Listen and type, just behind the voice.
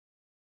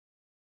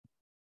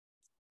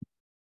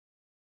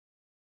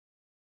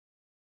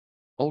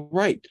All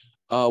right.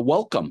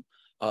 Welcome,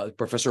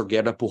 Professor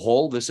Guerra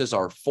Pujol. This is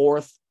our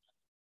fourth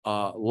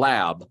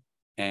lab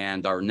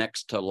and our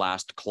next to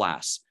last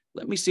class.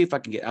 Let me see if I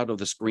can get out of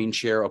the screen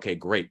share. Okay,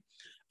 great.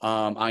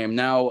 I am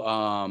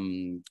now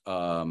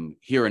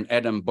here in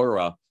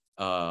Edinburgh,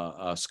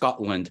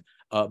 Scotland.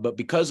 But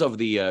because of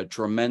the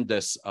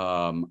tremendous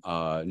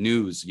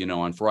news,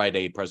 on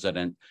Friday,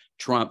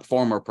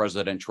 former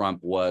President Trump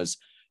was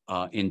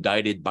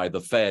indicted by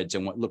the feds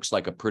in what looks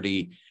like a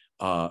pretty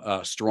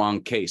strong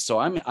case. So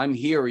I'm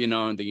here,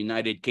 in the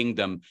United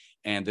Kingdom,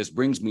 and this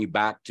brings me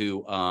back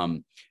to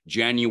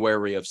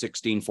January of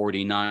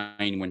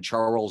 1649 when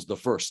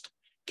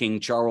King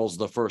Charles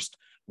I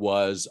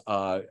was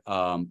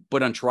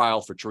put on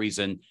trial for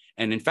treason.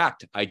 And in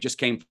fact, I just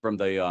came from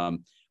the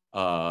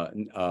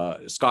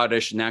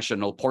Scottish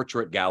National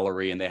Portrait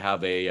Gallery, and they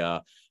have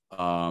a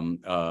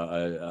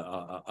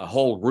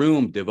whole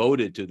room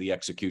devoted to the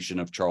execution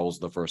of Charles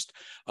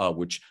I,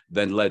 which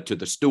then led to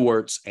the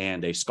Stuarts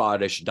and a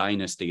Scottish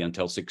dynasty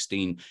until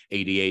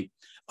 1688.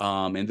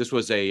 And this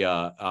was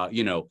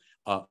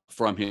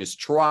from his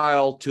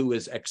trial to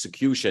his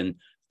execution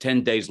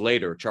 10 days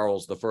later.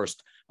 Charles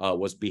I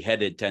was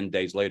beheaded 10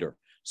 days later.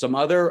 Some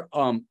other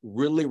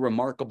really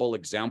remarkable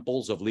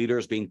examples of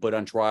leaders being put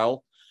on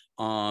trial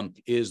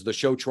is the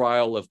show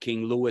trial of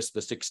King Louis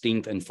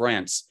XVI in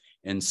France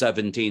in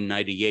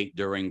 1798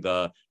 during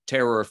the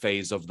terror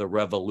phase of the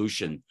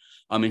revolution.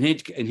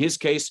 In his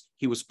case,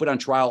 he was put on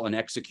trial and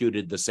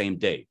executed the same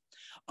day.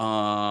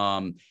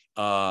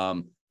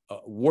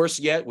 Worse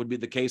yet would be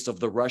the case of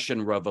the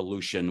Russian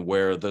Revolution,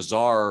 where the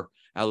Tsar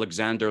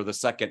Alexander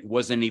II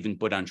wasn't even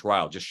put on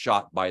trial, just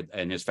shot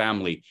and his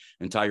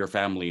entire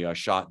family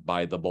shot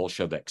by the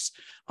Bolsheviks.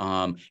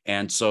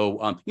 It's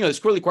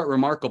really quite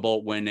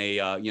remarkable when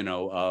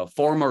a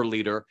former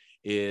leader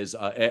is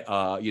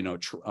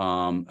accused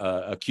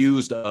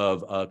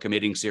of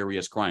committing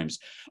serious crimes.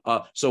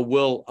 So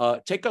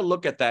we'll take a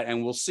look at that,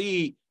 and we'll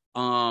see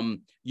the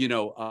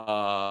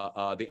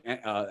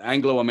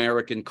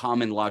Anglo-American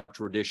common law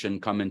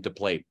tradition come into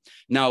play.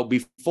 Now,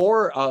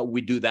 before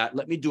we do that,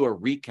 let me do a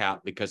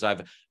recap, because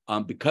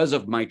because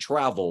of my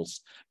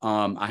travels,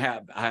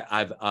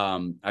 I've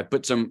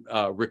put some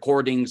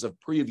recordings of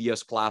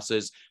previous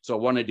classes. So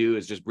what I want to do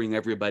is just bring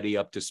everybody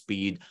up to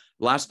speed.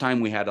 Last time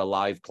we had a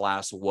live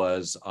class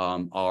was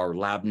our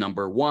lab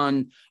number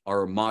 1,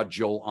 our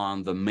module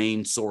on the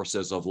main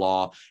sources of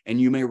law.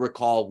 And you may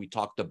recall we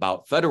talked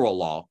about federal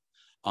law,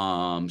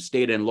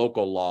 state and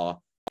local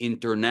law,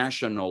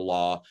 international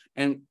law,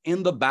 and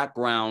in the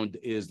background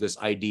is this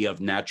idea of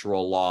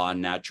natural law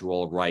and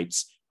natural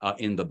rights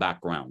in the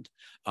background.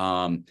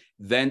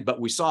 But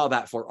we saw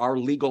that for our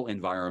legal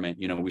environment,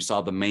 we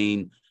saw the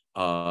main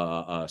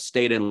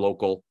state and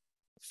local,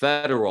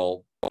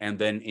 federal, and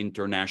then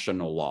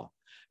international law.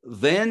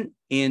 Then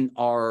in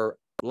our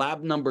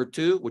lab number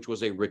 2, which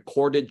was a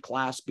recorded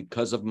class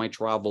because of my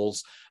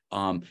travels,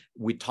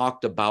 we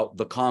talked about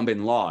the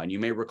common law. And you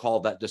may recall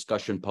that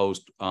discussion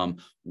post.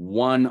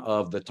 One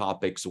of the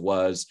topics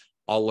was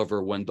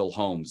Oliver Wendell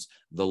Holmes.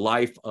 The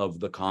life of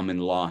the common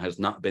law has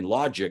not been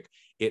logic,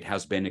 it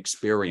has been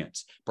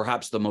experience.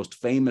 Perhaps the most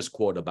famous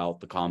quote about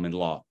the common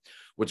law.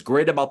 What's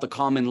great about the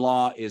common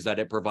law is that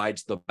it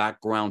provides the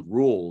background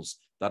rules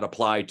that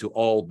apply to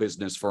all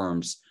business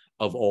firms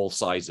of all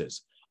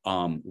sizes.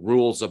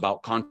 Rules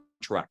about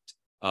contract,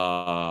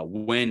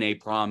 when a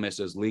promise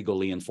is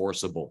legally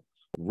enforceable,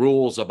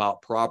 rules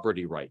about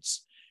property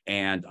rights,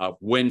 and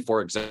when,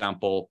 for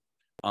example,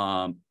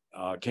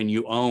 can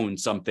you own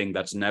something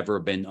that's never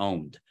been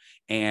owned?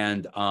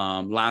 And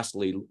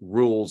lastly,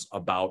 rules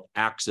about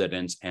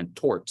accidents and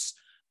torts,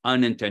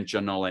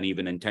 unintentional and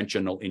even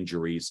intentional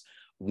injuries.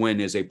 When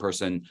is a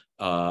person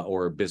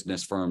or a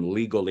business firm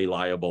legally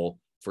liable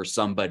for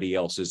somebody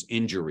else's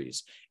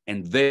injuries?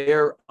 And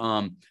there,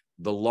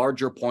 the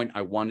larger point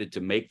I wanted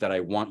to make, that I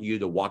want you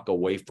to walk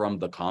away from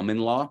the common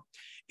law,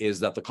 is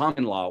that the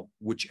common law,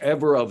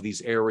 whichever of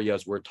these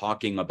areas we're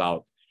talking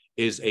about,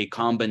 is a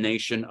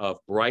combination of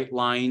bright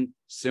line,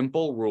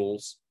 simple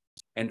rules,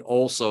 and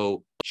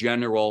also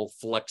general,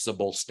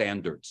 flexible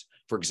standards.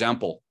 For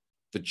example,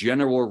 the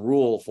general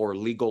rule for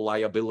legal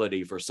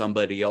liability for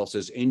somebody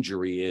else's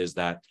injury is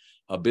that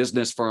a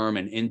business firm,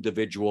 an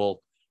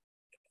individual,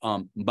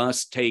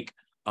 must take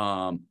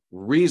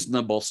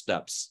reasonable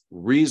steps,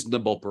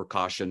 reasonable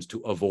precautions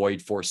to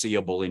avoid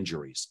foreseeable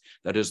injuries.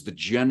 That is the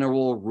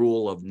general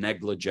rule of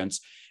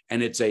negligence,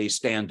 and it's a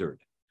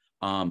standard.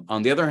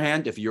 On the other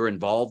hand, if you're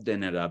involved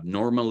in an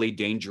abnormally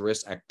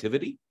dangerous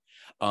activity,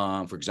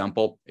 for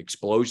example,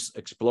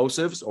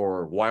 explosives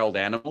or wild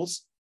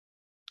animals,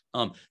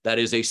 that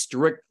is a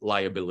strict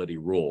liability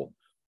rule,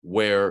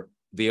 where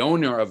the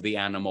owner of the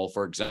animal,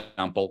 for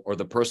example, or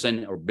the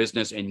person or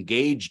business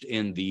engaged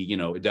in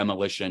the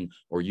demolition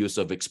or use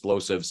of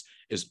explosives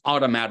is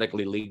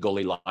automatically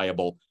legally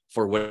liable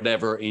for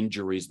whatever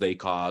injuries they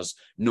cause,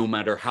 no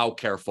matter how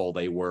careful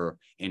they were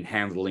in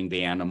handling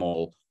the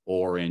animal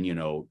or in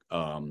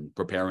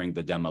preparing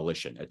the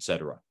demolition,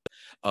 etc.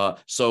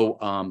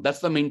 That's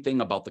the main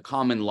thing about the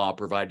common law,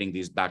 providing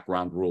these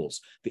background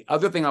rules. The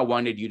other thing I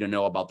wanted you to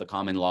know about the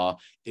common law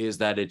is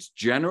that it's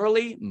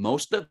generally,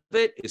 most of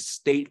it is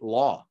state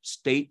law,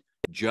 state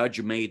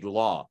judge-made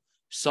law.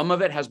 Some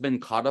of it has been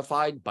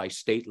codified by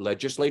state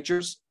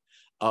legislatures,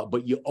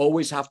 but you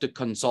always have to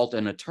consult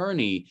an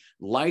attorney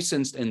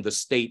licensed in the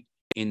state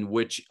in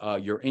which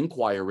your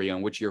inquiry,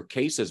 on which your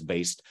case is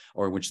based,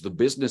 or in which the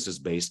business is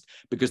based,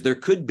 because there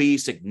could be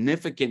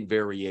significant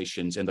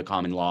variations in the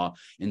common law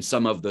in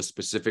some of the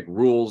specific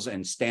rules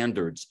and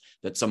standards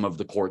that some of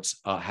the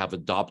courts have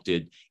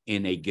adopted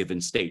in a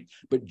given state.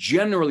 But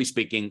generally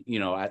speaking, you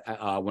know,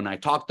 when I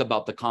talked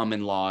about the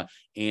common law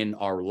in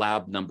our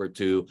lab number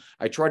 2,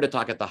 I try to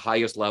talk at the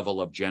highest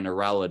level of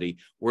generality,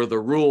 where the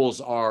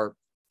rules are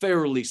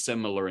fairly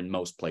similar in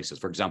most places.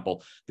 For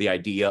example, the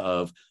idea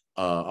of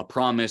a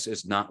promise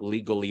is not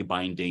legally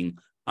binding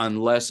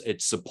unless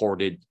it's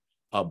supported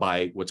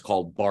by what's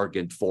called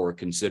bargained for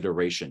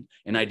consideration.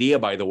 An idea,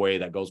 by the way,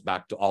 that goes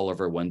back to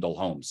Oliver Wendell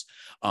Holmes.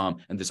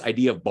 And this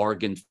idea of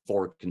bargained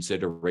for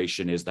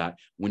consideration is that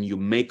when you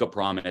make a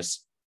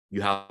promise,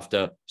 you have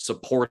to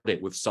support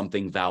it with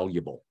something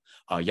valuable.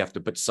 You have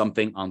to put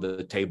something on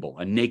the table.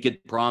 A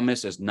naked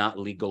promise is not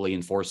legally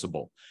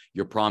enforceable.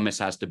 Your promise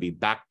has to be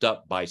backed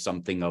up by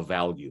something of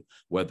value,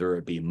 whether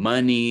it be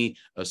money,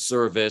 a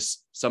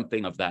service,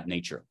 something of that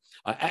nature,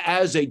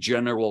 as a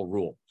general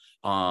rule.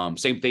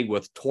 Same thing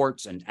with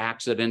torts and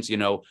accidents. You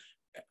know,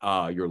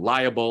 you're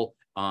liable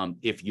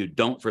if you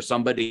don't for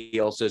somebody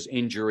else's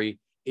injury,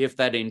 if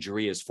that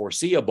injury is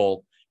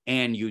foreseeable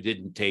and you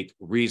didn't take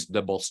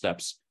reasonable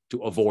steps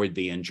to avoid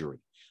the injury.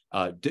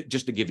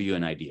 Just to give you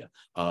an idea,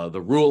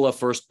 the rule of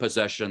first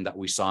possession that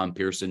we saw in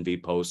Pearson v.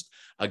 Post,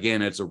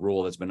 again, it's a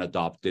rule that's been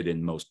adopted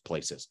in most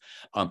places.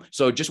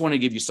 So just want to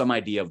give you some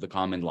idea of the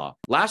common law.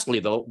 Lastly,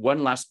 though,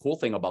 one last cool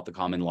thing about the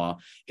common law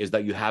is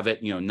that you have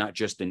it, you know, not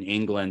just in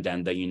England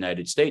and the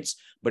United States,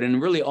 but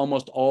in really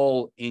almost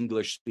all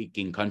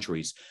English-speaking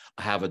countries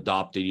have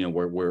adopted, you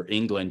know, where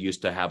England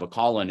used to have a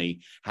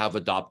colony, have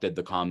adopted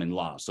the common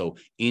law. So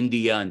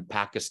India and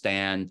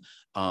Pakistan,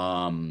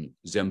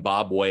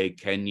 Zimbabwe,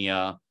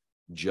 Kenya,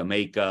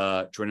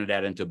 Jamaica,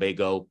 Trinidad and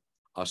Tobago,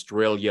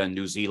 Australia,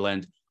 New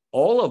Zealand,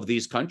 all of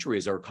these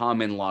countries are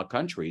common law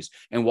countries.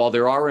 And while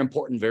there are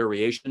important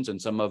variations in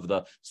some of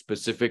the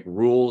specific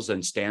rules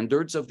and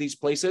standards of these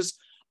places,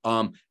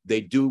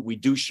 we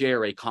do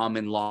share a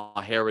common law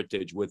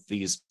heritage with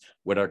these,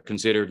 what are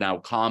considered now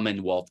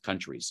Commonwealth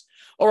countries.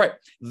 All right,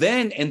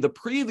 then in the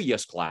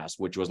previous class,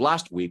 which was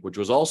last week, which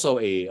was also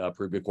a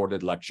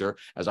pre-recorded lecture,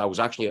 as I was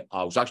actually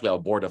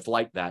aboard a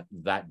flight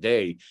that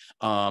day,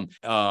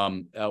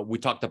 we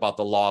talked about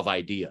the law of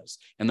ideas.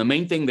 And the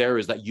main thing there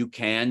is that you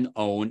can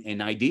own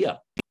an idea,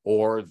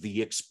 or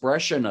the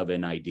expression of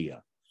an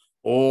idea,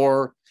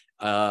 or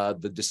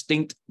the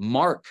distinct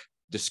mark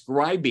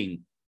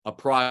describing a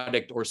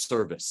product or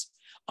service.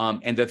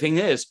 And the thing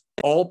is,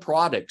 all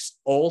products,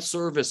 all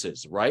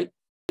services, right,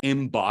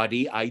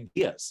 embody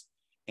ideas.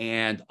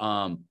 And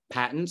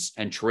patents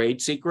and trade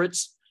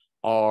secrets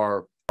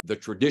are the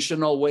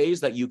traditional ways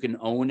that you can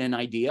own an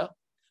idea,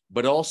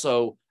 but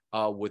also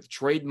with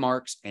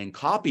trademarks and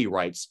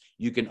copyrights,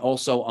 you can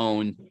also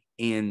own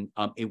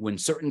when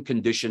certain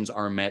conditions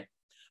are met,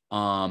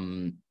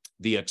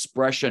 the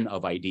expression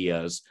of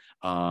ideas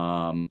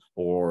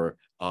or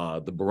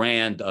the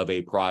brand of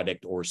a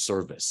product or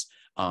service.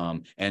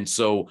 And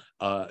so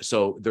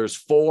there's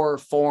 4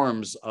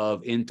 forms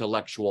of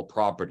intellectual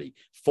property,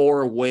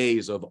 4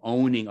 ways of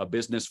owning. A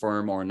business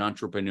firm or an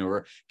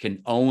entrepreneur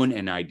can own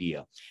an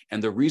idea.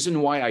 And the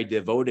reason why I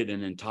devoted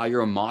an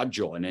entire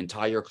module, an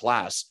entire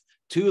class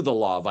to the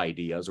law of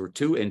ideas or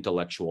to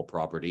intellectual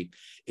property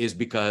is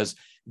because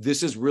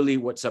this is really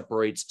what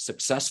separates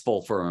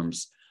successful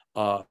firms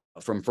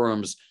from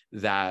firms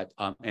that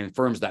and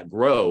firms that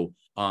grow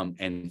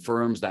and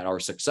firms that are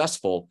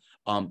successful.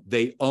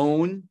 They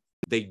own,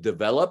 they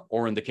develop,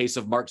 or in the case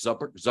of Mark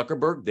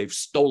Zuckerberg, they've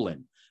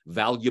stolen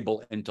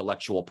valuable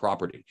intellectual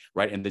property,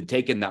 right? And then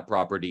taken that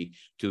property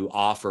to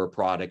offer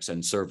products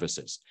and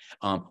services.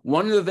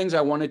 One of the things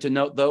I wanted to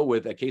note, though,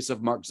 with a case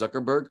of Mark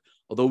Zuckerberg,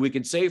 although we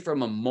could say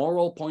from a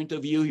moral point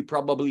of view, he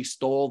probably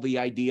stole the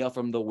idea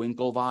from the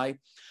Winklevi,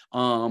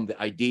 the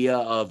idea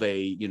of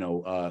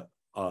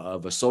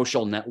a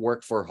social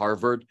network for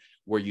Harvard,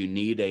 where you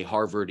need a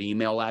Harvard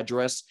email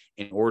address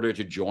in order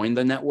to join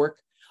the network.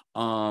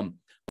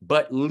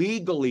 But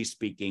legally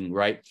speaking,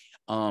 right,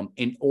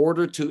 in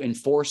order to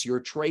enforce your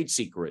trade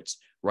secrets,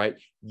 right,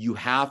 you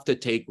have to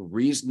take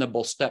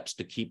reasonable steps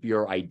to keep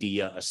your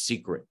idea a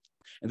secret.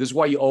 And this is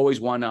why you always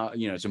want to,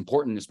 it's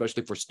important,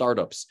 especially for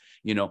startups,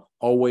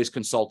 always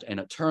consult an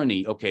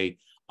attorney. Okay,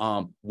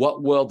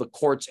 what will the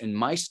courts in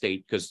my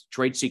state, because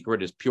trade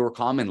secret is pure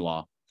common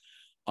law,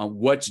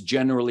 what's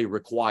generally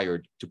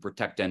required to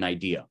protect an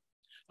idea?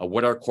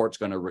 What are courts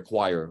going to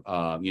require,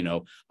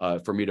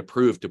 for me to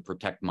prove to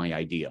protect my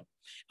idea?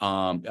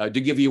 to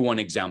give you one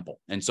example.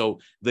 And so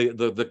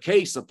the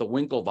case that the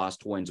Winklevoss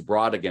twins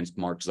brought against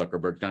Mark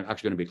Zuckerberg is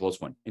actually going to be a close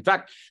one. In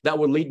fact, that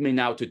would lead me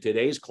now to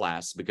today's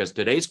class, because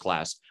today's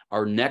class,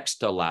 our next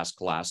to last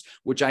class,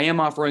 which I am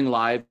offering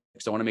live,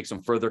 because I want to make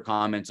some further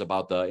comments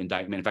about the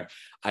indictment. In fact,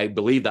 I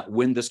believe that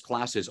when this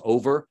class is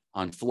over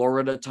on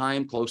Florida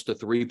time, close to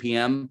 3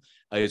 p.m.,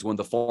 is when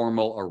the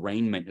formal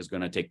arraignment is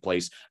going to take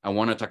place. I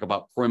want to talk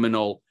about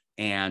criminal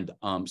and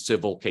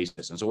civil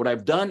cases. And so what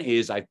I've done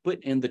is I've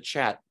put in the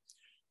chat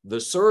the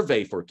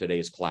survey for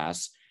today's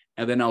class,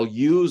 and then I'll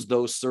use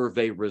those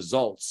survey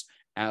results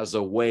as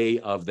a way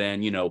of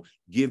then,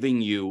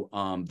 giving you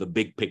the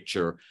big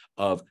picture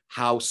of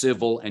how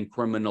civil and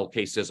criminal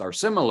cases are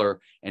similar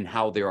and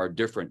how they are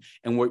different.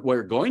 And what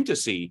we're going to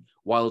see,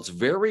 while it's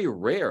very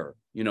rare,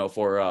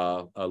 for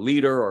a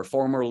leader or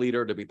former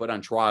leader to be put on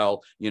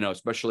trial,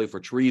 especially for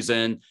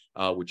treason,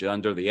 which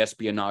under the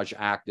Espionage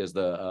Act is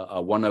the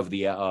one of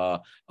the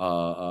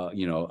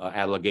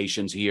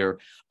allegations here.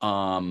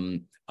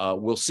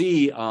 We'll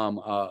see.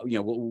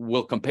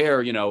 We'll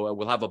compare.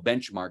 We'll have a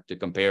benchmark to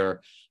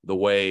compare the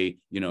way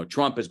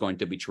Trump is going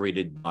to be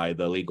treated by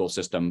the legal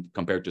system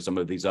compared to some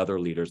of these other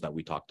leaders that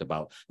we talked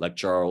about, like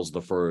Charles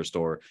I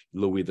or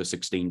Louis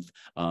XVI,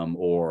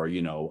 or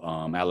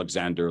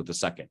Alexander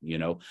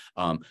II.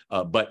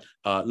 But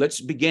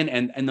let's begin.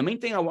 And the main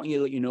thing I want you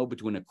to let you know,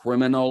 between a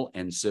criminal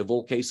and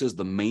civil cases,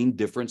 the main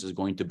difference is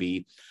going to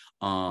be,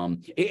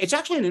 it's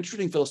actually an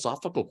interesting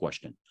philosophical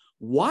question.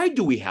 Why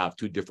do we have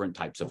two different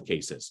types of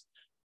cases,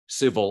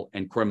 civil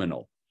and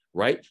criminal,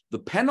 right? The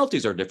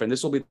penalties are different.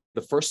 This will be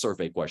the first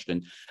survey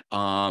question.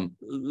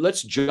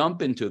 Let's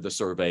jump into the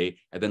survey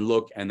and then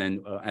look, and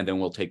then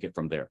we'll take it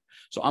from there.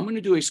 So I'm going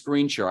to do a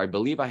screen share. I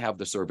believe I have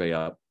the survey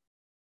up.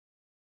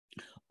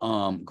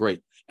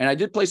 Great. And I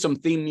did play some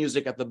theme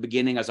music at the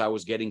beginning as I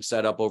was getting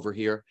set up over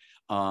here.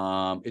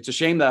 It's a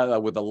shame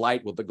that with the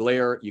light, with the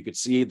glare, you could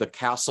see the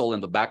castle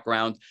in the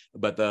background,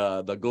 but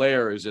the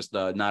glare is just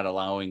not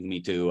allowing me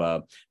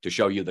to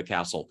show you the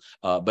castle.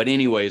 But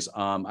anyways,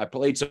 I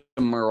played some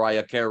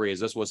Mariah Carey, as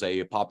this was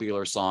a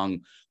popular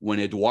song when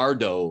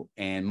Eduardo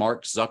and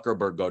Mark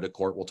Zuckerberg go to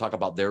court. We'll talk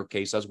about their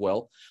case as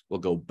well. We'll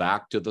go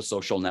back to the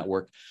social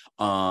network,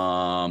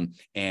 and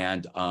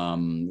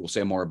we'll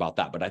say more about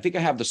that. But I think I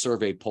have the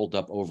survey pulled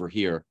up over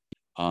here.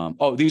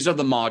 These are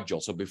the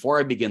modules. So before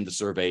I begin the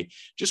survey,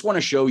 just want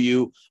to show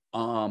you,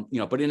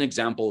 put an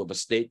example of a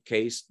state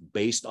case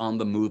based on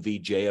the movie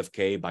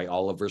JFK by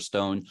Oliver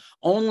Stone,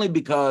 only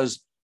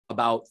because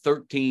about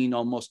 13,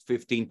 almost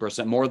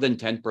 15%, more than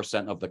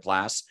 10% of the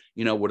class,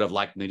 would have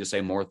liked me to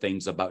say more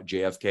things about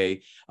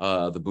JFK,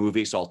 the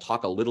movie. So I'll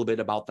talk a little bit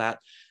about that.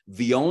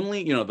 The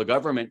only, the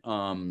government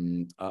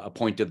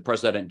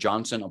President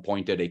Johnson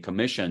appointed a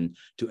commission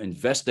to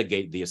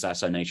investigate the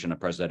assassination of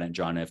President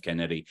John F.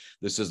 Kennedy.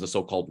 This is the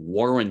so-called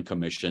Warren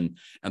Commission,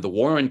 and the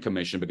Warren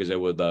Commission, because it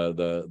was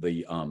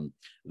the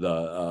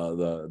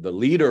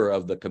leader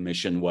of the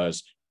commission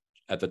was,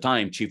 at the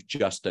time, Chief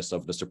Justice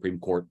of the Supreme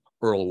Court,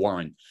 Earl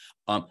Warren.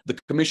 The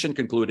commission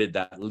concluded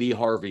that Lee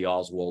Harvey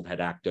Oswald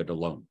had acted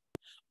alone.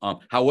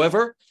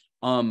 However,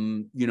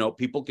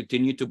 people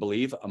continue to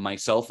believe,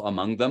 myself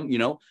among them,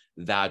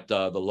 that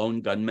the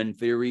lone gunman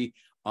theory,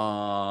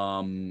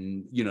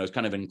 is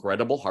kind of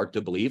incredible, hard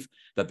to believe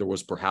that there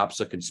was perhaps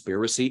a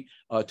conspiracy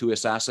to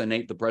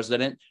assassinate the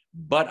president.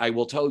 But I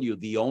will tell you,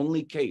 the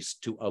only case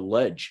to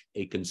allege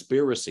a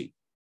conspiracy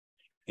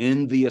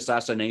in the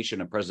assassination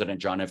of President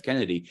John F.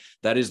 Kennedy,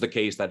 that is the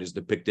case that is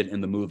depicted in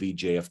the movie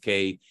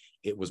JFK.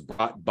 It was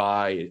brought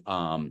by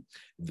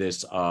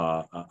this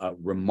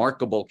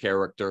remarkable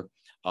character,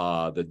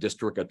 the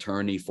district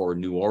attorney for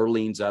New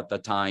Orleans at the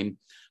time.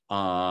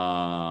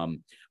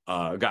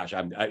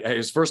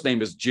 His first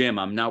name is Jim.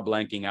 I'm now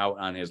blanking out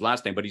on his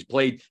last name, but he's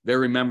played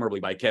very memorably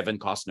by Kevin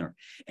Costner.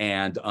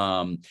 And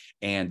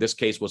this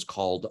case was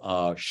called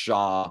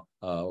Shaw,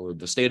 or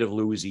the state of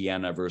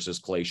Louisiana versus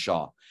Clay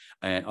Shaw.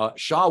 And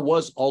Shaw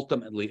was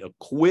ultimately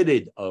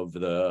acquitted of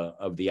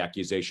the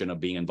accusation of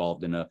being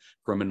involved in a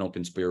criminal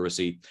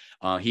conspiracy.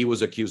 He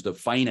was accused of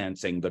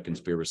financing the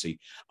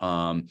conspiracy.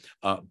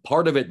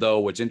 Part of it, though,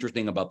 what's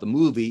interesting about the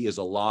movie is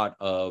a lot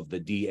of the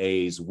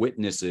DA's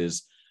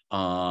witnesses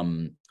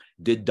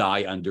did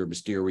die under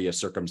mysterious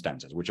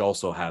circumstances, which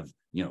also have,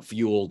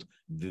 fueled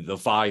the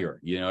fire,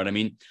 you know what I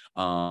mean?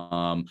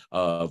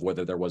 Of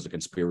whether there was a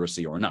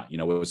conspiracy or not.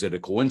 Was it a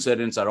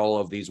coincidence that all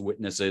of these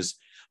witnesses,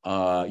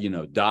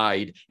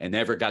 died and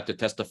never got to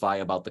testify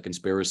about the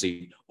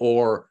conspiracy,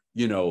 or,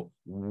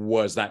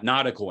 was that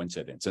not a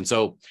coincidence? And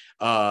so,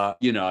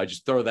 I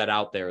just throw that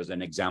out there as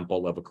an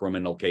example of a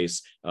criminal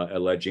case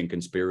alleging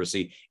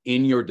conspiracy.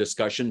 In your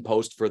discussion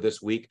post for this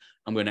week,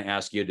 I'm going to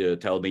ask you to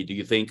tell me, do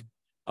you think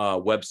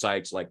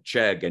websites like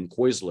Chegg and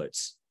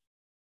Quizlets,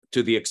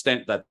 to the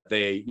extent that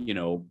they,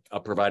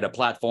 provide a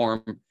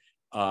platform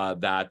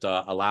that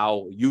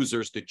allow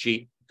users to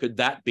cheat, could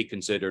that be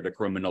considered a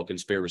criminal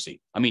conspiracy?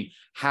 I mean,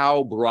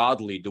 how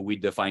broadly do we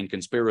define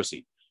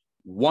conspiracy?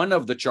 One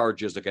of the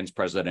charges against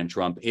President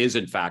Trump is,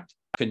 in fact,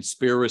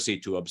 conspiracy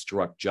to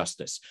obstruct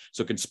justice.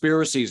 So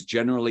conspiracy is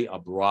generally a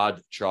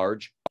broad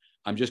charge.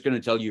 I'm just going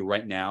to tell you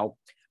right now,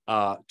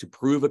 to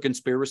prove a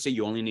conspiracy,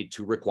 you only need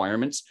two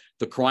requirements.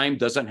 The crime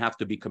doesn't have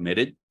to be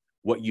committed.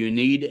 What you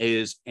need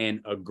is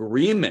an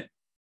agreement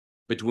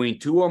between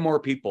two or more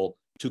people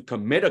to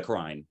commit a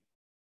crime,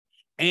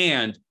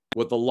 and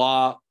what the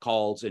law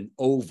calls an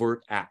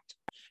overt act.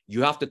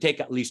 You have to take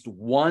at least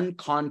one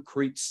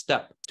concrete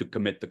step to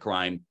commit the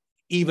crime,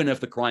 even if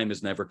the crime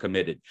is never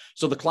committed.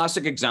 So the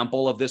classic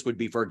example of this would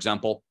be, for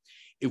example,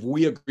 if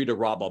we agree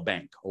to rob a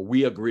bank or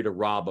we agree to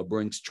rob a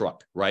Brinks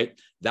truck, right?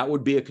 That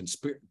would be a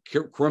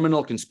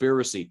criminal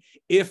conspiracy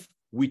if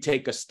we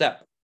take a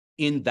step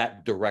in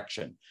that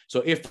direction.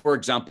 So if, for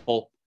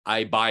example,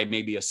 I buy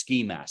maybe a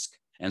ski mask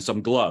and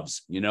some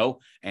gloves,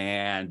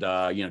 and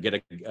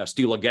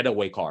steal a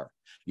getaway car,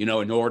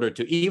 in order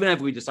to, even if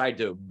we decide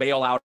to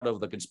bail out of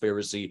the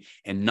conspiracy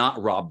and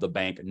not rob the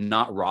bank,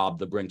 not rob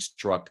the Brinks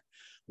truck,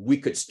 we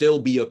could still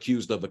be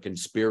accused of a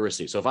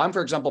conspiracy. So if I'm,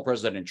 for example,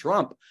 President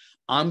Trump,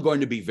 I'm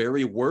going to be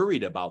very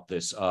worried about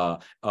this,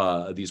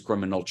 these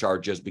criminal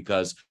charges,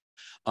 because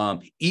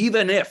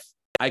even if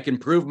I can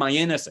prove my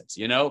innocence,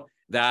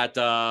 that,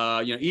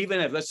 even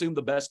if, let's assume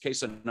the best case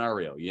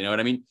scenario, you know what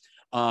I mean?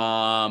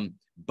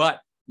 But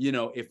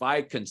if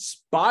I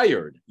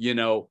conspired,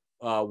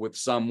 with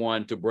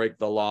someone to break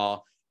the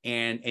law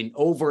and an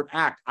overt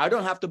act, I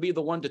don't have to be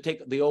the one to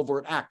take the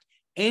overt act.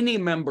 Any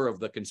member of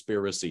the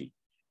conspiracy,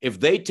 if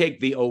they take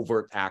the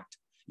overt act,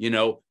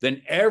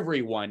 then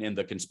everyone in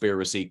the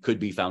conspiracy could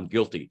be found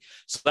guilty.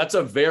 So that's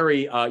a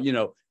very,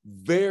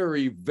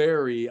 very,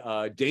 very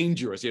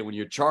dangerous. When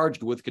you're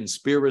charged with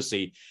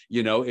conspiracy,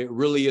 it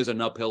really is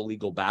an uphill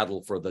legal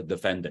battle for the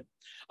defendant.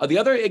 The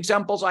other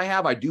examples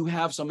I do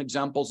have some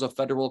examples of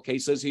federal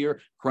cases here,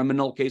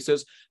 criminal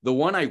cases. The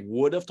one I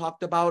would have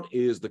talked about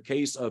is the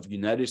case of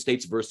United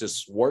States versus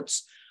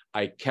Swartz.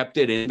 I kept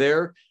it in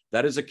there.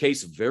 That is a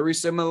case very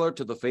similar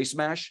to the face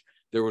mash.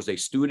 There was a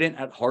student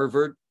at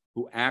Harvard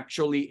who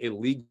actually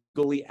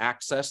illegally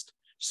accessed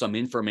some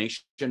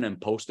information and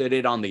posted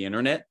it on the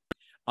internet.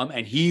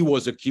 And he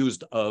was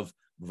accused of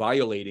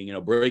violating,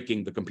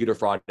 breaking the Computer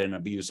Fraud and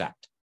Abuse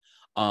Act.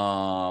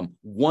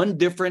 One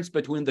difference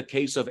between the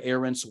case of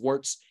Aaron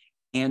Swartz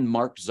and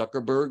Mark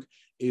Zuckerberg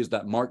is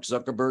that Mark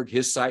Zuckerberg,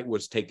 his site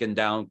was taken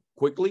down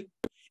quickly.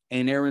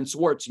 And Aaron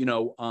Swartz,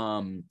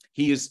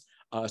 he is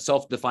a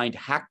self-defined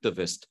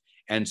hacktivist.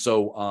 And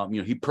so,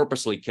 he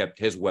purposely kept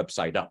his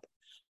website up.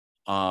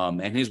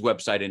 And his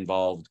website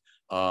involved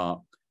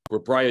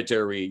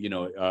proprietary,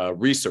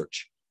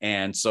 research.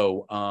 And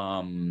so,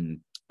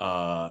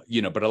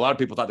 but a lot of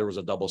people thought there was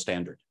a double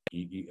standard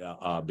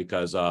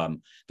because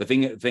the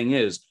thing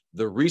is,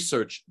 the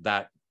research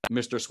that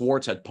Mr.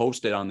 Swartz had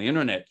posted on the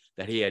internet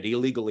that he had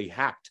illegally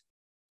hacked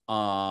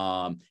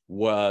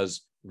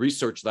was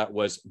research that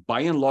was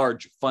by and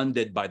large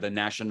funded by the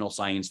National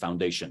Science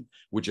Foundation,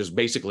 which is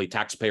basically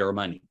taxpayer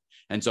money.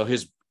 And so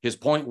his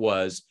point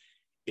was,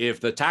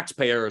 if the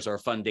taxpayers are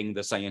funding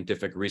the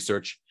scientific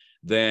research,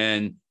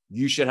 then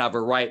you should have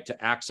a right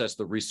to access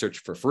the research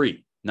for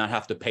free, not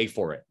have to pay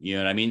for it. You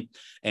know what I mean?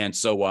 And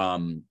so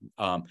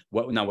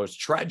what's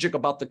tragic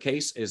about the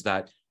case is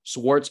that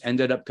Swartz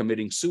ended up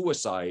committing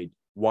suicide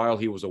while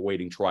he was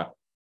awaiting trial.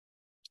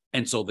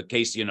 And so the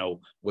case,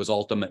 was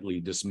ultimately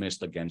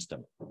dismissed against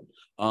him.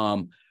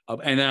 And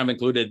then I've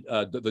included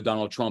the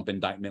Donald Trump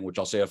indictment, which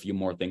I'll say a few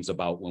more things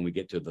about when we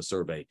get to the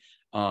survey.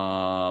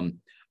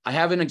 I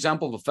have an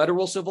example of a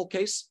federal civil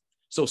case.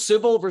 So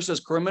civil versus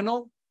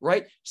criminal,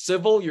 right?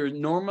 Civil, you're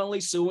normally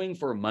suing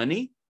for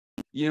money.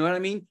 You know what I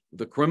mean?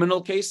 The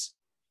criminal case,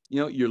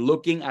 you're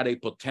looking at a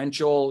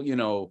potential, in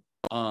the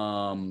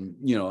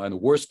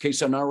worst case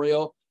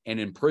scenario, an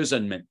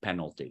imprisonment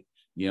penalty.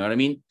 You know what I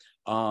mean?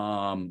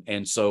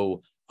 And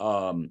so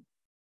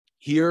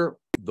here,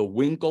 the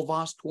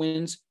Winklevoss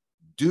twins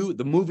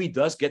the movie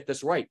does get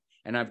this right.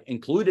 And I've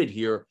included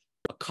here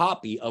a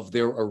copy of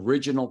their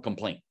original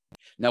complaint.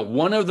 Now,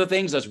 one of the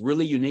things that's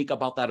really unique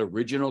about that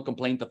original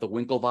complaint that the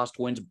Winklevoss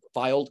twins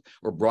filed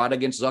or brought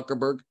against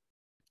Zuckerberg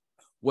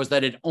was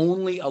that it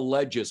only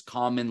alleges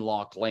common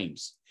law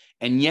claims.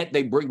 And yet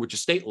they bring, which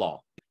is state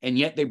law, and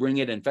yet they bring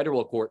it in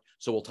federal court.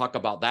 So we'll talk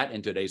about that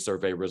in today's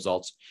survey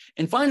results.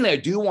 And finally, I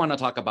do want to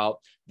talk about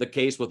the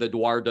case with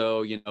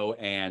Eduardo,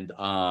 and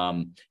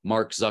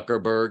Mark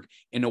Zuckerberg.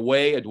 In a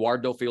way,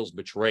 Eduardo feels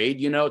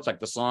betrayed. It's like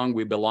the song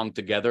 "We Belong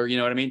Together," you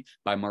know what I mean,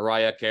 by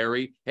Mariah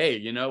Carey.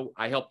 Hey,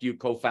 I helped you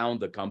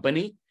co-found the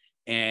company,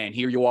 and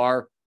here you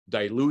are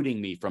diluting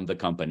me from the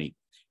company.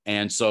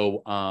 And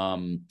so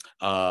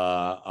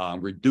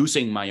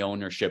reducing my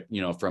ownership,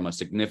 from a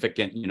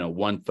significant,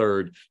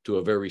 1/3 to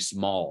a very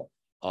small,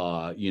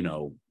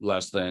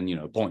 less than,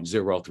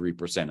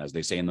 0.03%, as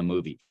they say in the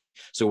movie.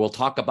 So we'll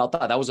talk about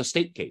that. That was a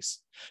state case.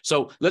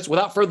 So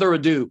without further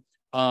ado,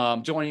 I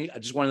just want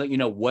to let you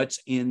know what's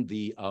in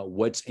the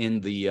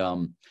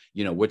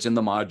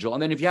module.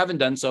 And then if you haven't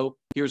done so,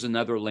 here's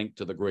another link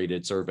to the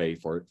graded survey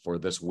for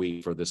this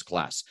week, for this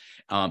class.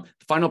 The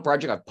final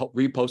project, I've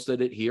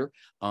reposted it here.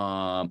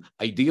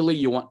 Ideally,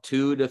 you want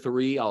 2 to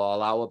 3. I'll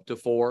allow up to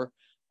 4.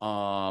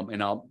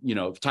 And I'll,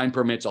 if time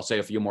permits, I'll say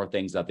a few more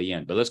things at the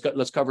end. But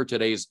let's cover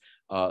today's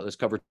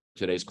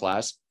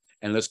class,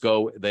 and let's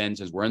go then,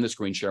 since we're in the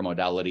screen share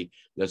modality,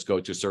 let's go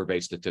to survey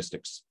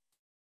statistics.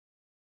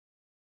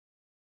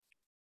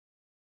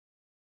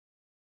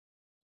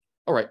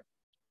 All right.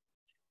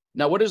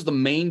 Now, what is the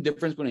main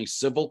difference between a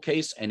civil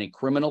case and a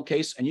criminal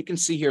case? And you can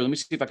see here, let me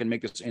see if I can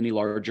make this any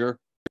larger.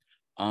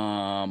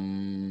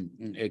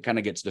 It kind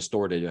of gets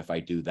distorted if I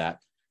do that.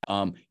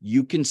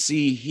 You can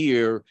see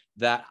here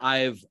that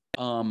I'm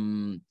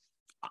going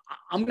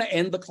to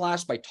end the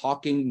class by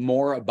talking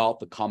more about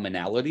the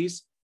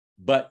commonalities,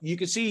 but you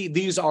can see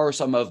these are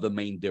some of the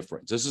main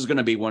difference. This is going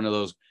to be one of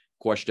those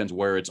questions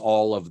where it's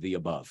all of the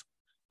above.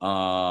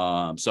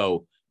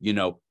 So,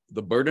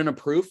 the burden of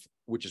proof,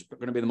 which is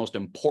going to be the most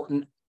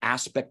important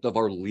aspect of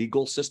our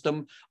legal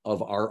system,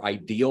 of our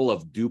ideal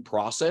of due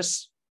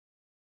process,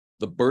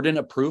 the burden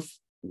of proof,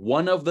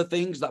 one of the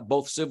things that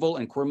both civil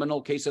and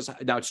criminal cases,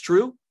 now it's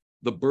true,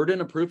 the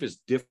burden of proof is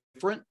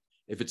different.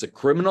 If it's a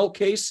criminal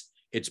case,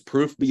 it's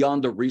proof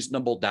beyond a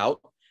reasonable doubt.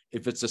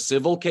 If it's a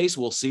civil case,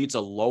 we'll see it's a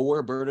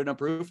lower burden of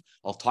proof.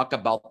 I'll talk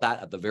about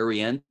that at the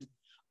very end.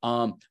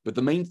 But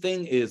the main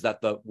thing is that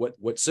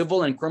what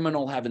civil and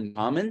criminal have in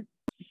common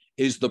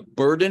is the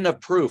burden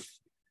of proof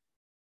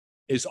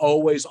is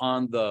always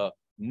on the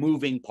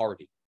moving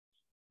party.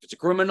 If it's a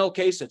criminal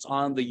case, it's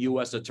on the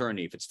U.S.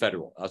 attorney. If it's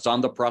federal, it's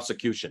on the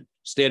prosecution,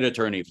 state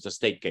attorney, if it's a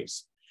state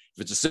case.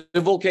 If it's a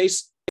civil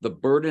case, the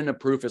burden of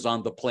proof is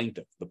on the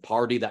plaintiff, the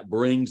party that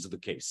brings the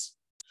case.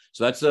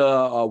 So that's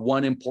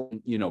one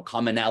important,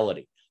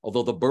 commonality.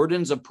 Although the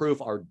burdens of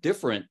proof are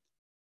different,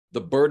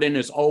 the burden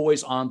is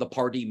always on the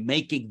party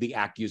making the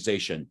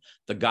accusation.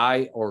 The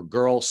guy or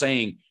girl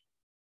saying,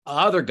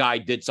 other guy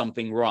did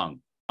something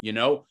wrong,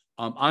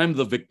 I'm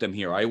the victim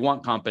here. I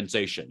want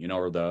compensation,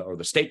 or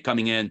the state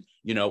coming in,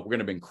 we're going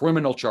to bring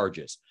criminal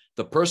charges.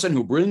 The person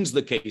who brings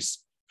the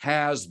case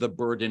has the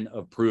burden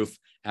of proof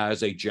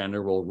as a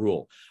general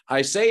rule.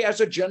 I say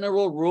as a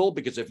general rule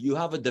because if you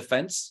have a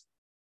defense,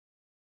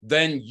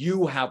 then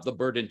you have the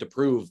burden to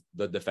prove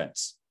the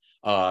defense,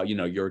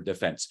 your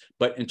defense.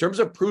 But in terms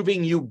of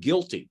proving you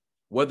guilty,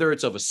 whether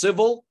it's of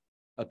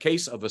a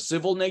case of a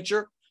civil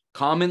nature,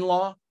 common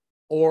law,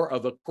 or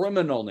of a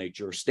criminal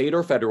nature, state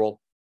or federal,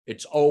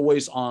 it's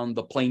always on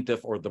the plaintiff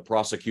or the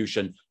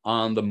prosecution,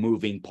 on the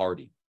moving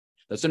party.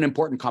 That's an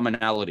important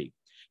commonality.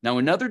 Now,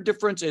 another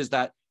difference is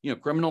that,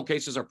 criminal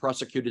cases are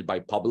prosecuted by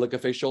public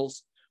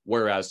officials,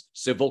 whereas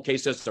civil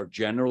cases are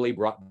generally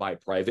brought by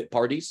private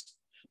parties.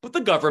 But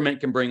the government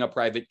can bring a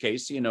private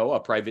case, a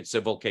private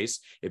civil case,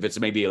 if it's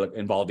maybe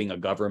involving a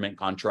government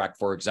contract,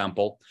 for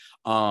example.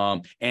 A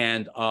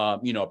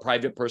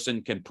private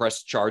person can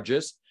press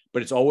charges,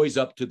 but it's always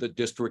up to the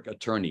district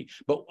attorney.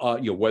 But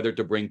whether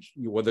to bring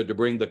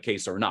the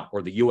case or not,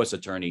 or the U.S.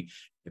 attorney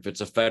if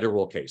it's a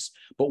federal case.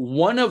 But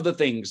one of the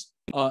things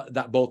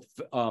that both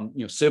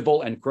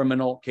civil and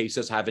criminal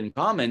cases have in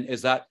common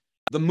is that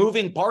the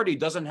moving party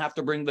doesn't have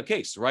to bring the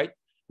case, right?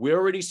 We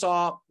already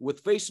saw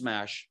with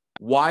FaceMash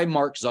why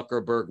Mark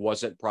Zuckerberg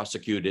wasn't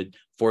prosecuted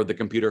for the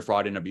Computer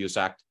Fraud and Abuse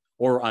Act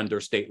or under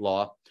state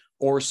law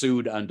or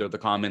sued under the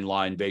common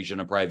law invasion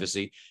of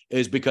privacy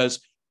is because,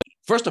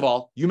 first of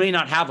all, you may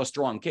not have a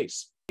strong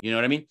case. You know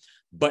what I mean?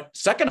 But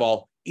second of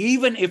all,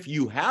 even if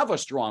you have a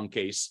strong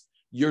case,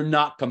 you're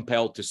not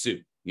compelled to sue.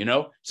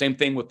 Same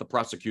thing with the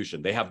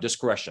prosecution. They have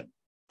discretion,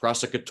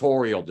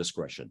 prosecutorial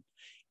discretion.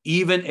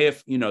 Even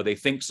if, they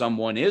think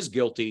someone is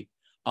guilty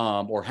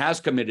or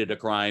has committed a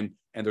crime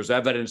and there's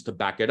evidence to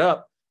back it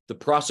up, the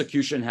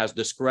prosecution has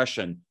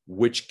discretion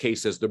which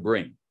cases to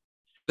bring.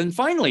 Then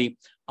finally,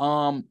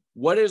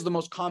 what is the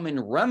most common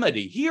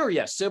remedy? Here,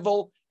 yes,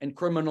 civil and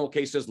criminal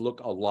cases look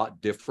a lot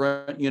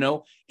different.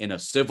 In a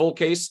civil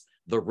case,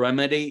 the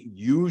remedy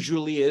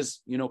usually is,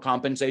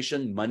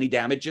 compensation, money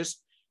damages.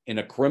 In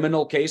a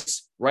criminal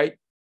case, right,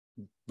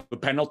 the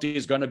penalty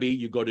is going to be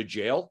you go to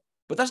jail.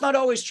 But that's not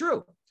always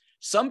true.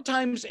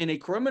 Sometimes in a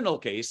criminal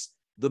case,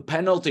 the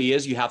penalty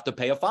is you have to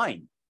pay a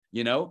fine.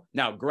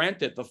 Now,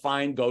 granted, the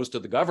fine goes to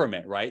the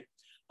government, right?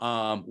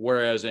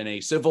 Whereas in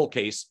a civil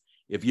case,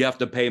 if you have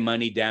to pay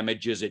money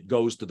damages, it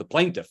goes to the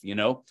plaintiff,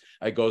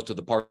 it goes to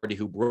the party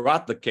who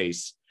brought the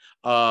case.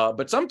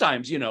 But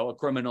sometimes, a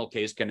criminal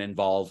case can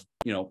involve,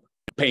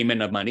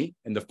 payment of money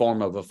in the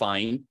form of a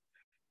fine.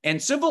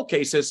 And civil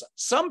cases,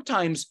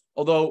 sometimes,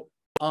 although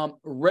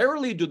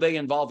rarely do they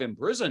involve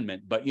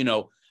imprisonment, but,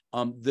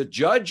 the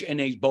judge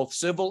in a both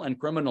civil and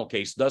criminal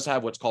case does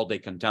have what's called a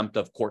contempt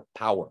of court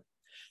power.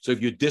 So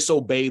if you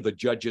disobey the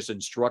judge's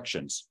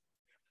instructions,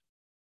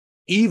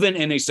 even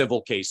in a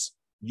civil case,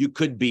 you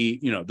could be,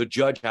 the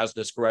judge has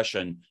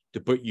discretion to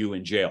put you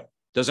in jail.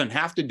 Doesn't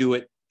have to do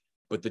it,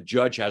 but the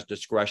judge has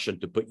discretion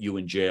to put you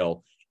in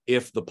jail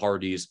if the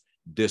parties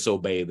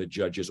disobey the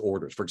judge's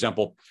orders. For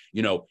example,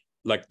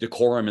 like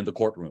decorum in the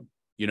courtroom.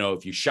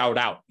 If you shout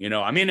out,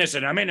 I'm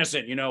innocent,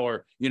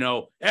 or,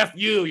 F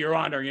you, Your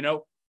Honor,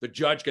 the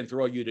judge can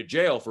throw you to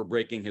jail for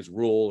breaking his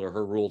rule or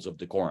her rules of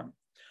decorum.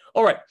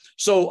 All right.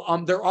 So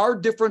there are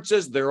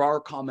differences, there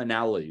are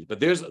commonalities, but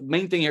the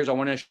main thing here is I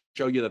want to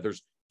show you that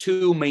there's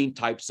two main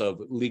types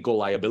of legal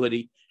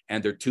liability,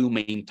 and there are two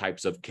main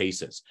types of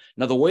cases.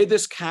 Now, the way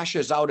this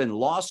cashes out in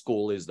law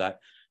school is that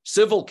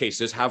civil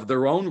cases have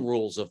their own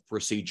rules of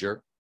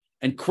procedure,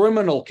 and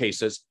criminal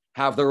cases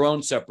have their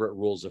own separate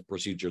rules of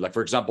procedure. Like,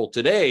 for example,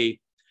 today,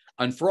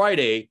 on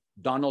Friday,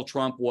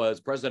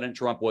 President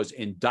Trump was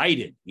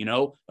indicted,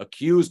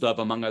 accused of,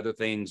 among other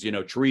things,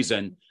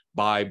 treason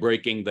by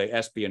breaking the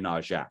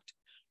Espionage Act.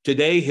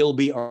 Today, he'll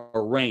be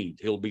arraigned.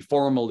 He'll be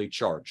formally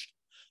charged.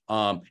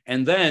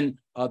 And then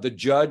the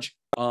judge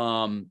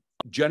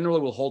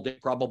generally will hold a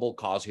probable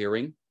cause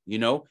hearing.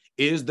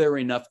 Is there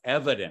enough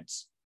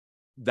evidence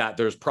that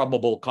there's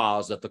probable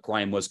cause that the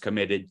crime was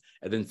committed?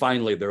 And then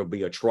finally, there will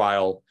be a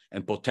trial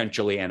and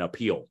potentially an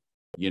appeal.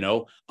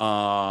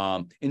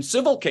 In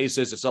civil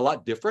cases, it's a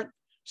lot different.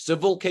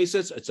 Civil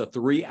cases, it's a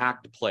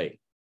 3-act play.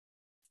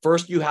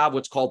 First, you have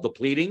what's called the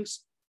pleadings.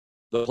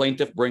 The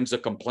plaintiff brings a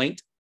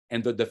complaint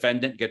and the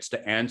defendant gets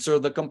to answer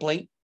the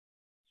complaint.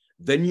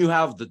 Then you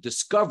have the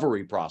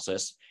discovery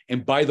process.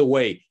 And by the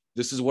way,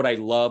 this is what I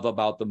love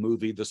about the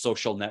movie, The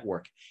Social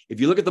Network. If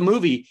you look at the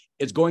movie,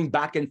 it's going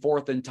back and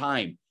forth in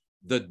time.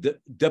 The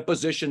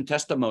deposition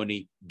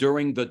testimony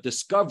during the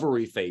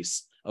discovery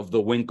phase of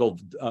the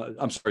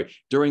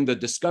during the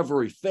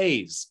discovery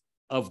phase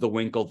of the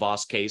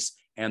Winklevoss case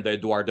and the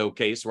Eduardo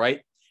case,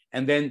 right?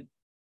 And then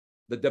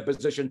the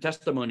deposition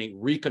testimony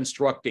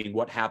reconstructing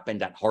what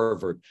happened at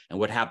Harvard and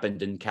what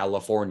happened in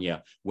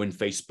California when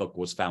Facebook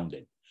was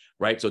founded,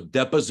 right? So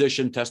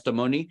deposition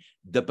testimony,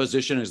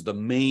 deposition is the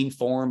main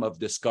form of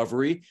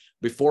discovery.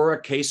 Before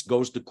a case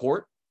goes to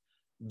court,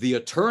 the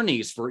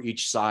attorneys for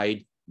each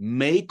side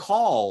may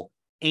call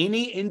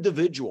any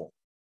individual,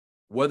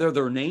 whether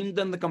they're named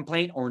in the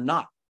complaint or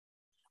not.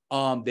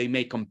 They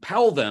may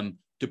compel them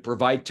to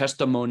provide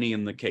testimony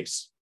in the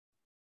case.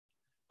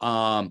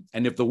 And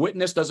if the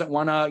witness doesn't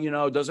want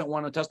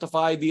to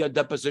testify via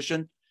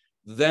deposition,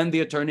 then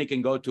the attorney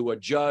can go to a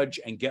judge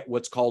and get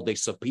what's called a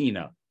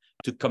subpoena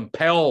to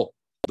compel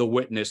the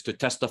witness to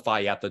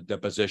testify at the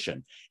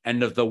deposition.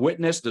 And if the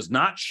witness does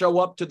not show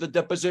up to the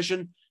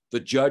deposition, the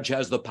judge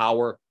has the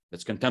power,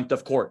 that's contempt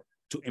of court,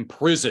 to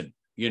imprison,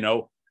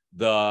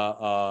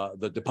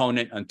 the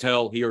deponent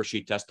until he or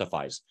she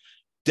testifies.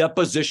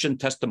 Deposition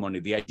testimony.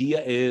 The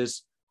idea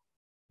is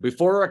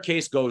before a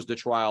case goes to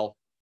trial,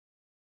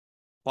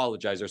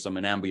 apologize, there's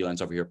an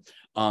ambulance over here.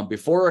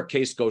 Before a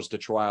case goes to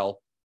trial,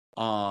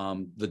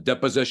 the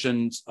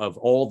depositions of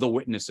all the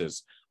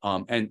witnesses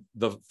and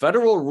the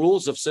federal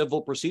rules of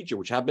civil procedure,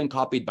 which have been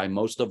copied by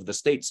most of the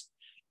states,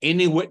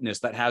 any witness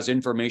that has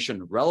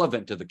information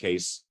relevant to the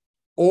case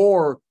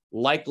or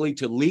likely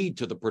to lead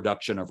to the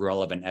production of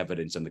relevant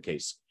evidence in the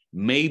case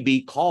may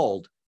be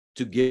called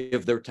to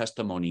give their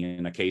testimony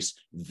in a case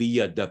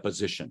via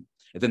deposition.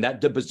 And then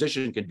that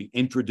deposition can be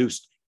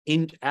introduced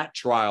at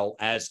trial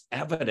as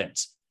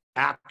evidence,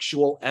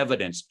 actual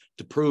evidence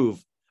to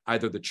prove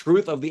either the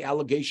truth of the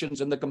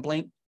allegations in the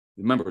complaint.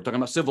 Remember, we're talking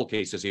about civil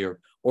cases here,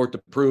 or to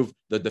prove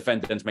the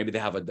defendants, maybe they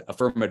have an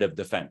affirmative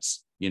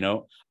defense,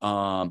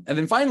 And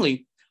then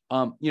finally,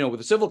 with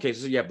the civil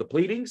cases, you have the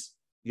pleadings,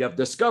 you have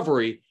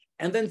discovery,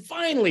 and then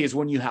finally is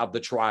when you have the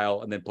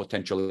trial and then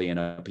potentially an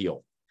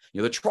appeal.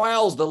 The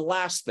trial is the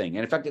last thing.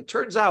 And in fact, it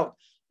turns out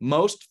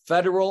most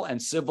federal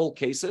and civil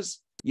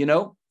cases,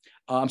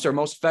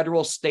 most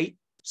federal, state,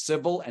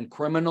 civil, and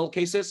criminal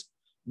cases,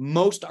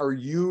 most are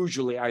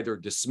usually either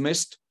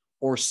dismissed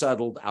or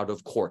settled out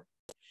of court.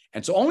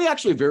 And so only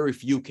actually very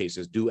few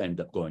cases do end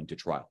up going to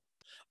trial.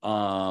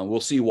 We'll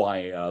see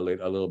why a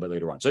little bit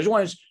later on. So I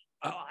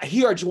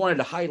just wanted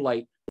to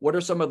highlight what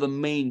are some of the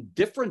main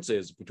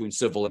differences between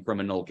civil and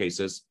criminal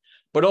cases,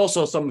 but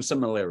also some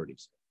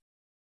similarities.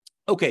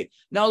 Okay,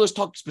 now let's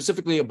talk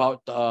specifically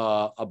about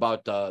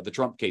the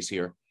Trump case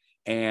here.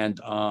 And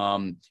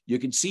you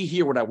can see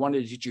here, what I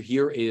wanted to teach you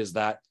here is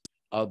that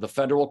the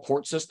federal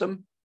court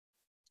system,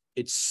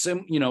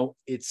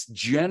 it's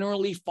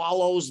generally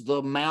follows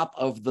the map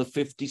of the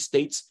 50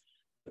 states.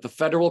 The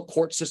federal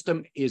court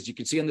system is, you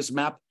can see on this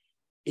map,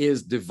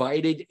 is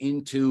divided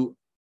into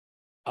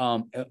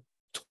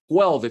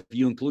 12, if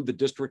you include the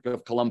District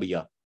of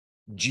Columbia,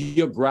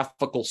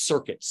 geographical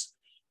circuits.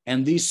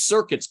 And these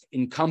circuits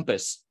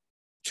encompass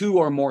 2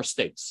 or more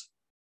states.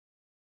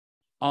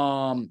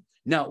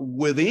 Now,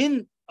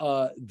 within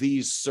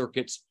these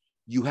circuits,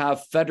 you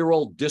have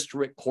federal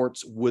district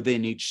courts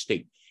within each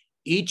state.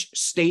 Each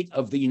state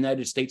of the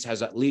United States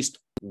has at least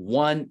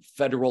one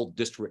federal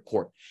district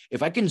court.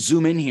 If I can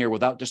zoom in here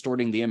without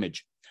distorting the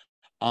image,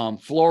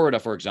 Florida,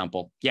 for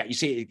example, yeah, you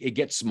see it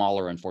gets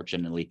smaller,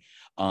 unfortunately.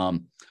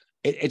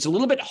 It's a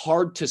little bit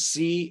hard to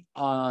see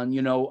on,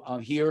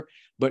 here,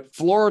 but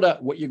Florida,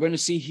 what you're going to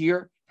see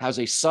here has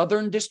a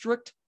southern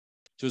district.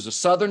 So there's a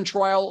southern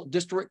trial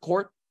district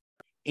court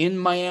in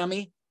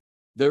Miami.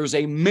 There's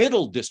a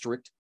middle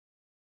district,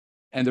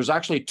 and there's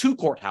actually 2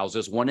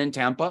 courthouses, one in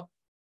Tampa,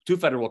 2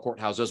 federal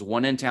courthouses,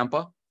 one in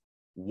Tampa,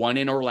 one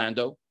in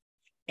Orlando,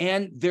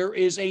 and there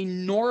is a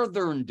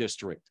northern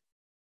district.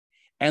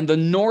 And the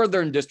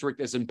northern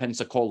district is in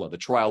Pensacola, the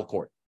trial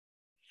court.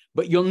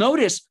 But you'll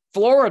notice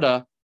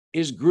Florida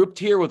is grouped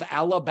here with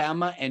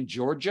Alabama and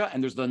Georgia,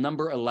 and there's the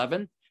number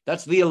 11.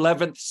 That's the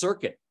 11th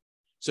Circuit.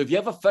 So if you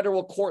have a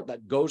federal court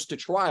that goes to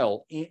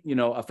trial,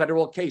 a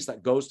federal case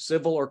that goes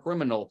civil or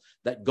criminal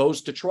that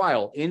goes to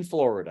trial in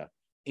Florida,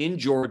 in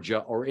Georgia,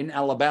 or in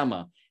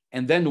Alabama,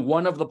 and then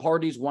one of the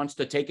parties wants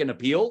to take an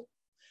appeal,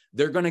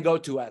 they're going to go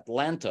to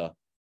Atlanta,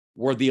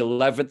 where the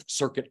 11th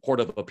Circuit Court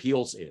of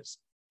Appeals is.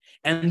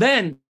 And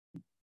then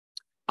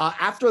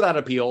after that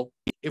appeal,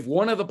 if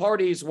one of the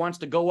parties wants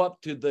to go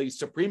up to the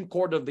Supreme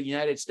Court of the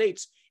United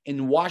States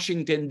in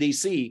Washington,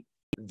 D.C.,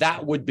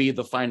 that would be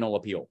the final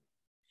appeal.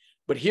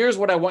 But here's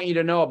what I want you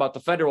to know about the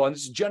federal, and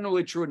this is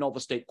generally true in all the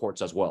state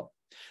courts as well.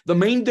 The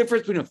main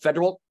difference between a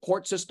federal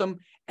court system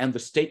and the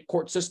state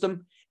court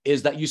system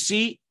is that you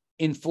see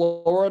in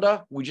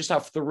Florida, we just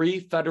have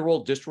 3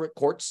 federal district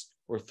courts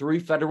or 3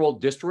 federal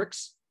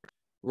districts,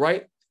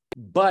 right?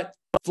 But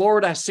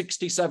Florida has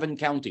 67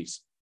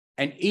 counties,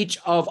 and each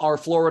of our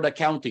Florida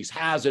counties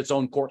has its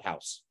own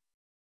courthouse,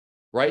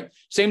 right?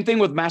 Same thing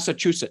with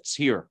Massachusetts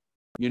here.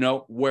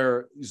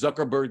 Where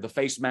Zuckerberg, the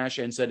face mash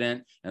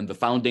incident and the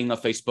founding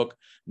of Facebook,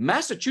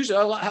 Massachusetts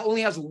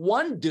only has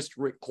 1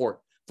 district court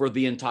for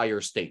the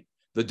entire state,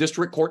 the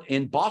district court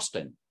in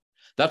Boston.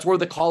 That's where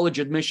the college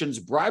admissions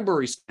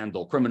bribery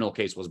scandal criminal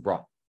case was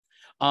brought.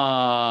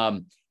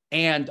 But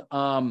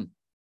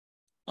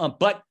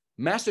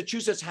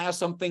Massachusetts has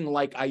something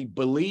like, I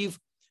believe,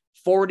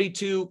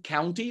 42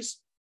 counties,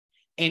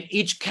 and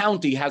each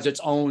county has its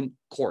own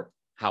court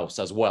house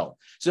as well.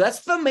 So that's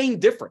the main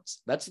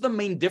difference.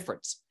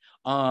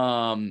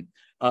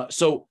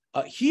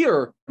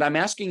 Here, what I'm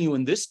asking you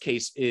in this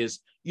case is,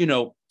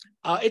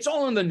 it's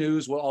all in the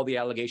news what all the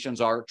allegations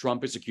are.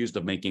 Trump is accused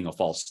of making a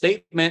false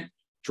statement.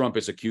 Trump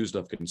is accused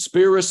of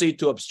conspiracy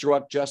to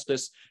obstruct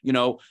justice,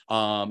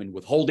 and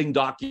withholding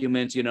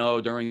documents,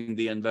 during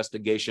the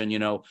investigation,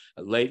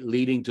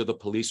 leading to the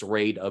police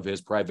raid of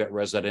his private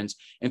residence.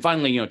 And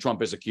finally,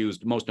 Trump is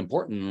accused, most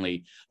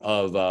importantly,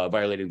 of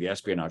violating the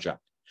Espionage Act.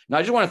 Now,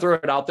 I just want to throw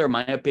it out there.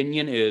 My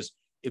opinion is,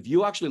 if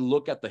you actually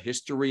look at the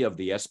history of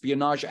the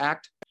Espionage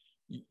Act,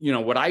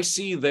 what I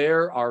see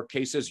there are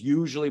cases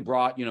usually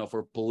brought,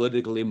 for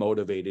politically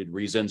motivated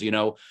reasons.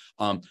 The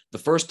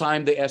first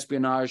time the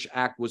Espionage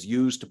Act was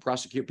used to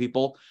prosecute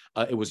people,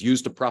 it was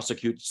used to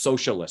prosecute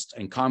socialists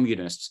and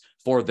communists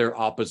for their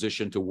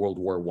opposition to World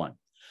War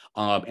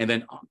I. And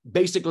then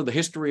basically the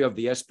history of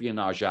the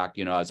Espionage Act,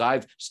 as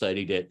I've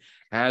studied it,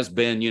 has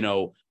been,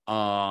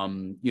 I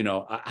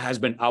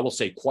will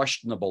say,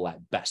 questionable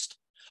at best.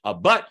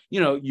 But,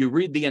 you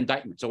read the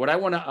indictment. So what I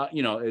want to,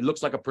 it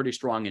looks like a pretty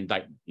strong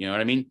indictment. You know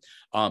what I mean?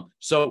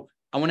 So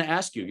I want to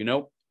ask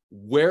you,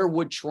 where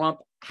would Trump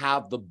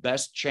have the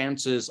best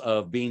chances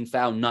of being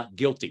found not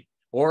guilty?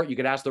 Or you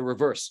could ask the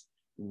reverse.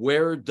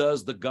 Where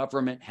does the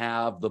government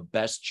have the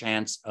best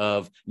chance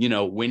of,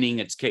 winning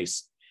its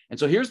case? And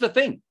so here's the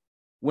thing.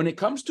 When it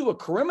comes to a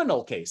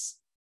criminal case,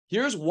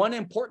 here's one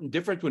important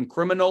difference between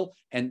criminal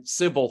and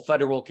civil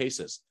federal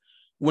cases.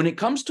 When it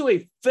comes to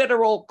a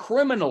federal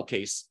criminal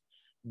case,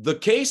 the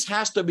case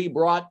has to be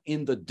brought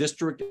in the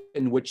district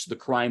in which the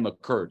crime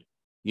occurred,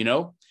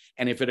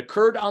 and if it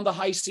occurred on the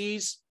high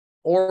seas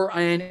or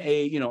in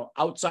a,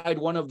 outside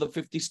one of the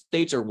 50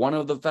 states or one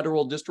of the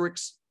federal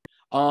districts,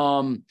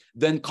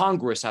 then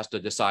Congress has to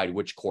decide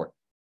which court.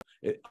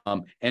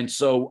 And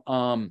so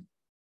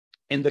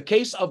in the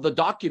case of the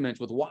documents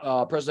with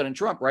President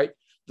Trump, right,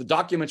 the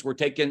documents were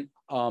taken,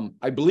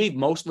 I believe,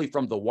 mostly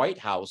from the White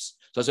House.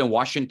 So it's in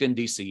Washington,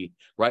 D.C.,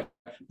 right?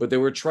 But they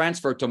were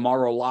transferred to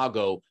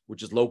Mar-a-Lago,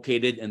 which is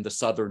located in the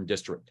Southern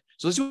District.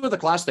 So this is where the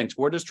class thinks,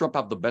 where does Trump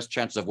have the best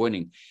chance of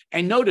winning?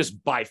 And notice,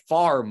 by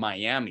far,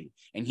 Miami.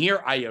 And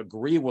here I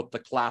agree with the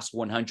class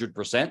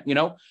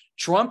 100%.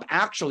 Trump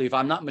actually, if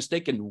I'm not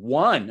mistaken,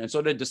 won. And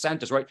so did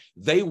DeSantis, right?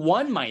 They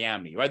won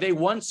Miami, right? They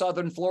won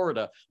Southern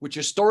Florida, which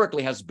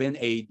historically has been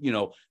a,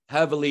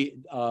 heavily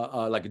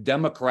like a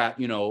Democrat,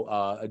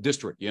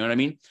 district. You know what I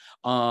mean?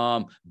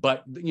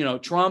 But,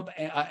 Trump,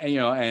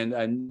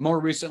 and more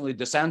recently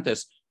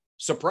DeSantis,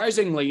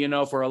 surprisingly,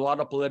 for a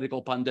lot of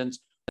political pundits,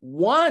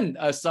 won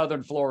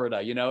Southern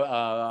Florida,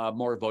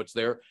 more votes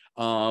there,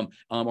 or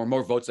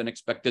more votes than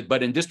expected.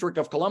 But in District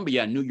of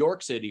Columbia, New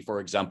York City, for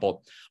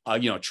example,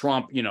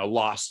 Trump,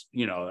 lost,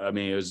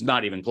 it was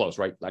not even close,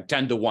 right? Like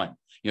 10-1.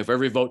 For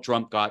every vote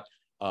Trump got,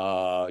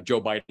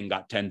 Joe Biden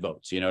got 10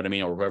 votes, you know what I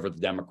mean? Or whoever the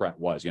Democrat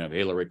was,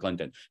 Hillary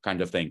Clinton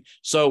kind of thing.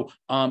 So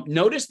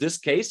notice this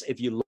case, if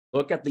you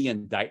look at the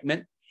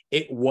indictment,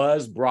 it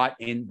was brought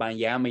in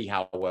Miami,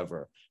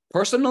 however.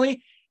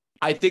 Personally,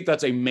 I think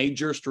that's a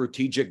major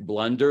strategic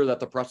blunder that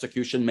the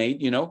prosecution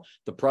made.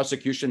 The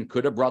prosecution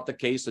could have brought the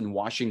case in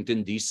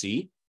Washington,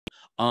 D.C.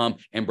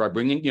 And by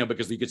bringing,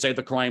 because you could say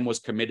the crime was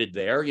committed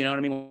there, you know what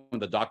I mean? When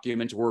the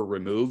documents were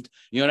removed,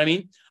 you know what I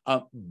mean?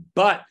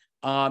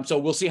 So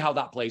we'll see how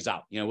that plays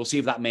out. We'll see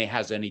if that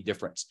has any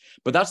difference.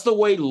 But that's the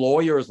way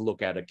lawyers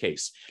look at a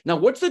case. Now,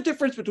 what's the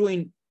difference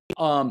between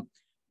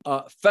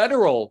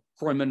federal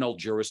criminal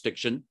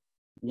jurisdiction,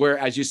 where,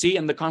 as you see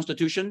in the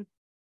Constitution,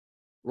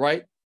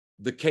 right,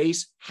 the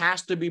case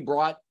has to be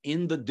brought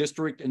in the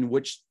district in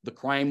which the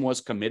crime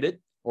was committed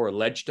or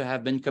alleged to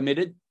have been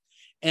committed,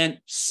 and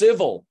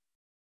civil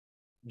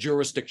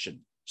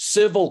jurisdiction,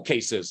 civil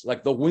cases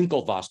like the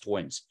Winklevoss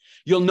twins.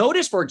 You'll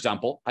notice, for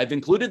example, I've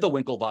included the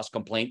Winklevoss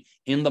complaint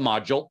in the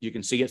module. You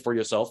can see it for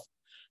yourself.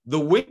 The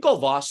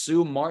Winklevoss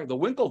sue the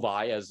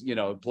Winklevi, as you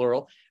know,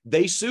 plural,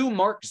 they sue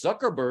Mark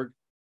Zuckerberg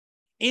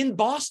in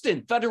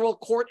Boston, federal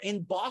court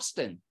in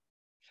Boston,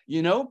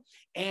 you know?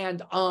 And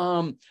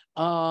the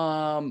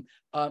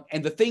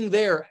thing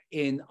there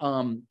in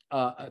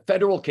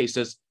federal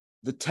cases,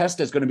 the test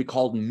is going to be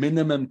called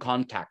minimum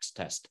contacts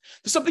test.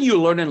 This is something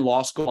you learn in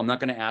law school. I'm not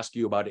going to ask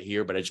you about it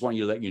here, but I just want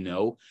you to let you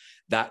know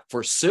that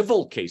for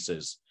civil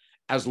cases,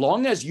 as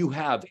long as you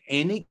have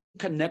any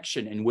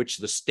connection in which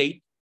the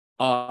state,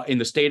 in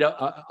the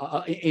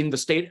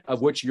state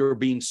of which you're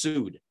being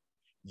sued,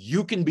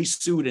 you can be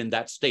sued in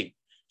that state.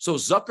 So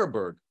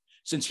Zuckerberg,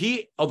 since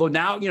he, although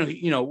now,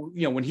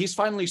 when he's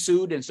finally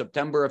sued in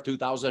September of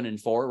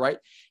 2004, right?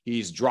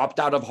 He's dropped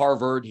out of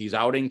Harvard. He's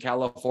out in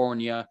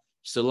California,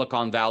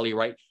 Silicon Valley,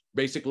 right?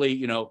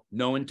 Basically,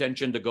 no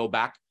intention to go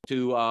back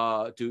to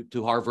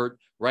Harvard,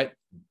 right?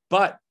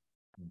 But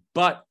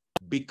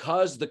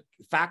because the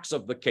facts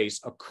of the case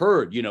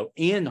occurred,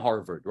 in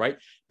Harvard, right?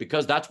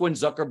 Because that's when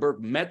Zuckerberg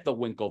met the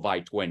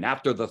Winklevi twin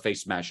after the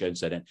face smash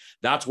incident.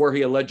 That's where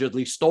he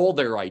allegedly stole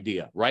their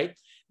idea, right?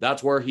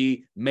 That's where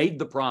he made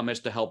the promise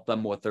to help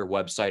them with their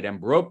website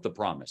and broke the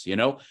promise,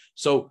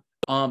 So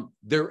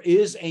there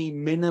is a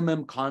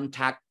minimum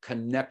contact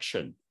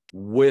connection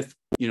with,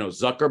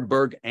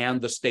 Zuckerberg and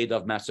the state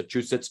of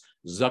Massachusetts.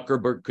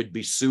 Zuckerberg could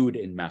be sued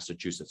in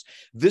Massachusetts.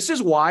 This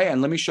is why,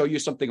 and let me show you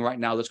something right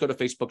now. Let's go to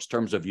Facebook's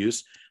terms of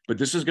use, but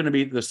this is going to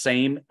be the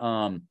same.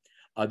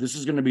 This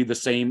is going to be the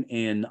same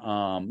in,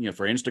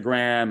 for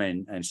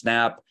Instagram and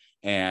Snap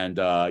and,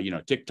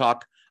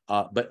 TikTok.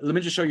 But let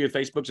me just show you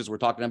Facebook, since we're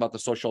talking about the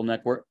social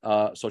network,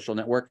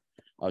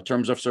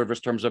 terms of service,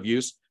 terms of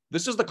use.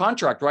 This is the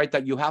contract, right,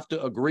 that you have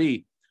to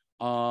agree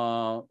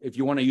if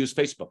you want to use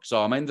Facebook.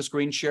 So I'm in the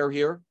screen share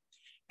here,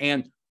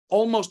 and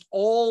almost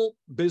all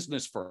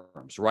business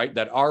firms, right,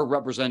 that are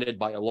represented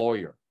by a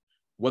lawyer,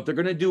 what they're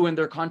going to do in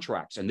their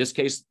contracts, in this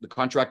case, the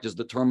contract is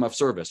the term of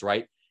service,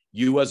 right?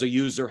 You as a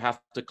user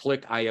have to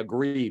click I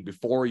agree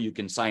before you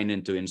can sign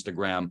into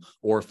Instagram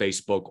or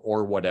Facebook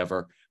or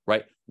whatever,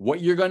 right?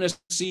 What you're going to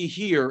see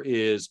here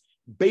is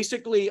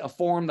basically a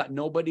form that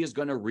nobody is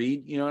going to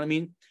read. You know what I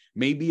mean?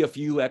 Maybe a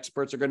few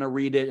experts are going to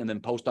read it and then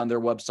post on their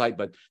website,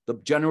 but the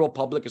general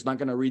public is not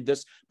going to read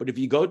this. But if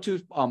you go to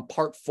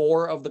part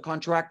 4 of the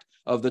contract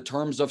of the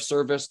terms of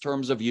service,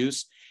 terms of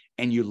use,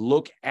 and you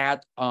look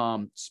at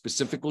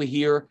specifically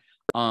here,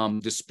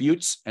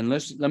 disputes, and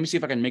let me see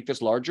if I can make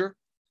this larger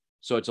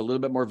so it's a little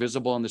bit more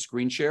visible on the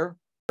screen share.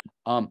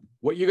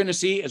 What you're going to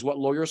see is what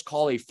lawyers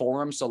call a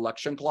forum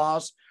selection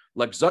clause.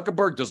 Like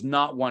Zuckerberg does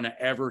not want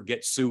to ever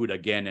get sued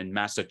again in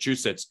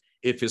Massachusetts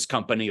if his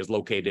company is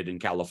located in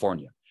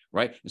California,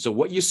 right? And so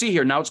what you see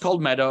here, now it's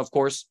called Meta, of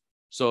course.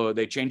 So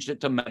they changed it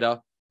to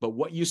Meta. But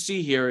what you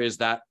see here is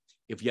that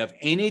if you have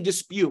any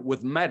dispute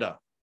with Meta,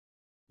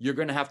 you're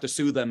going to have to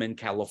sue them in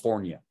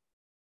California.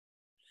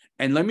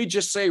 And let me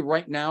just say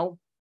right now,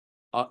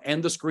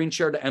 end the screen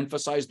share to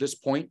emphasize this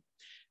point.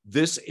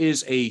 This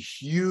is a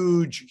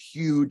huge,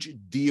 huge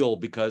deal,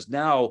 because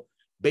now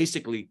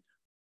basically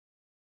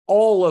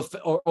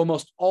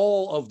almost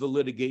all of the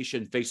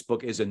litigation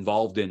Facebook is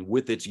involved in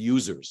with its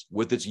users,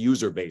 with its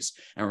user base.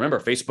 And remember,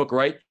 Facebook,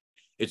 right?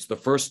 It's the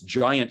first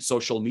giant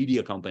social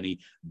media company,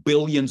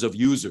 billions of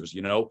users,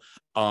 now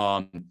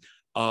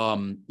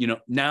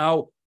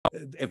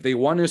if they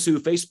want to sue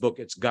Facebook,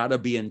 it's got to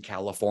be in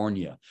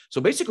California.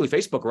 So basically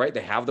Facebook, right?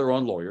 They have their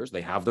own lawyers,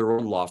 they have their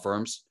own law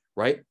firms,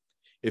 right?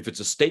 If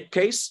it's a state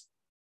case,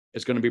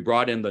 it's going to be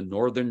brought in the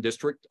Northern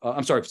District.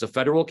 If it's a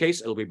federal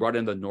case, it'll be brought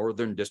in the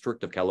Northern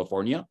District of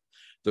California.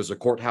 There's a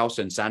courthouse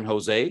in San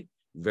Jose,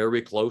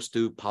 very close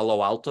to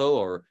Palo Alto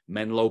or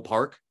Menlo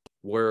Park,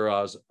 where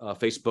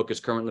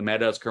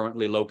Meta is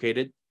currently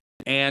located.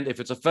 And if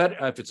it's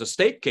a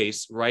state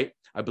case, right?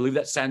 I believe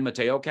that's San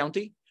Mateo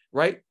County,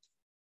 right?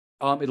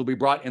 It'll be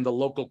brought in the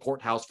local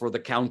courthouse for the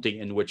county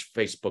in which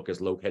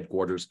Facebook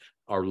headquarters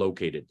are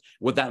located.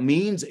 What that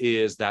means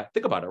is that,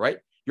 think about it, right?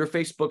 Your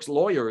Facebook's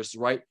lawyers,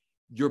 right?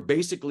 You're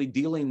basically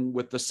dealing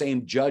with the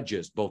same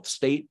judges, both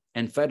state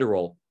and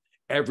federal,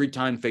 every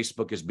time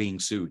Facebook is being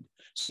sued.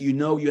 So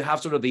you have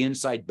sort of the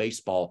inside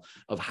baseball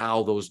of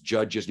how those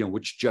judges,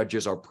 which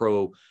judges are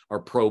pro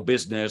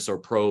business or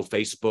pro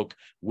Facebook,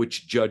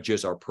 which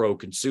judges are pro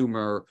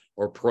consumer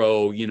or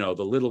pro,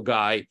 the little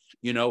guy,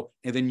 and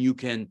then you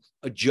can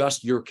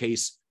adjust your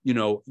case,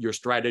 your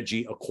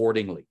strategy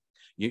accordingly.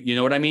 You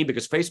know what I mean?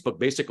 Because Facebook,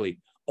 basically,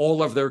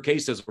 all of their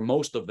cases, or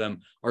most of them,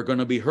 are going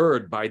to be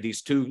heard by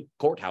these two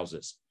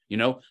courthouses,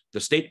 the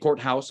state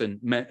courthouse in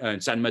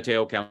San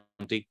Mateo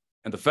County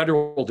and the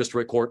federal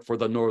district court for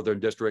the Northern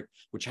District,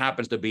 which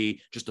happens to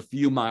be just a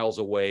few miles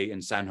away in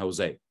San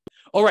Jose.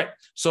 All right.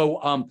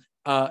 So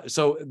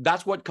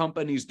that's what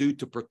companies do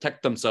to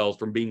protect themselves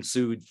from being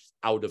sued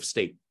out of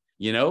state,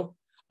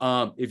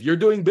 If you're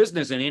doing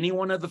business in any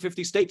one of the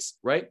 50 states,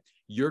 right,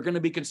 you're going to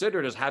be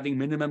considered as having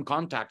minimum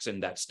contacts in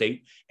that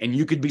state, and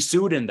you could be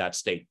sued in that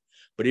state.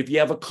 But if you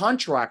have a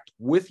contract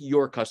with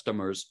your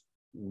customers,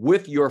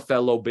 with your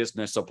fellow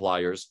business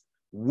suppliers,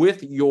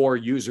 with your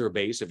user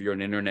base, if you're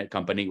an internet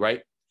company,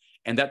 right,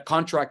 and that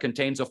contract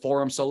contains a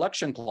forum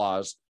selection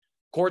clause,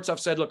 courts have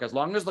said, look, as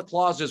long as the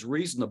clause is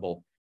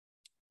reasonable,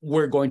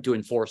 we're going to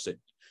enforce it.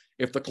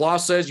 If the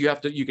clause says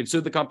you can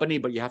sue the company,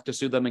 but you have to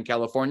sue them in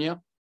California,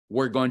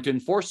 we're going to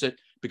enforce it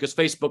because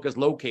Facebook is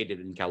located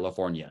in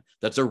California.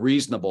 That's a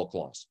reasonable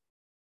clause.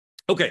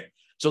 Okay,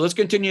 so let's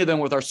continue then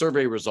with our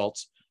survey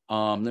results.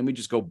 Let me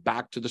just go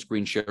back to the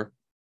screen share.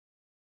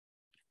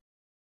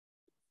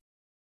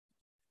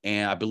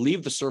 And I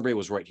believe the survey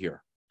was right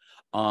here.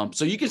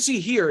 So you can see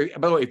here,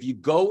 by the way, if you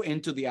go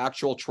into the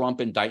actual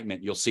Trump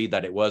indictment, you'll see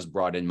that it was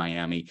brought in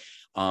Miami.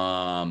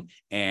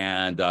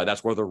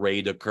 That's where the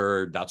raid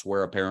occurred. That's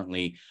where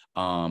apparently,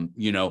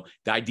 the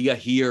idea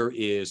here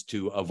is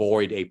to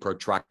avoid a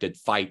protracted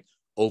fight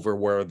over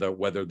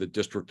whether the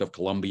District of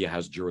Columbia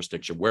has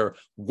jurisdiction.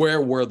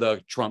 Where were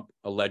the Trump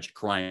alleged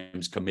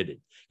crimes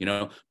committed?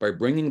 By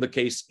bringing the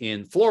case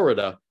in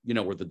Florida,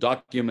 where the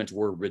documents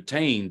were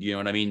retained,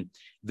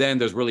 then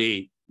there's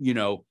really,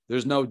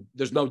 there's no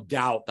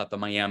doubt that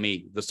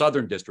the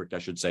Southern District, I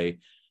should say,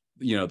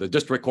 the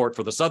district court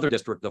for the Southern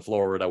District of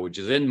Florida, which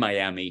is in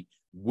Miami,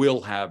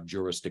 will have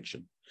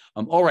jurisdiction.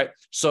 All right.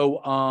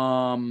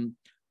 So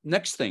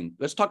next thing,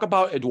 let's talk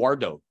about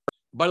Eduardo.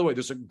 By the way,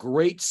 there's a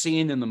great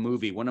scene in the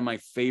movie, one of my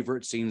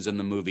favorite scenes in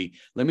the movie.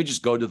 Let me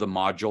just go to the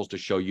modules to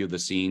show you the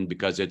scene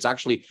because it's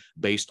actually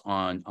based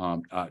on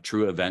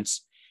true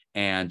events.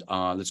 And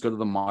let's go to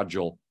the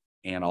module.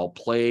 And I'll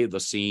play the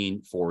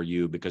scene for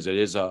you because it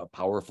is a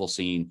powerful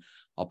scene.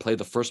 I'll play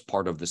the first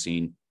part of the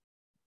scene.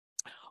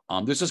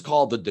 This is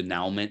called the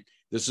denouement.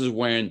 This is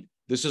when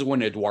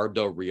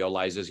Eduardo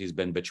realizes he's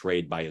been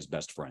betrayed by his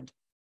best friend.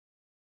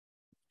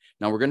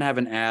 Now we're going to have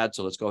an ad,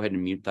 so let's go ahead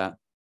and mute that.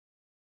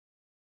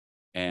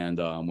 And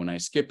when I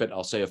skip it,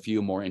 I'll say a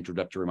few more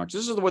introductory remarks.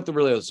 This is what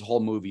this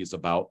whole movie is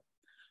about.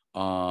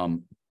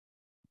 Let's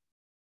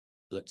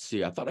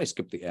see. I thought I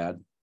skipped the ad.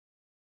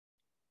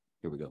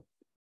 Here we go.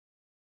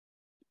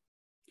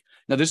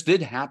 Now, this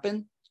did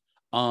happen.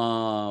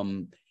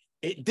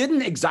 It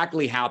didn't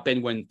exactly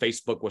happen when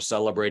Facebook was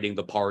celebrating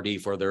the party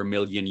for their 1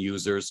 million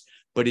users,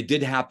 but it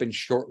did happen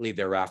shortly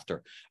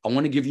thereafter. I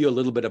want to give you a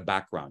little bit of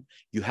background.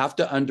 You have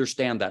to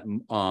understand that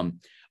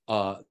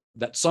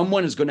that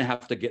someone is going to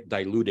have to get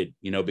diluted,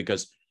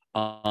 because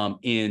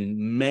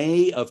in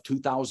May of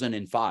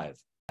 2005,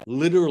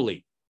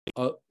 literally,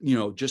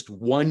 just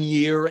 1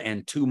 year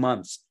and 2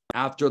 months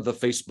after the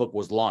Facebook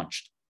was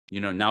launched,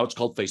 now it's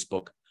called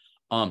Facebook.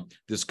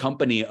 This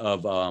company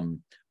of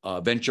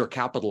venture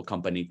capital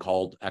company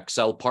called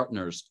Accel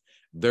Partners,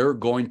 they're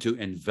going to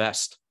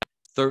invest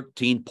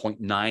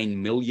 $13.9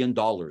 million.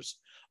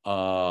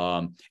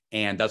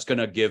 And that's going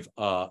to give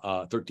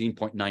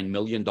 $13.9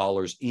 million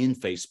in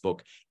Facebook,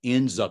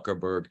 in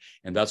Zuckerberg.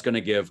 And that's going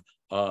to give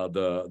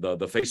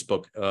the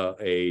Facebook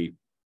a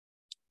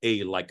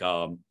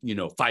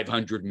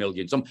 500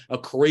 million, a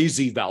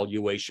crazy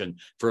valuation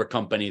for a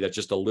company that's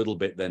just a little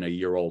bit than a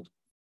year old.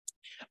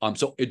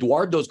 So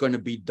Eduardo is going to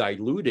be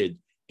diluted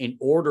in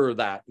order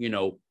that,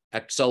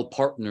 Accel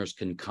Partners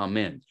can come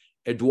in.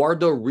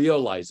 Eduardo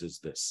realizes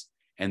this,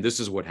 and this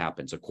is what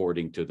happens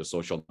according to the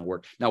social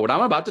network. Now, what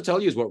I'm about to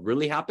tell you is what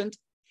really happened,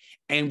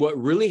 and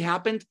what really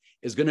happened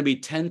is going to be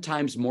 10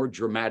 times more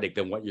dramatic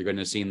than what you're going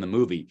to see in the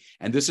movie,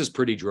 and this is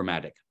pretty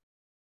dramatic.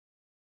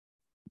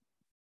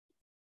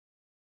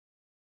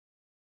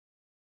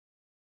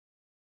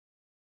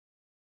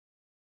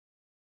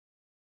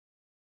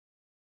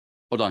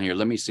 Hold on here.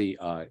 Let me see.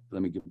 Let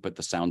me put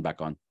the sound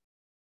back on.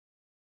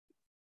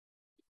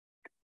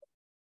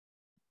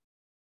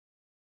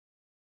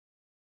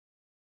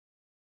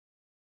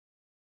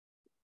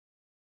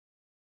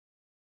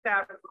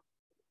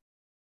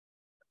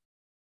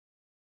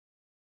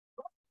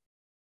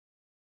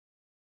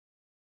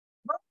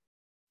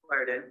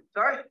 Wired in.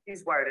 Sorry?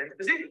 He's wired in.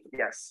 Is he?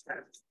 Yes.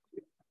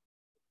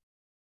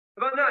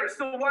 About now, you're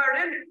still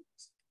wired in?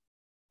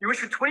 You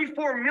issued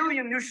 24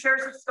 million new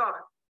shares of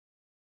stock.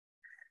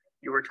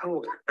 You were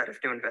told that if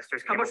new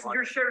investors came. How much were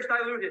your shares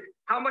diluted?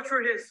 How much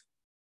were his?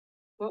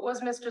 What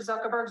was Mr.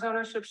 Zuckerberg's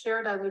ownership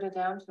share diluted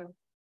down to?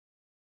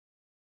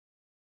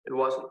 It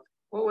wasn't.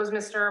 What was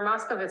Mr.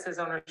 Moskowitz's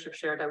ownership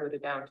share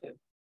diluted down to?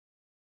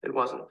 It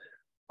wasn't.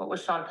 What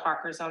was Sean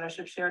Parker's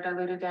ownership share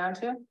diluted down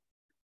to?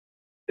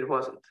 It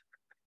wasn't.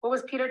 What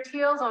was Peter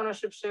Thiel's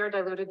ownership share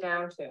diluted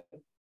down to?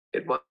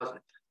 It wasn't.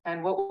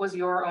 And what was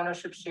your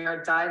ownership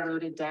share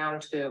diluted down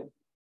to?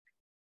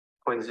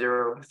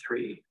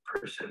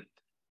 0.03%.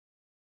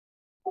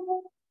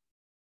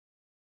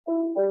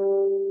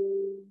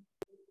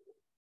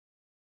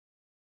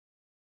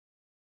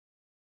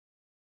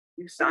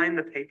 You signed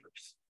the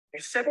papers. You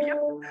said, yeah,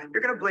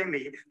 you're going to blame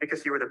me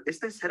because you were the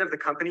business head of the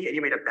company and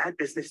you made a bad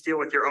business deal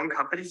with your own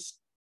companies.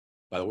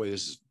 By the way,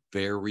 this is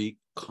very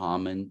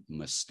common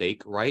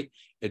mistake, right?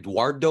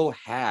 Eduardo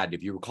had,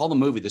 if you recall the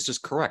movie, this is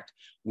correct.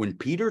 When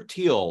Peter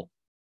Thiel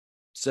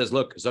says,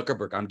 look,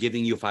 Zuckerberg, I'm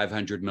giving you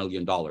 $500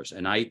 million.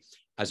 And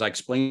as I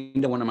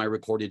explained in one of my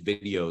recorded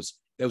videos,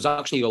 it was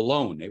actually a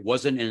loan. It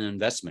wasn't an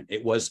investment.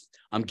 It was,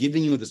 I'm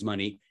giving you this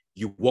money.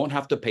 You won't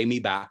have to pay me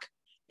back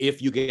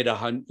if you get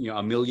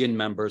a million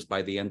members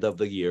by the end of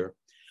the year.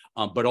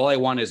 But all I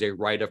want is a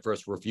right of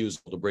first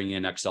refusal to bring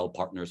in Excel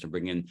partners and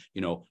bring in,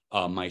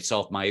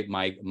 myself,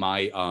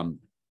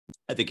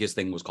 I think his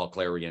thing was called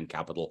Clarion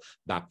Capital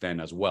back then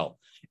as well.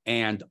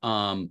 And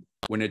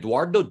when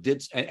Eduardo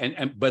did,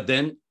 but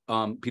then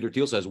Peter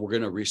Thiel says, we're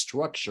going to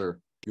restructure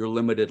your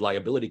limited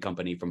liability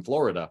company from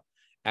Florida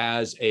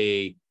as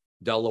a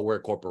Delaware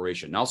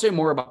corporation. Now, I'll say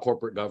more about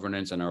corporate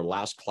governance in our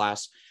last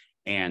class.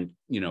 And,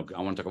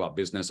 I want to talk about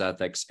business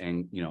ethics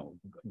and,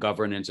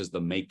 governance is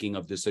the making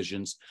of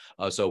decisions.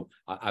 So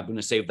I'm going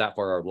to save that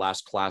for our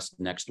last class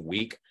next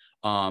week.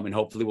 And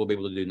hopefully we'll be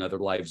able to do another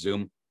live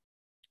Zoom.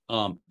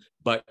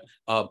 But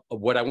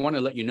what I want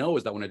to let you know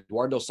is that when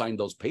Eduardo signed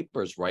those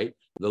papers, right,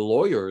 the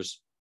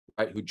lawyers,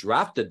 right, who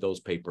drafted those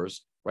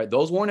papers, right,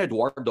 those weren't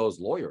Eduardo's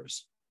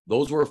lawyers.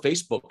 Those were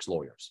Facebook's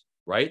lawyers,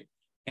 right?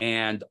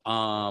 And,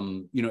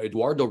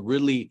 Eduardo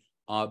really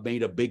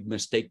made a big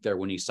mistake there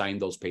when he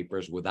signed those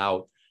papers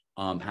without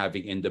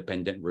having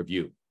independent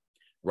review,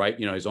 right?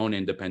 His own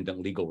independent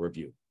legal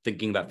review,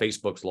 thinking that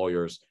Facebook's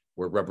lawyers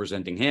were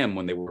representing him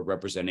when they were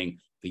representing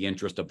the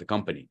interest of the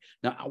company.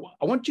 Now,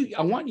 I want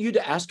you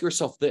to ask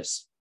yourself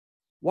this.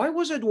 Why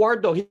was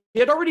Eduardo, he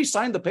had already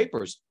signed the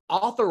papers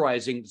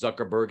authorizing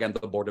Zuckerberg and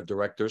the board of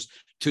directors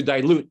to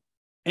dilute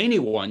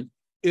anyone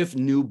if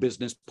new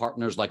business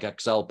partners like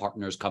Excel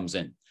partners comes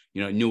in,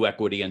 new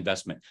equity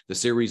investment, the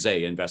Series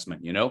A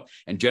investment,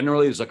 and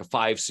generally there's like a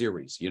 5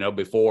 series,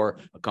 before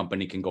a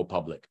company can go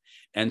public.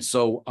 And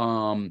so,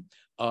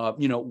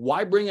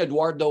 why bring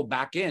Eduardo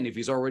back in if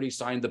he's already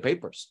signed the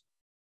papers?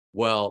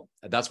 Well,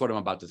 that's what I'm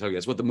about to tell you.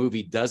 That's what the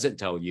movie doesn't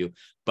tell you.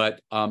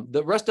 But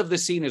the rest of the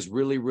scene is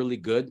really, really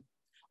good.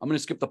 I'm going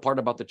to skip the part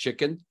about the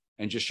chicken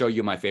and just show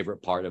you my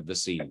favorite part of the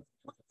scene.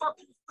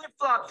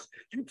 Flip-flops,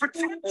 you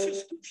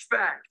pretentious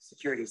douchebag.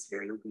 Security's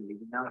here. You'll be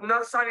leaving now. I'm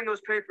not signing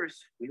those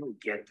papers. We will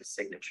get the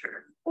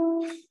signature.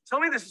 Tell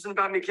me this isn't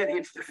about me getting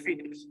into the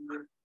Phoenix.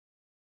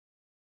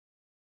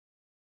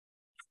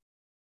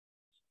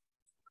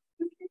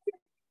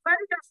 Why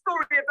did that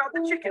story about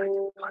the chicken?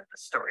 What the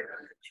story about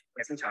the chicken?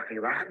 What's he talking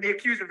about? The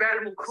accused of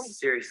animal cruelty.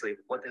 Seriously,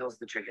 what the hell's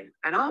the chicken?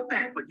 And I'll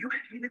bet what you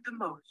hated the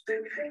most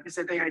is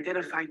that they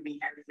identified me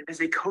as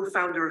a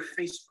co-founder of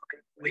Facebook,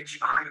 which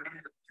I am.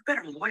 You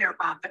better lawyer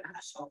up,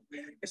 asshole,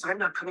 because I'm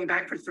not coming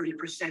back for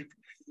 30%.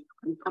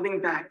 I'm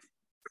coming back.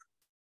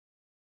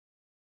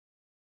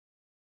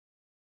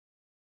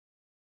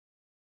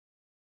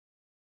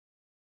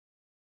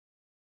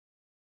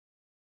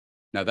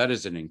 Now, that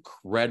is an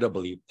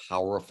incredibly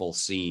powerful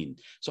scene.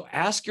 So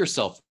ask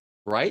yourself,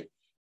 right?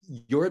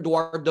 You're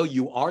Eduardo,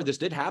 this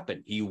did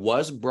happen. He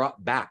was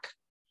brought back.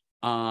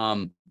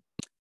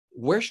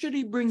 Where should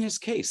he bring his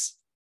case?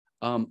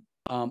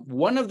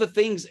 One of the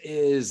things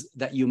is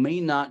that you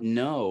may not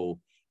know,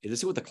 this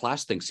is what the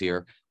class thinks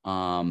here.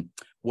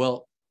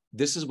 Well,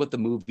 this is what the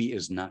movie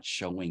is not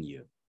showing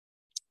you.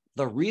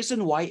 The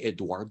reason why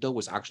Eduardo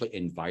was actually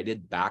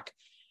invited back,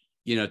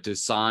 to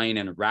sign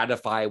and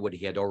ratify what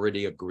he had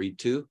already agreed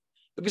to,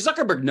 because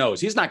Zuckerberg knows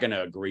he's not going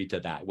to agree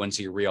to that once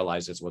he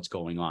realizes what's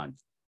going on.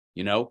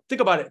 Think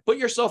about it. Put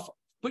yourself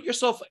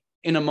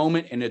in a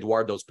moment in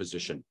Eduardo's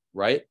position,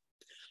 right?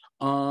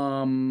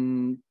 I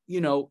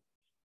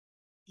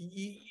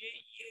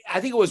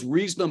think it was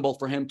reasonable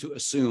for him to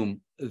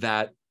assume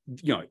that,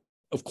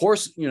 of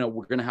course,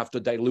 we're going to have to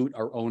dilute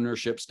our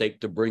ownership stake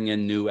to bring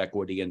in new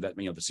equity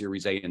investment, the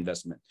Series A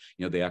investment,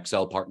 the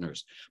Excel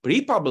partners. But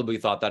he probably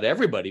thought that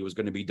everybody was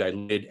going to be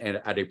diluted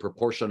at a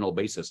proportional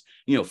basis,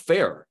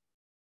 fair.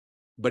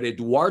 But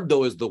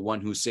Eduardo is the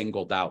one who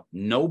singled out.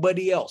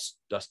 Nobody else.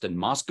 Dustin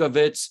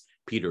Moskovitz,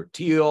 Peter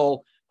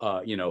Thiel,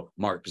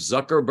 Mark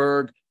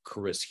Zuckerberg,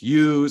 Chris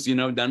Hughes,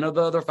 none of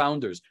the other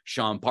founders,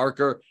 Sean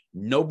Parker,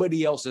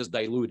 nobody else is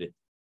diluted,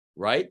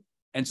 right?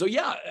 And so,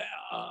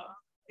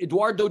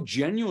 Eduardo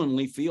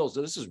genuinely feels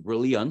that this is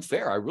really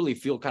unfair. I really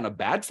feel kind of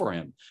bad for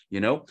him,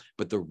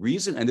 but the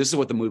reason, and this is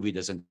what the movie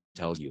doesn't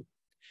tell you,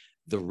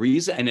 the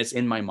reason, and it's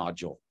in my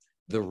module,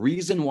 the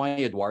reason why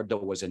Eduardo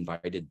was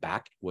invited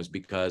back was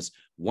because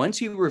once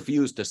he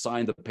refused to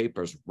sign the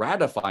papers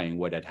ratifying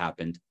what had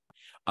happened,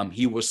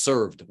 he was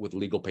served with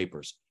legal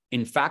papers.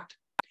 In fact,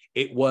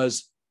 it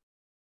was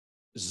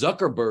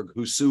Zuckerberg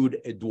who sued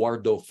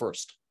Eduardo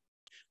first.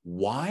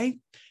 Why?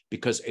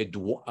 Because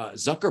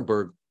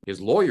Zuckerberg,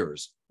 his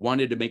lawyers,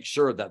 wanted to make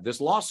sure that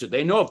this lawsuit,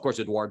 they know, of course,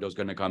 Eduardo's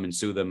going to come and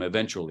sue them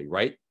eventually,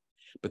 right?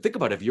 But think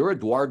about it, if you're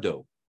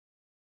Eduardo,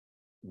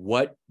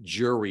 what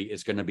jury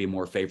is going to be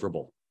more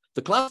favorable?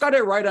 The class got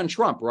it right on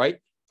Trump, right?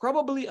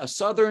 Probably a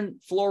Southern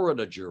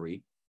Florida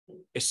jury,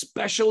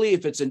 especially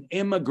if it's an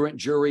immigrant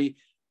jury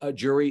a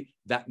jury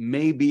that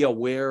may be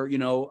aware,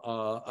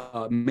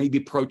 maybe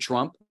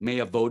pro-Trump, may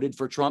have voted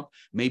for Trump,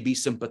 may be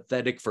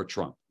sympathetic for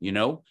Trump,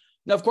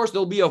 Now, of course,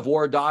 there'll be a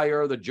voir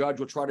dire. The judge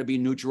will try to be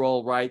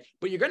neutral, right?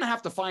 But you're going to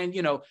have to find,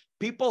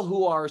 people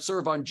who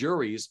serve on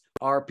juries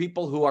are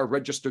people who are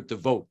registered to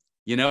vote.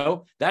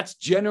 That's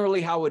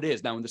generally how it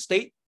is. Now, in the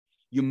state,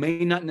 you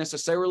may not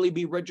necessarily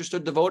be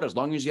registered to vote. As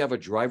long as you have a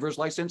driver's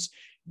license,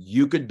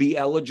 you could be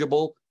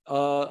eligible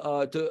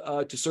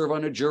to serve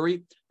on a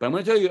jury. But I'm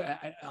going to tell you,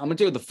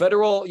 the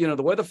federal,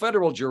 the way the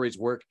federal juries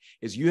work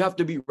is you have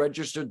to be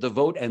registered to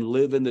vote and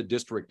live in the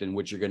district in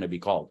which you're going to be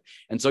called.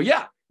 And so,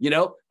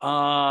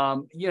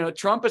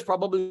 Trump is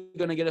probably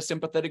going to get a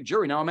sympathetic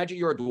jury. Now, imagine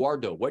you're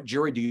Eduardo. What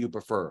jury do you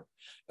prefer?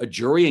 A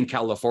jury in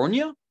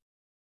California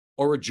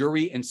or a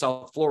jury in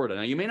South Florida?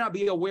 Now, you may not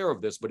be aware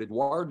of this, but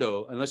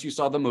Eduardo, unless you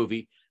saw the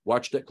movie,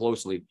 watched it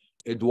closely,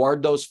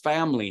 Eduardo's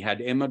family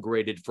had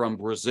immigrated from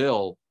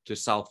Brazil to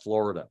South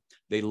Florida.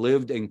 They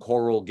lived in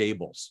Coral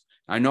Gables.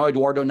 I know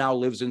Eduardo now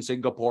lives in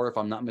Singapore, if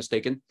I'm not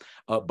mistaken,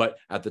 but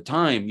at the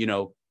time,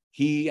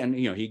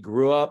 he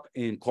grew up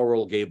in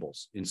Coral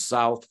Gables in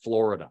South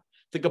Florida.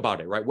 Think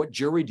about it, right? What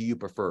jury do you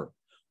prefer?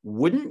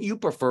 Wouldn't you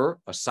prefer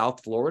a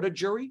South Florida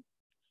jury,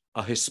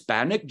 a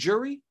Hispanic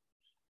jury,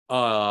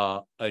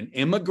 an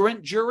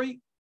immigrant jury,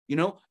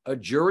 a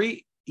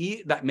jury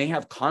that may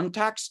have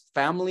contacts,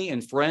 family,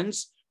 and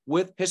friends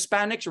with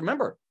Hispanics?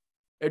 Remember,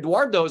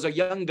 Eduardo is a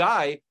young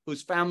guy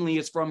whose family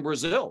is from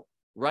Brazil,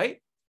 right?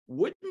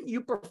 Wouldn't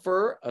you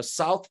prefer a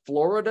South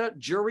Florida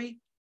jury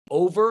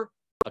over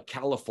a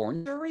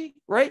California jury,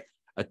 right?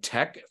 A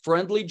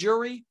tech-friendly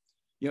jury,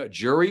 a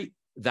jury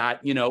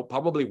that,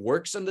 probably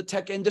works in the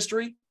tech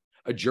industry,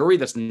 a jury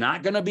that's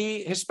not going to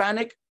be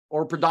Hispanic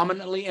or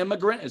predominantly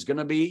immigrant, is going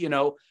to be,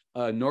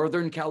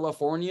 Northern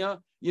California,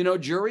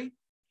 jury.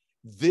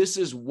 This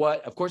is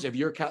what, of course, if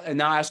you're, and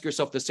now ask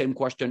yourself the same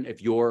question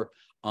if you are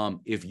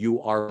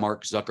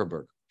Mark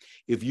Zuckerberg.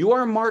 If you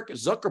are Mark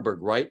Zuckerberg,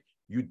 right,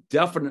 you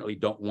definitely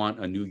don't want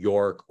a New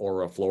York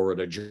or a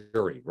Florida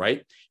jury,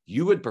 right?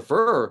 You would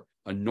prefer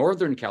a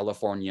Northern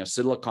California,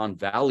 Silicon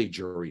Valley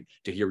jury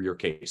to hear your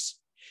case.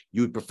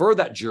 You would prefer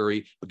that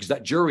jury because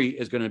that jury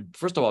is going to,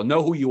 first of all,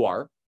 know who you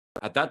are.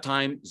 At that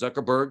time,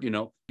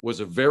 Zuckerberg, was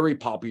a very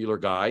popular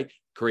guy,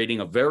 creating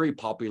a very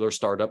popular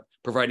startup,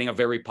 providing a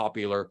very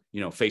popular,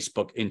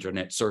 Facebook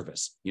internet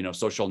service,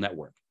 social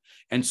network.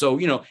 And so,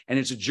 and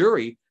it's a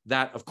jury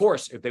that, of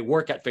course, if they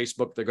work at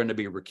Facebook, they're going to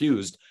be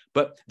recused,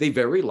 but they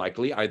very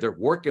likely either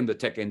work in the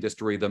tech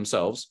industry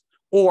themselves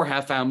or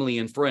have family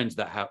and friends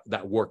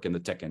that work in the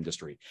tech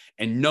industry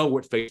and know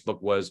what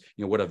Facebook was,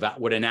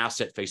 what an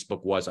asset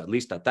Facebook was, at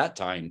least at that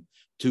time,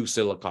 to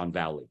Silicon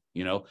Valley,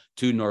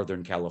 to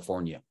Northern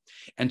California.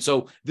 And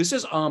so this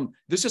is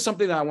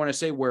something that I want to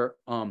say where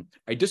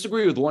I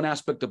disagree with one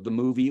aspect of the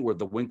movie where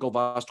the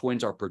Winklevoss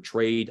twins are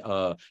portrayed.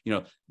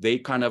 They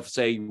kind of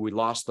say we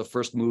lost the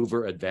first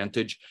mover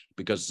advantage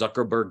because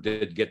Zuckerberg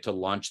did get to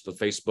launch the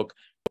Facebook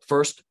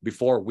first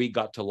before we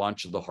got to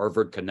launch the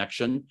Harvard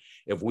connection.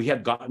 If we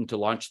had gotten to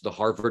launch the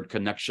Harvard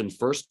connection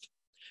first,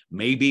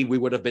 maybe we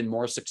would have been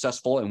more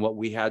successful in what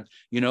we had,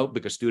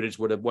 because students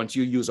would have, once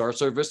you use our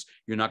service,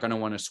 you're not going to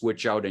want to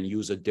switch out and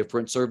use a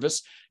different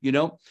service.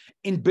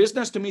 In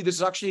business, to me, this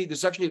is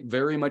actually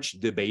very much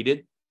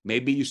debated.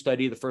 Maybe you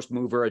study the first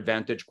mover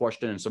advantage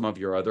question in some of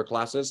your other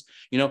classes.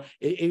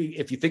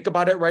 If you think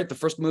about it, right, the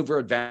first mover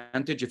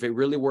advantage, if it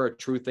really were a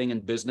true thing in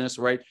business,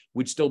 right,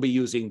 we'd still be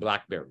using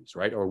Blackberries,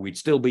 right? Or we'd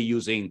still be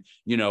using,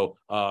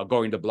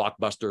 going to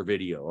Blockbuster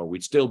Video, or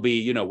we'd still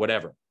be,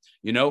 whatever.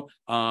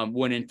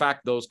 When in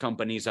fact, those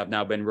companies have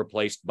now been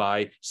replaced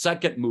by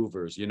second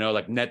movers,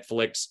 like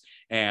Netflix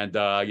and,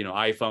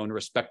 iPhone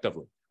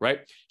respectively, right?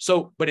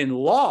 So, but in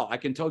law, I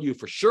can tell you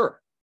for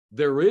sure,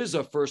 there is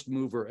a first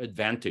mover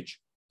advantage.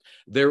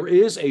 There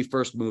is a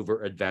first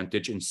mover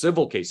advantage in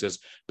civil cases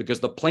because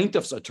the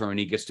plaintiff's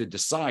attorney gets to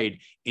decide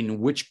in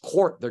which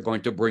court they're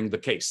going to bring the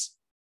case.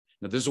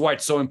 Now, this is why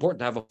it's so important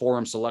to have a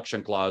forum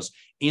selection clause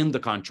in the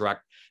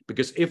contract,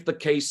 because if the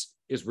case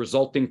is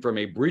resulting from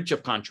a breach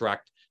of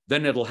contract,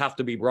 then it'll have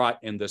to be brought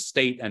in the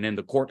state and in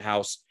the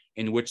courthouse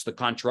in which the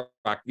contract,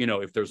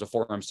 if there's a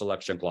forum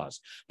selection clause.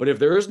 But if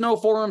there is no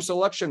forum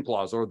selection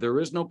clause or there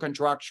is no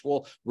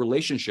contractual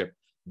relationship,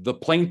 the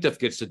plaintiff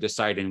gets to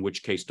decide in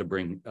which case to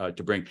bring.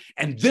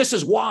 And this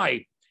is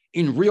why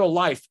in real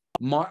life,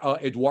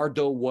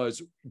 Eduardo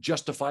was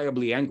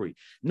justifiably angry,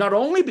 not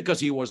only because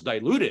he was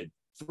diluted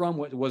from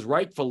what was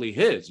rightfully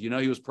his. He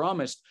was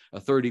promised a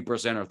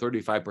 30% or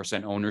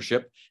 35%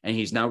 ownership, and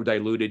he's now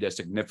diluted a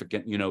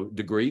significant,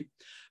 degree.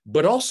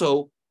 But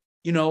also,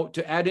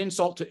 to add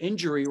insult to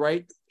injury,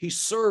 right? He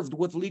served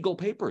with legal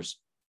papers.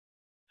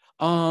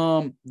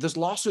 This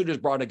lawsuit is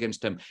brought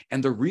against him.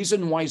 And the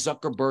reason why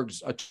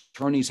Zuckerberg's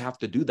attorneys have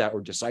to do that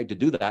or decide to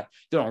do that,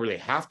 they don't really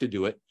have to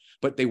do it,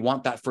 but they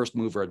want that first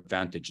mover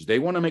advantage. They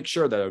want to make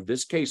sure that if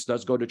this case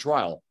does go to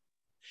trial,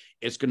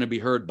 it's going to be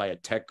heard by a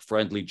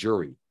tech-friendly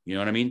jury. You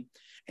know what I mean?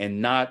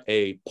 And not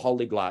a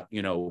polyglot,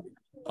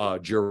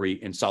 jury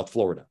in South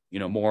Florida,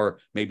 more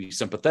maybe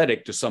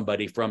sympathetic to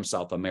somebody from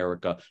South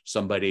America,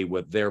 somebody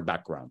with their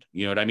background,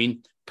 you know what I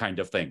mean? Kind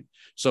of thing.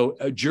 So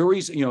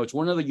juries, it's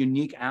one of the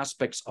unique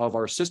aspects of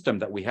our system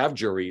that we have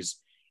juries,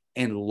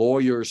 and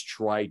lawyers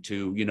try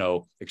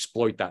to,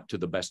 exploit that to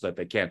the best that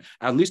they can,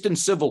 at least in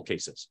civil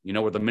cases,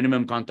 where the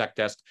minimum contact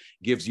test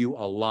gives you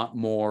a lot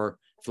more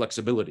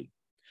flexibility.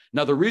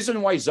 Now, the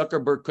reason why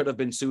Zuckerberg could have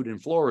been sued in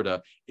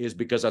Florida is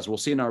because, as we'll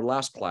see in our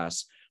last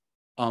class,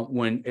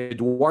 when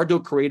Eduardo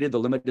created the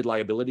limited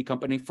liability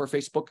company for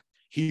Facebook,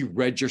 he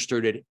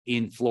registered it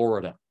in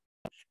Florida.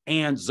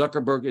 And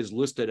Zuckerberg is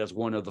listed as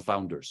one of the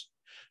founders.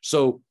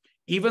 So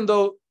even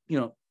though,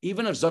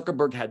 even if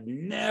Zuckerberg had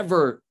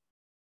never,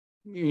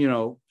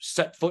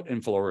 set foot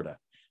in Florida,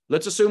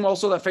 let's assume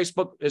also that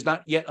Facebook is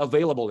not yet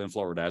available in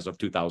Florida as of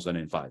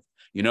 2005,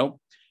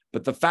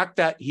 but the fact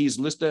that he's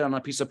listed on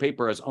a piece of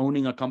paper as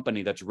owning a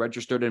company that's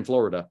registered in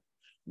Florida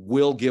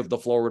will give the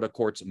Florida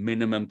courts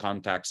minimum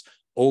contacts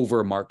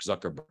over Mark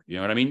Zuckerberg. You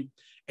know what I mean?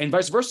 And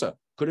vice versa.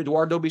 Could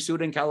Eduardo be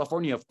sued in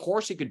California? Of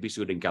course he could be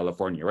sued in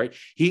California, right?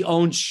 He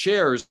owns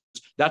shares.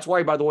 That's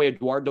why, by the way,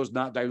 Eduardo's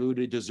not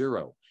diluted to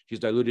zero. He's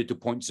diluted to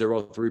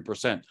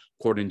 0.03%,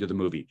 according to the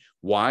movie.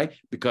 Why?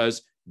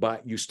 Because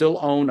you still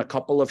own a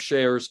couple of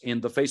shares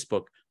in the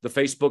Facebook. The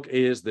Facebook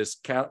is this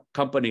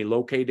company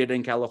located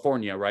in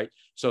California, right?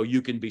 So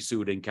you can be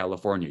sued in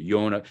California.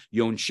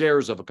 You own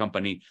shares of a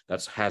company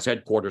that has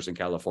headquarters in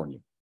California.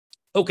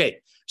 Okay,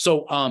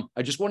 so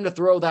I just wanted to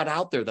throw that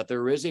out there, that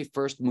there is a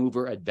first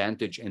mover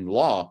advantage in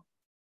law.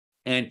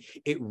 And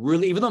it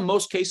really, even though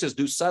most cases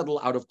do settle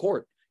out of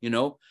court,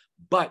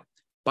 but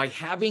by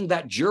having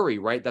that jury,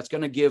 right, that's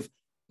going to give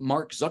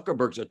Mark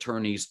Zuckerberg's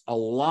attorneys a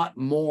lot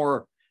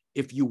more,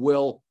 if you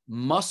will,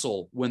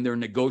 muscle when they're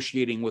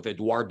negotiating with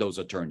Eduardo's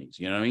attorneys.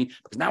 You know what I mean?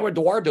 Because now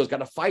Eduardo's got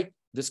to fight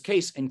this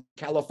case in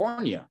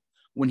California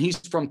when he's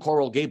from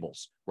Coral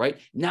Gables, right?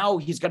 Now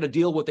he's got to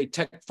deal with a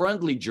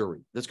tech-friendly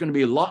jury that's going to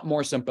be a lot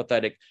more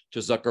sympathetic to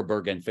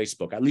Zuckerberg and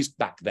Facebook, at least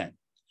back then.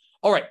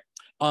 All right,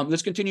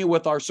 let's continue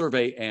with our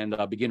survey and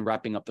begin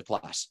wrapping up the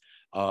class.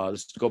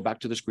 Let's go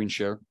back to the screen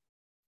share.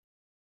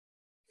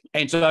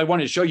 And so I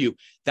wanted to show you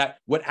that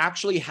what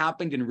actually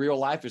happened in real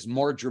life is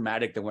more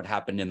dramatic than what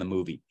happened in the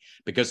movie,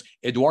 because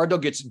Eduardo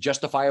gets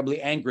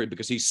justifiably angry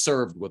because he's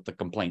served with the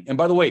complaint. And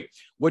by the way,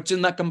 what's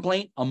in that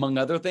complaint? Among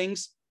other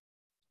things,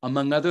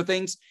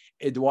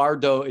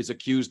 Eduardo is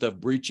accused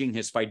of breaching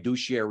his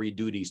fiduciary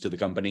duties to the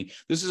company.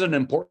 This is an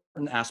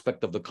important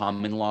aspect of the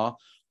common law.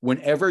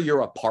 Whenever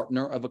you're a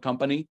partner of a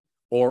company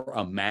or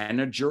a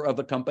manager of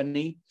a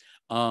company,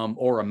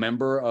 or a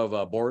member of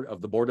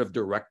the board of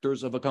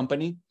directors of a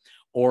company,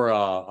 or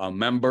a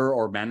member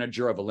or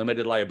manager of a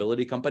limited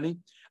liability company.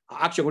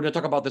 Actually, we're going to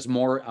talk about this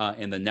more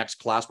in the next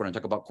class when I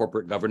talk about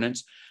corporate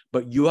governance,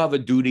 but you have a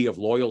duty of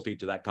loyalty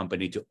to that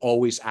company to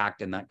always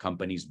act in that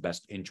company's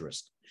best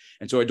interest.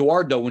 And so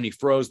Eduardo, when he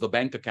froze the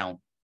bank account,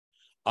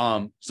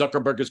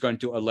 Zuckerberg is going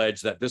to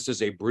allege that this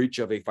is a breach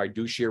of a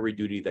fiduciary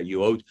duty that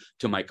you owed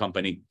to my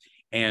company.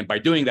 And by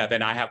doing that,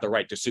 then I have the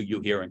right to sue you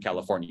here in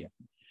California.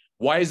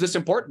 Why is this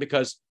important?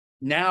 Because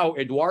now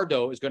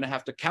Eduardo is going to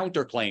have to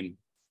counterclaim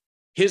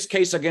his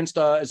case against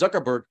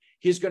Zuckerberg.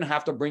 He's going to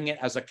have to bring it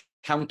as a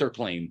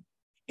counterclaim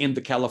in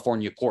the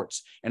California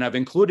courts. And I've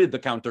included the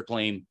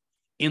counterclaim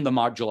in the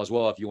module as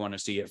well if you want to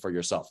see it for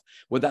yourself.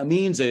 What that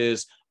means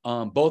is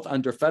both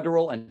under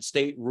federal and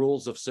state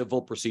rules of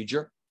civil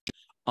procedure,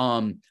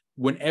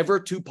 whenever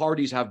two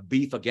parties have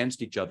beef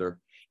against each other,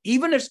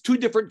 even if it's two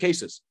different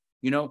cases,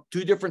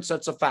 two different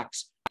sets of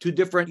facts, two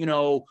different,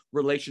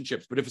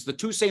 relationships, but if it's the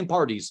two same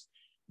parties,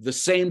 the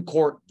same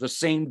court, the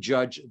same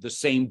judge, the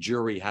same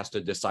jury has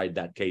to decide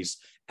that case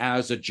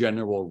as a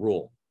general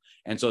rule.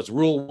 And so it's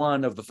rule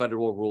 1 of the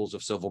federal rules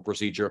of civil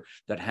procedure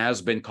that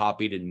has been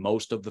copied in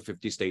most of the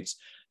 50 states,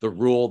 the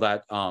rule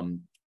that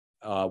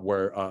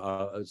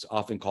it's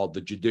often called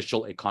the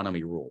judicial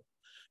economy rule.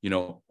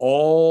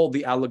 All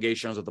the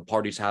allegations that the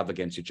parties have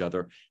against each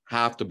other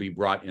have to be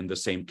brought in the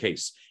same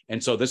case.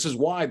 And so this is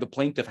why the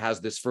plaintiff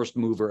has this first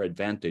mover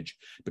advantage,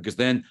 because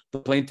then the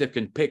plaintiff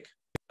can pick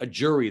a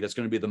jury that's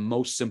going to be the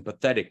most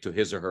sympathetic to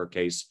his or her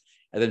case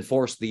and then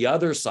force the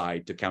other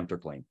side to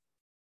counterclaim.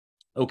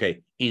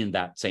 Okay, in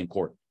that same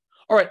court.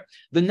 All right,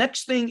 the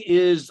next thing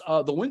is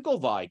the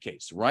Winklevi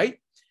case, right?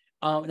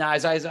 Now,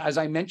 as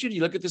I mentioned,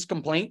 you look at this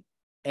complaint,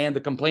 and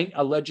the complaint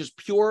alleges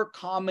pure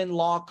common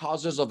law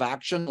causes of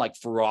action like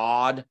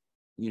fraud,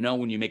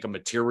 when you make a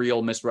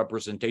material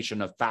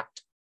misrepresentation of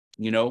fact,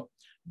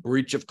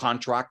 breach of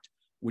contract,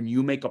 when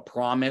you make a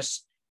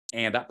promise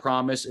and that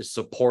promise is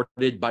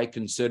supported by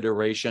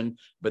consideration,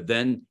 but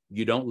then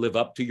you don't live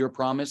up to your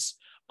promise,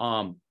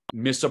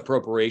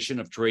 misappropriation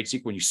of trade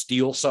secret, when you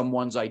steal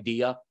someone's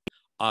idea,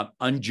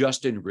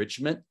 unjust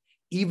enrichment,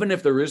 even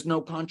if there is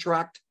no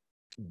contract,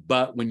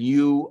 but when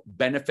you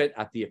benefit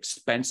at the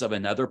expense of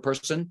another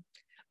person,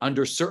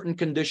 under certain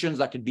conditions,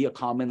 that could be a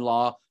common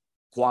law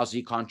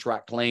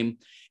quasi-contract claim.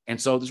 And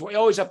so this is why you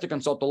always have to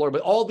consult the lawyer,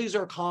 but all these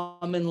are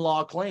common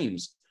law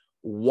claims.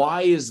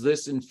 Why is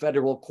this in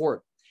federal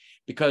court?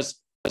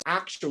 Because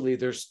actually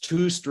there's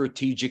two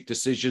strategic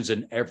decisions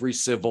in every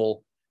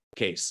civil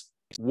case.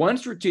 One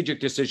strategic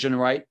decision,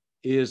 right,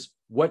 is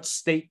what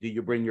state do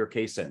you bring your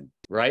case in,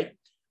 right?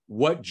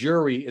 What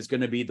jury is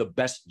going to be the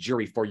best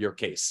jury for your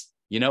case?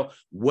 You know,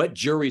 what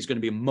jury is going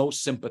to be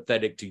most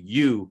sympathetic to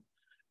you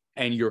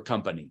and your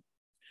company?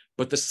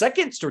 But the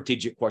second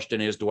strategic question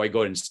is, do I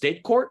go in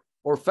state court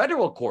or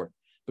federal court?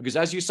 Because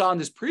as you saw in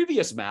this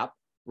previous map,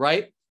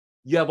 right,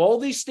 you have all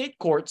these state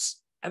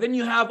courts, and then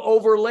you have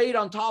overlaid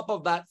on top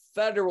of that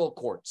federal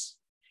courts.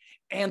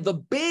 And the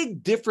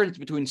big difference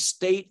between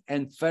state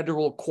and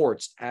federal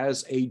courts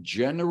as a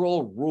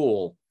general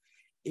rule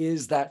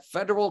is that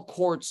federal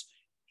courts,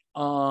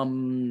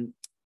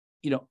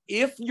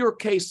 if your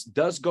case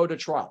does go to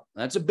trial,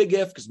 that's a big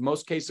if, because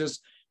most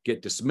cases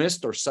get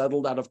dismissed or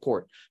settled out of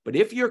court. But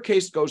if your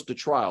case goes to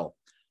trial,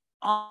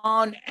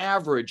 on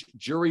average,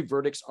 jury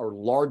verdicts are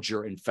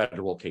larger in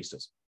federal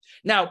cases.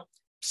 Now,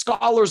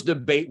 scholars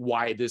debate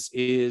why this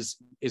is.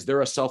 Is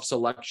there a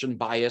self-selection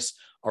bias?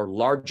 Are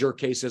larger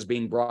cases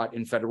being brought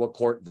in federal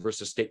court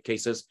versus state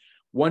cases?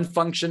 One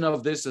function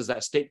of this is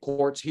that state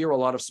courts hear a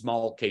lot of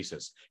small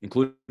cases,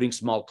 including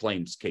small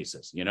claims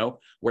cases,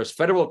 whereas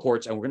federal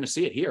courts, and we're going to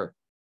see it here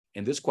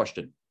in this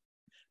question,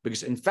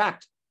 because in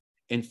fact,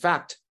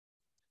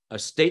 a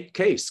state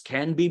case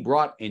can be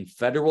brought in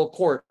federal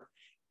court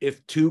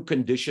if two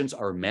conditions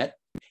are met: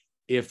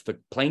 if the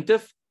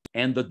plaintiff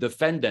and the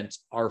defendant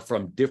are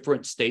from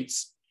different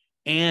states,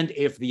 and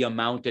if the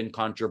amount in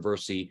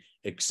controversy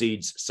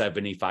exceeds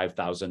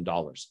 $75,000.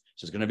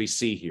 So it's going to be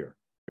C here.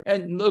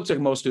 And it looks like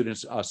most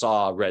students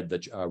read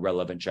the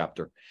relevant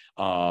chapter.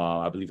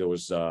 I believe it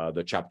was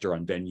the chapter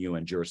on venue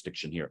and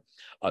jurisdiction here.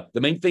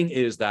 The main thing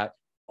is that,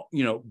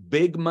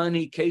 big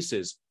money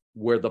cases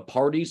where the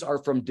parties are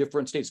from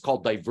different states,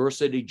 called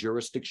diversity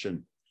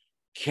jurisdiction,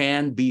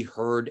 can be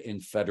heard in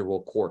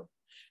federal court.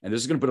 And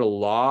this is going to put a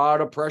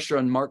lot of pressure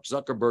on Mark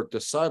Zuckerberg to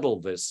settle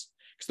this.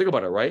 Because think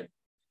about it, right?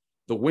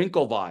 The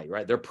Winklevi,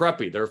 right? They're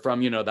preppy. They're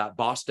from, that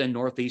Boston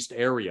Northeast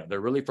area.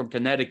 They're really from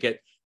Connecticut,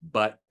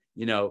 but,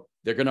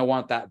 they're going to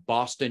want that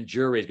Boston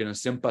jury is going to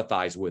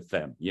sympathize with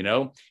them.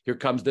 Here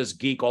comes this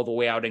geek all the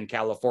way out in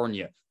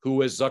California.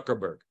 Who is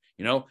Zuckerberg?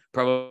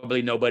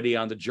 Probably nobody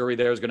on the jury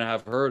there is going to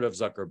have heard of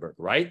Zuckerberg,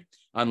 right?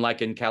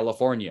 Unlike in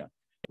California,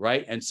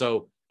 right? And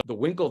so the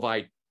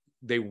Winklevi,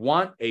 they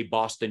want a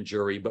Boston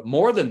jury, but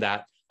more than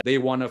that, they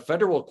want a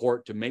federal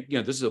court to make,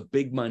 this is a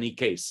big money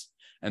case,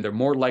 and they're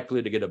more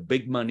likely to get a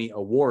big money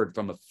award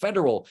from a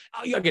federal.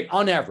 Again,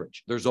 on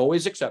average, there's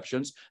always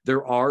exceptions.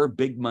 There are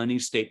big money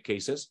state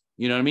cases,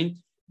 you know what I mean?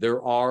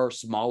 There are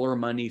smaller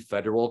money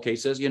federal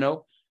cases,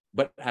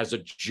 but as a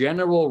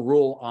general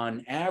rule,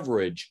 on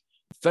average,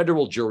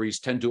 federal juries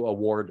tend to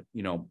award,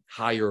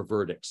 higher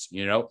verdicts,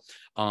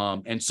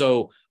 and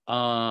so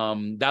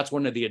that's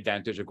one of the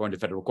advantages of going to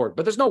federal court.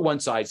 But there's no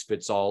one size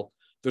fits all.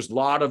 There's a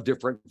lot of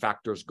different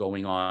factors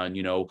going on,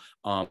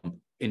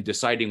 in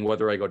deciding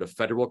whether I go to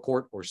federal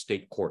court or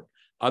state court.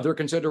 Other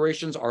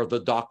considerations are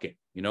the docket.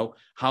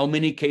 How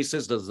many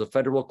cases does the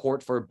federal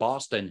court for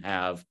Boston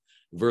have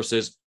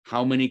versus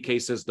how many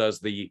cases does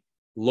the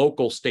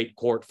local state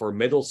court for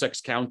Middlesex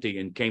County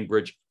in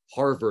Cambridge,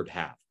 Harvard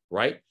have,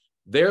 right?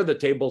 There, the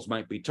tables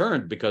might be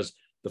turned because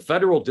the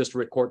federal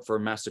district court for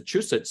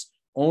Massachusetts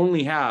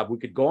only have, we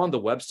could go on the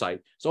website,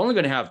 it's only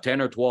going to have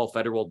 10 or 12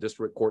 federal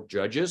district court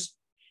judges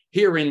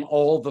hearing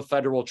all the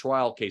federal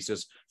trial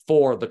cases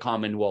for the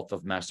Commonwealth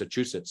of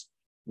Massachusetts.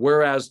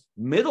 Whereas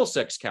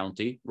Middlesex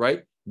County,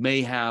 right,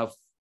 may have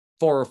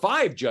 4 or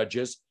 5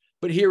 judges,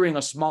 but hearing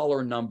a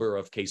smaller number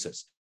of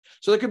cases.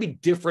 So there could be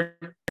different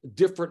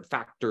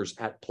factors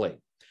at play.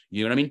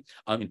 You know what I mean?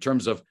 In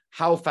terms of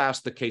how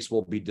fast the case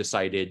will be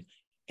decided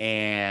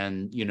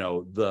and,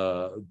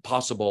 the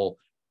possible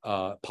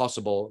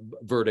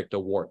verdict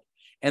award.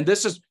 And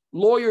this is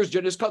lawyers,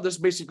 this is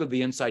basically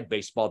the inside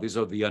baseball. These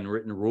are the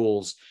unwritten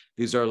rules.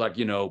 These are like,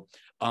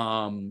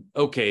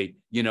 okay,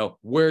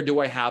 where do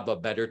I have a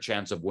better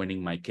chance of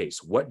winning my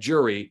case? What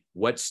jury,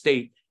 what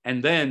state?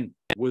 And then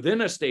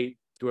within a state,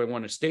 do I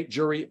want a state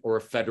jury or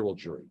a federal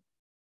jury?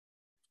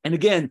 And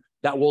again,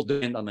 that will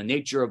depend on the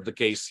nature of the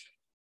case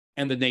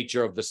and the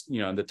nature of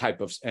the, the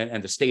type of,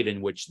 and the state in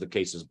which the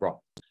case is brought.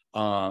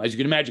 As you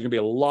can imagine, there can be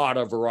a lot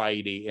of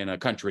variety in a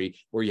country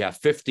where you have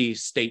 50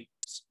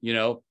 states,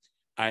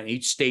 and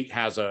each state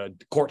has a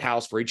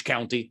courthouse for each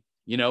county,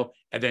 and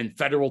then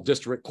federal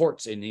district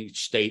courts in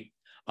each state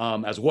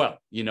as well,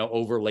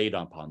 overlaid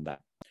upon that.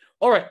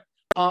 All right.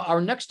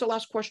 Our next to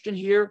last question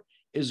here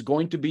is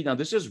going to be, now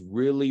this is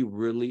really,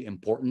 really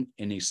important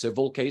in a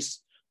civil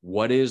case.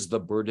 What is the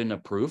burden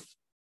of proof?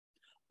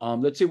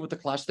 Let's see what the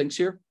class thinks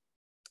here.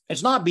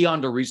 It's not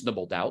beyond a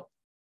reasonable doubt.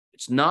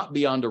 It's not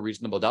beyond a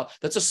reasonable doubt.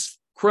 That's a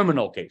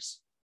criminal case.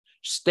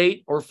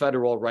 State or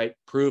federal, right?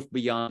 Proof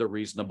beyond a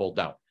reasonable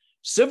doubt.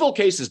 Civil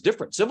case is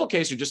different. Civil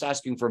case, you're just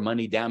asking for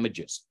money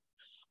damages.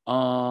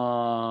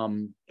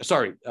 The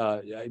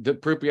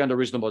proof beyond a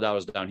reasonable doubt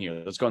is down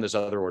here. Let's go in this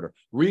other order.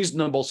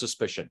 Reasonable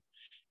suspicion.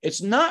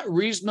 It's not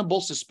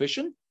reasonable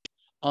suspicion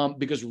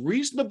because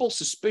reasonable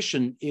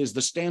suspicion is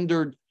the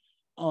standard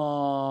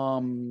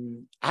I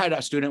had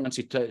a student once,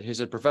 he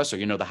said, professor,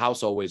 the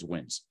House always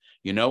wins,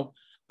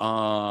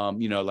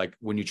 like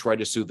when you try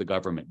to sue the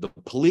government, the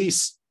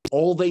police,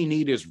 all they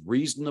need is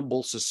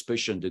reasonable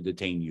suspicion to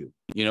detain you,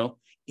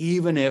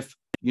 even if,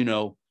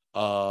 there's,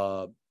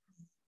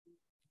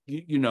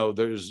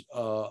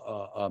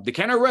 they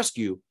can't arrest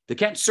you, they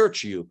can't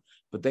search you,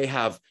 but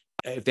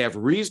if they have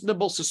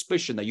reasonable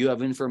suspicion that you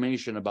have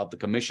information about the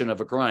commission of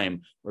a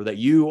crime or that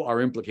you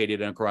are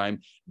implicated in a crime,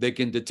 they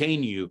can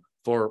detain you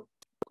for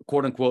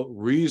quote unquote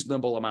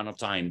reasonable amount of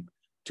time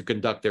to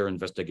conduct their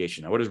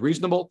investigation. Now, what is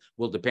reasonable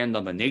will depend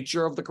on the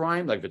nature of the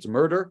crime. Like if it's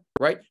murder,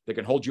 right? They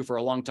can hold you for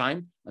a long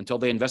time until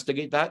they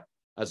investigate that,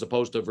 as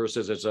opposed to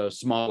versus as a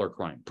smaller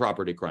crime,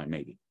 property crime,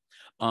 maybe.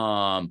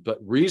 But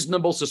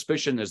reasonable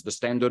suspicion is the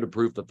standard of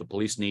proof that the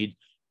police need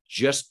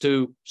just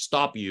to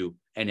stop you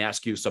and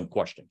ask you some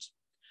questions.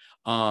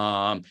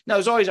 Now,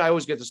 I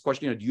always get this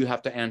question, do you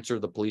have to answer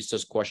the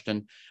police's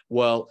question?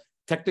 Well,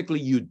 technically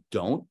you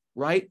don't,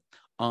 right?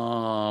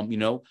 But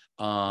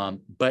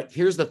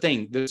here's the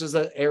thing. This is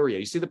the area.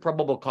 You see the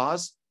probable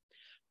cause?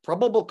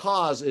 Probable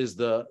cause is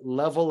the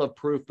level of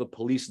proof the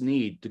police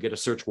need to get a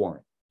search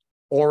warrant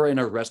or an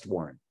arrest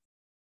warrant.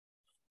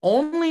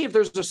 Only if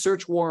there's a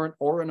search warrant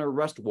or an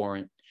arrest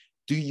warrant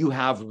do you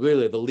have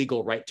really the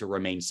legal right to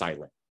remain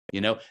silent.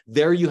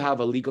 There you have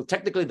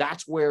technically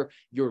that's where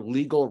your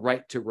legal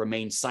right to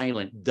remain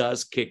silent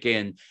does kick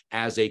in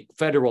as a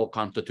federal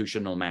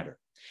constitutional matter.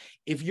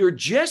 If you're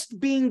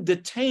just being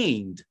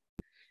detained,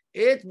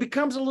 it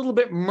becomes a little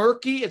bit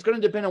murky. It's going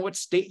to depend on what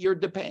state you're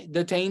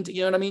detained.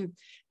 You know what I mean?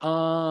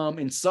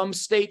 In some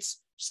states,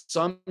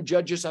 some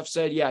judges have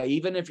said, yeah,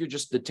 even if you're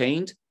just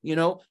detained,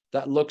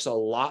 that looks a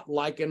lot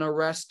like an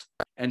arrest.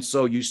 And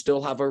so you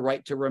still have a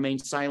right to remain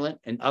silent.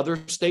 In other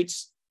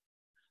states,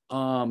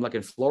 like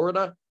in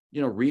Florida,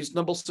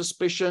 reasonable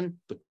suspicion,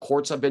 the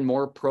courts have been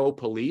more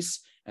pro-police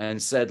and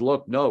said,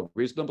 look, no,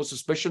 reasonable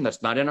suspicion,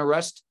 that's not an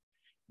arrest.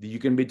 You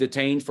can be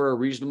detained for a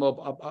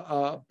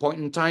reasonable point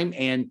in time.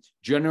 And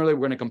generally,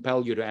 we're going to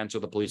compel you to answer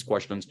the police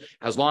questions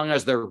as long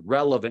as they're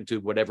relevant to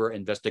whatever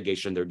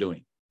investigation they're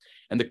doing.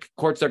 And the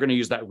courts are going to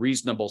use that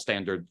reasonable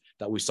standard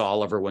that we saw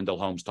Oliver Wendell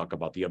Holmes talk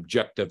about, the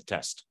objective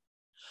test.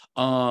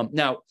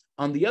 Now,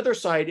 on the other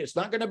side, it's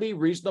not going to be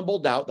reasonable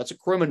doubt. That's a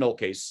criminal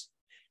case.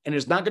 And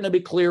it's not going to be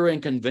clear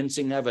and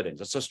convincing evidence.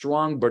 That's a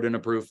strong burden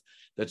of proof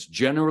that's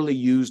generally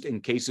used in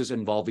cases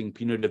involving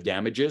punitive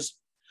damages.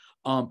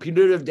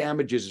 Punitive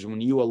damages is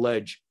when you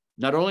allege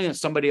not only that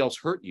somebody else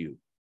hurt you,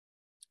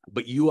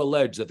 but you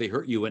allege that they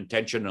hurt you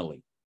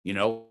intentionally,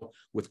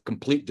 with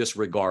complete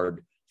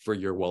disregard for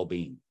your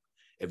well-being.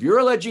 If you're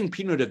alleging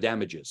punitive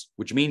damages,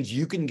 which means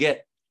you can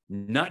get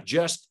not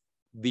just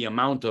the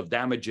amount of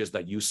damages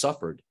that you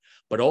suffered,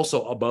 but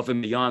also above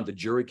and beyond, the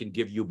jury can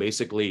give you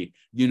basically,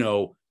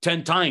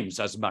 10 times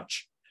as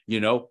much,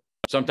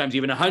 sometimes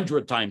even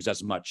 100 times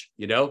as much,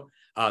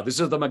 This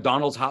is the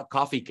McDonald's hot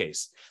coffee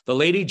case. The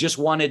lady just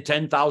wanted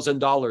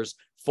 $10,000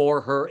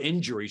 for her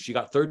injury. She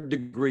got third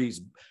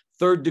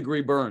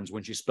degree burns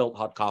when she spilled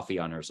hot coffee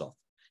on herself.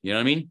 You know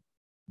what I mean?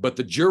 But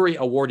the jury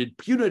awarded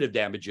punitive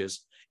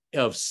damages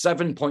of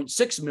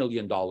 $7.6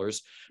 million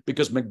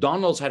because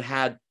McDonald's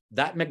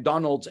that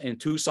McDonald's in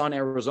Tucson,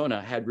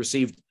 Arizona had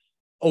received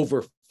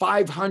over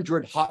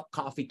 500 hot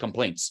coffee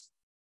complaints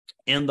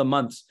in the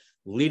months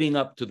leading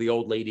up to the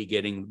old lady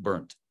getting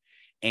burnt,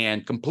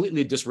 and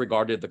completely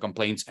disregarded the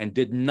complaints and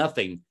did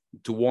nothing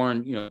to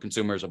warn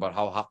consumers about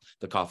how hot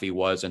the coffee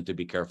was and to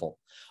be careful.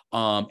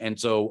 And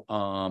the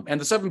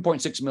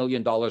 $7.6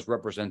 million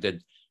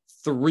represented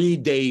 3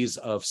 days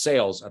of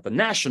sales at the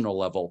national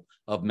level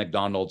of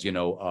McDonald's,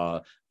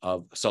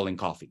 of selling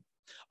coffee.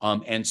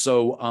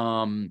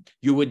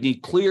 You would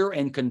need clear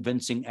and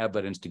convincing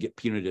evidence to get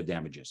punitive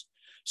damages.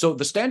 So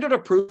the standard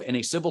of proof in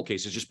a civil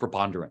case is just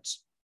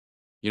preponderance.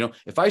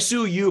 If I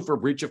sue you for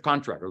breach of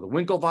contract, or the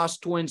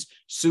Winklevoss twins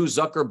sue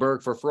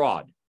Zuckerberg for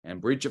fraud and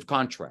breach of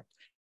contract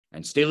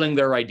and stealing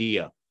their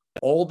idea,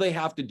 all they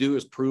have to do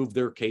is prove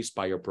their case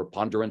by a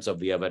preponderance of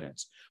the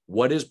evidence.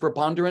 What is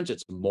preponderance?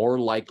 It's more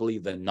likely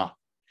than not.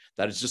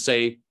 That is to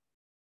say,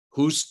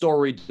 whose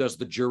story does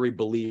the jury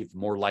believe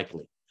more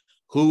likely?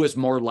 Who is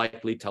more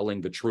likely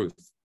telling the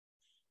truth?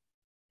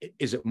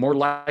 Is it more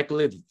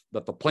likely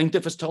that the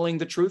plaintiff is telling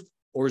the truth,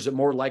 or is it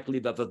more likely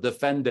that the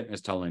defendant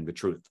is telling the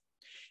truth?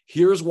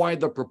 Here's why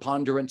the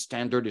preponderance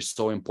standard is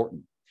so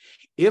important.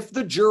 If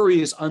the jury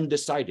is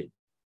undecided,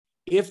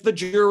 if the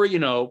jury,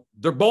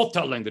 they're both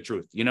telling the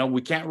truth,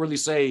 we can't really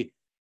say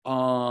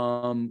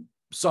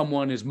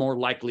someone is more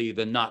likely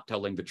than not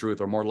telling the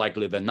truth, or more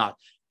likely than not,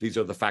 these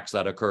are the facts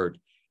that occurred.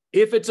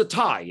 If it's a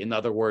tie, in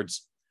other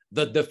words,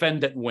 the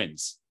defendant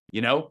wins,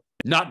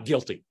 not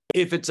guilty.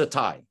 If it's a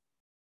tie,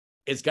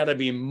 it's got to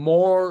be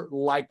more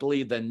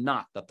likely than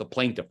not that the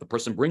plaintiff, the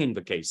person bringing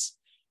the case,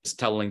 is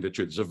telling the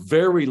truth. It's a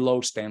very low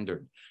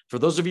standard. For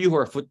those of you who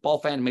are football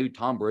fans, maybe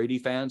Tom Brady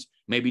fans,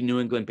 maybe New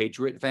England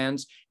Patriot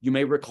fans, you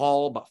may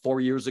recall about 4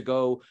 years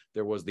ago,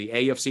 there was the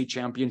AFC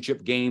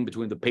Championship game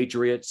between the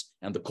Patriots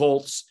and the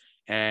Colts,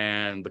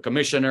 and the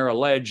commissioner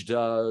alleged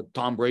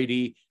Tom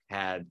Brady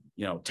had,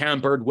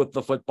 tampered with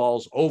the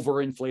footballs,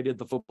 overinflated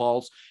the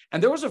footballs.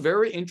 And there was a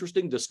very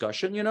interesting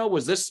discussion,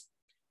 is this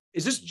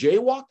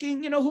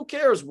jaywalking? Who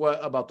cares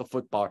about the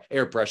football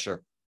air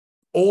pressure?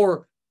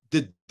 Or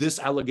did this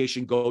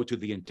allegation go to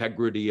the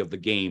integrity of the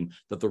game,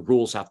 that the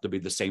rules have to be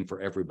the same for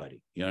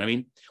everybody? You know what I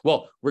mean?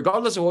 Well,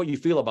 regardless of what you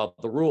feel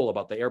about the rule,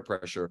 about the air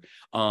pressure,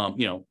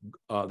 the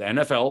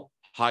NFL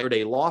hired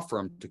a law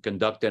firm to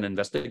conduct an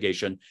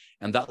investigation.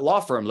 And that law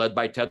firm, led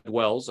by Ted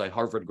Wells, a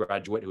Harvard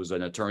graduate who's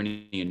an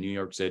attorney in New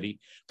York City,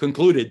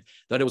 concluded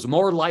that it was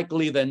more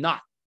likely than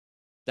not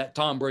that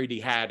Tom Brady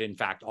had, in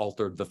fact,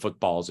 altered the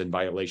footballs in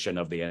violation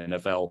of the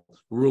NFL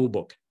rule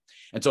book.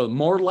 And so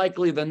more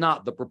likely than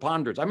not, the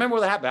preponderance. I remember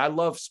what happened. I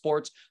love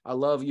sports. I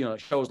love,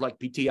 shows like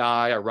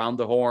PTI, Around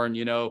the Horn,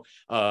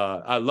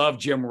 I love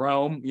Jim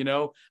Rome,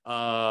 the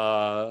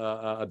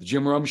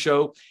Jim Rome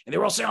show. And they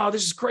were all saying, oh,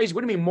 this is crazy.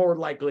 What do you mean more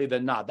likely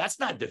than not? That's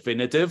not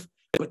definitive,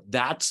 but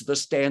that's the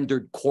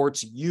standard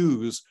courts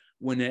use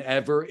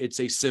whenever it's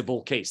a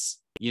civil case,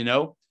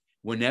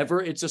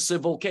 whenever it's a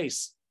civil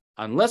case,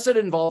 unless it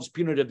involves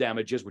punitive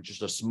damages, which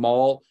is a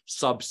small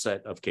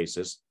subset of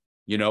cases,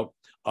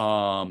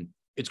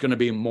 it's going to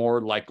be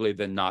more likely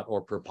than not,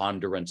 or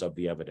preponderance of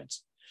the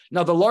evidence.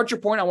 Now, the larger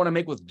point I want to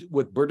make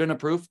with burden of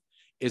proof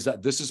is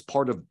that this is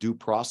part of due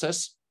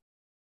process.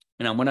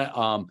 And I'm going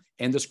to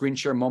end the screen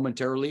share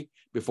momentarily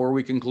before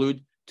we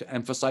conclude to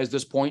emphasize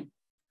this point.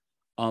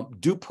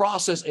 Due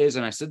process is,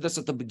 and I said this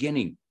at the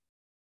beginning,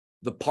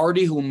 the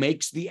party who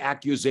makes the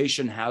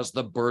accusation has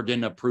the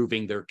burden of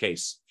proving their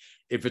case.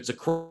 If it's a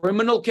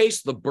criminal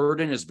case, the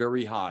burden is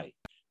very high.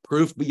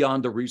 Proof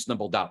beyond a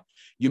reasonable doubt.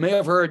 You may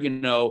have heard,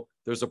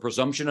 there's a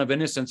presumption of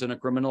innocence in a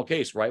criminal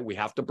case, right? We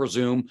have to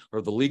presume,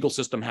 or the legal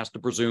system has to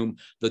presume,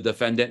 the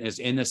defendant is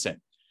innocent.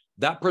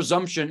 That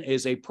presumption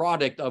is a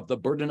product of the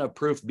burden of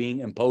proof being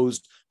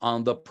imposed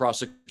on the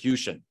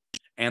prosecution,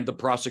 and the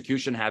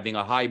prosecution having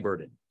a high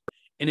burden.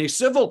 In a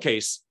civil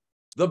case,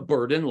 the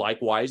burden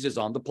likewise is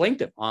on the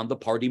plaintiff, on the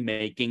party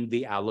making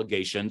the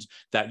allegations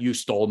that you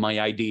stole my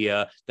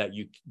idea, that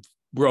you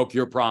broke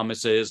your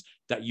promises,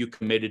 that you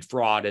committed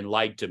fraud and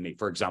lied to me,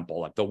 for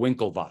example, like the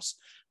Winklevoss.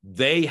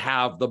 They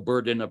have the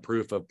burden of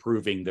proof of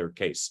proving their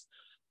case.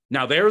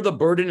 Now, there the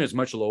burden is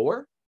much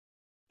lower.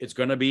 It's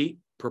going to be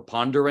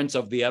preponderance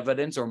of the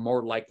evidence, or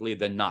more likely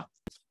than not.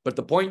 But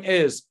the point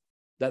is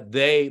that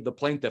the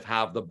plaintiffs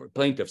have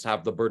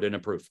the burden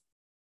of proof.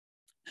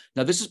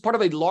 Now, this is part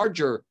of a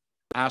larger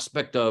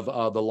aspect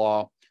of the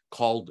law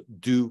called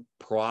due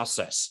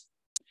process.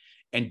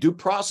 And due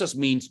process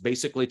means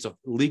basically it's a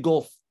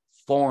legal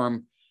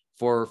form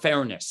for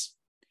fairness.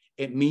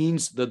 It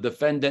means the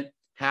defendant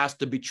has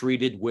to be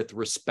treated with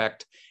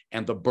respect,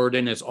 and the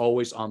burden is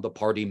always on the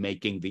party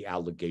making the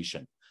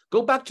allegation.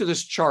 Go back to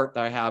this chart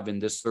that I have in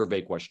this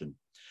survey question.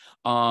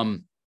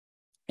 And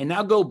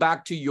now go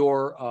back to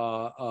your,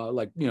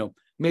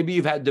 maybe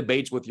you've had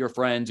debates with your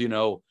friends,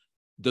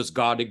 does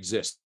God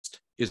exist?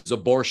 Is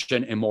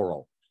abortion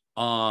immoral?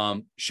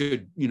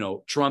 Should,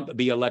 Trump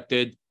be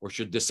elected, or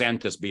should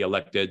DeSantis be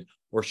elected,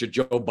 or should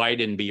Joe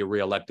Biden be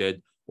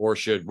reelected, or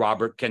should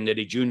Robert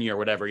Kennedy Jr., or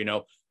whatever,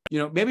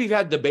 maybe you've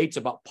had debates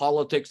about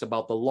politics,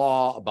 about the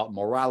law, about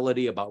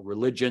morality, about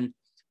religion.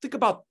 Think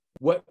about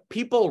what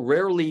people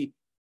rarely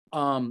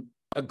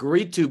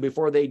agree to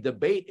before they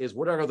debate is,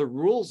 what are the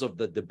rules of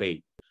the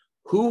debate?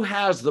 Who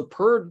has the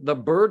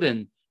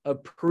burden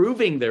of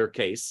proving their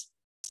case,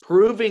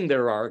 proving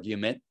their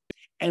argument,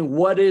 and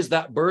what is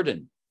that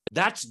burden?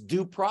 That's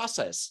due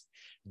process.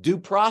 Due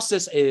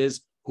process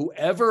is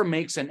whoever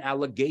makes an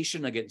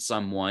allegation against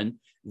someone,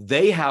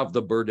 they have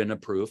the burden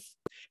of proof,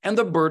 and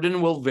the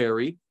burden will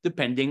vary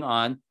depending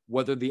on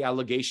whether the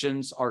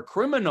allegations are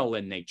criminal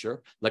in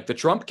nature, like the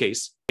Trump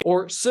case,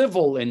 or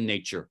civil in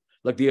nature,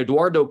 like the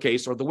Eduardo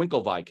case or the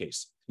Winklevi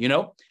case,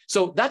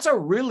 So that's a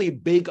really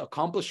big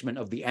accomplishment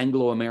of the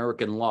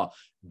Anglo-American law,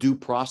 due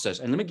process.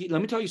 And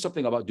let me tell you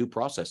something about due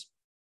process.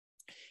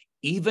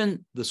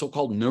 Even the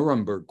so-called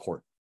Nuremberg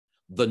court,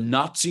 the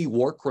Nazi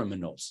war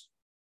criminals,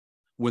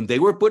 when they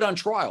were put on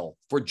trial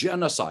for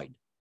genocide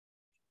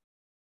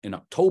in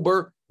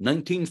October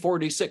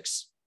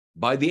 1946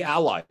 by the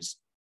Allies,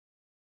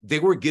 they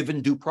were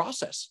given due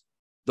process.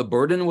 The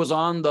burden was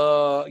on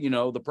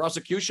the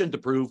prosecution to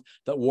prove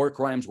that war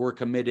crimes were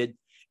committed,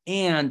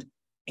 and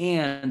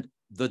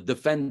the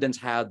defendants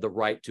had the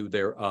right to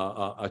their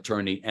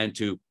attorney and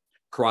to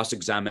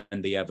cross-examine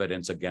the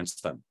evidence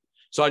against them.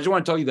 So I just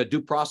want to tell you that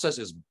due process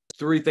is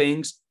three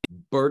things: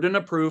 burden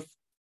of proof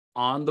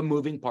on the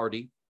moving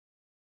party,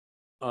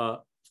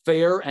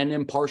 fair and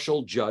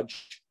impartial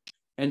judge,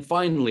 and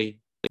finally,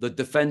 the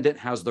defendant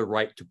has the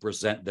right to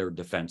present their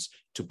defense,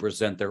 to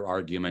present their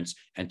arguments,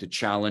 and to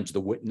challenge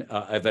the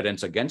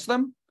evidence against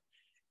them,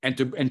 and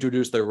to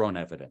introduce their own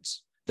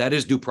evidence. That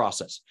is due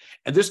process.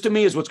 And this, to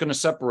me, is what's going to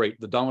separate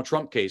the Donald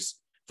Trump case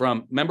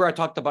from, remember I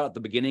talked about at the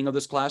beginning of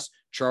this class,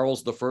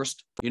 Charles I,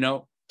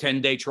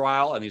 10-day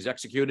trial, and he's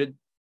executed.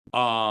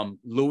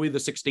 Louis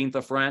XVI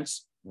of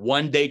France,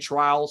 1-day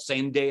trial,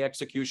 same-day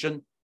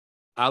execution.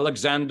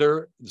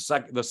 Alexander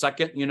the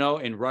second,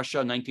 in Russia,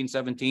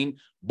 1917,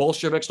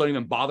 Bolsheviks don't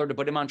even bother to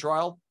put him on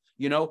trial.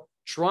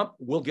 Trump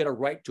will get a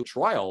right to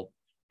trial,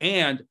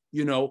 and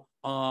he'll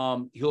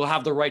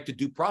have the right to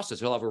due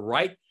process. He'll have a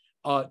right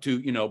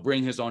to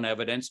bring his own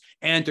evidence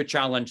and to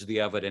challenge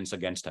the evidence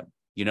against him.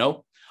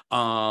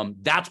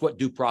 That's what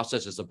due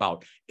process is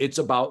about. It's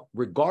about,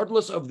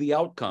 regardless of the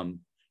outcome,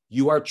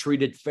 you are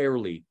treated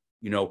fairly.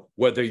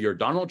 Whether you're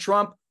Donald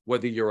Trump,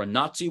 whether you're a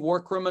Nazi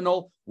war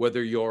criminal,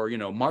 whether you're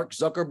Mark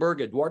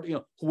Zuckerberg, Edward,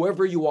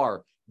 whoever you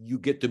are, you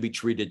get to be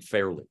treated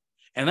fairly.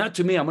 And that,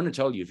 to me, I'm going to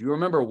tell you, if you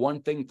remember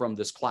one thing from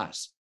this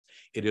class,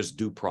 it is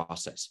due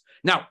process.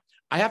 Now,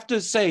 I have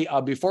to say,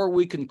 before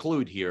we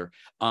conclude here,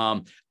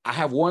 I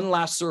have one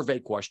last survey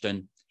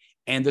question.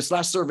 And this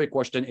last survey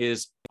question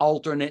is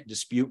alternate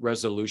dispute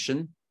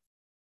resolution,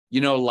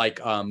 like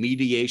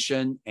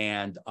mediation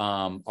and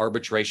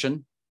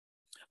arbitration.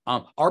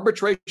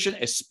 Arbitration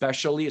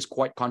especially is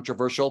quite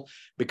controversial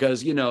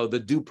because,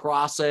 the due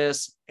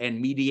process and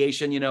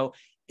mediation,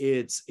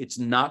 it's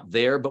not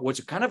there. But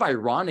what's kind of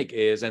ironic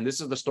is, and this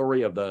is the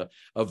story of the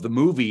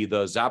movie,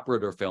 the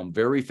Zapruder film,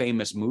 very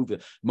famous movie,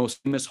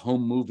 most famous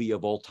home movie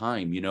of all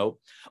time.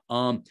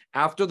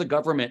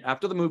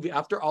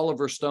 After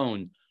Oliver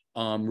Stone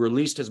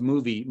released his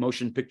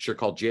motion picture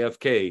called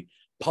JFK,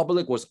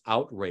 public was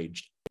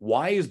outraged.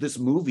 Why is this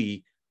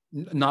movie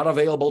not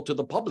available to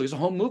the public? It's a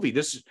home movie.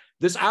 This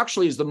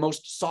actually is the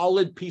most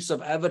solid piece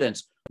of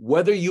evidence,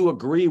 whether you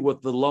agree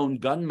with the lone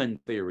gunman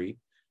theory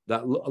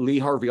that Lee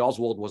Harvey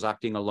Oswald was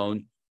acting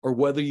alone, or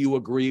whether you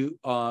agree,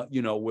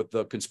 with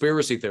the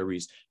conspiracy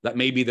theories that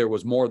maybe there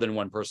was more than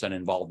one person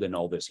involved in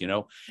all this,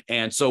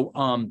 And so,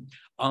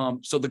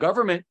 so the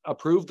government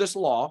approved this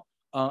law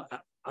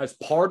as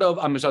part of,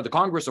 the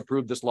Congress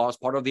approved this law as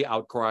part of the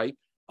outcry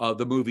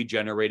the movie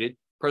generated.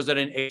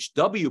 President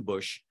H.W.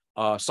 Bush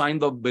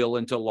signed the bill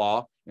into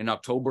law in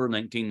October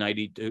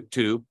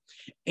 1992.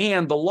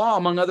 And the law,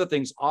 among other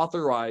things,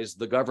 authorized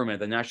the government,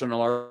 the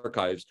National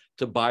Archives,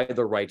 to buy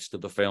the rights to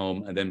the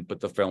film and then put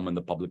the film in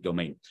the public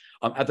domain.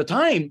 At the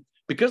time,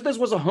 because this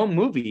was a home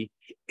movie,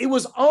 it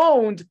was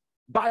owned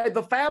by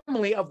the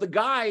family of the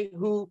guy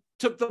who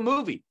took the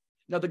movie.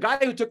 Now, the guy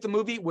who took the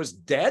movie was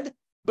dead,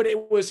 but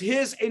it was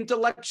his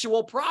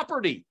intellectual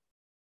property.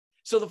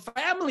 So the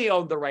family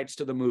owned the rights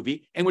to the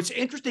movie. And what's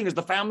interesting is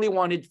the family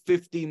wanted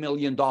 $50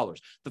 million.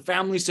 The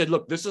family said,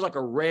 look, this is like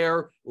a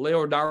rare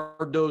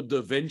Leonardo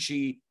da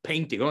Vinci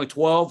painting. Only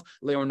 12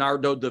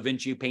 Leonardo da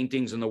Vinci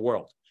paintings in the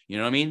world. You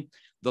know what I mean?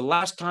 The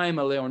last time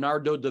a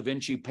Leonardo da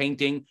Vinci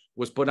painting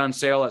was put on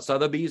sale at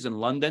Sotheby's in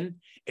London,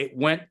 it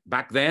went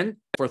back then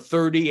for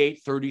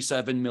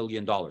 $37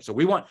 million. So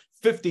we want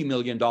 $50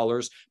 million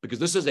because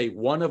this is a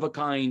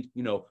one-of-a-kind,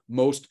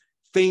 most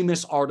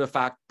famous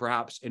artifact,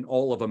 perhaps in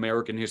all of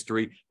American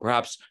history,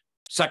 perhaps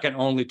second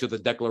only to the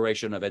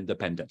Declaration of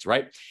Independence,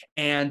 right?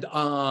 And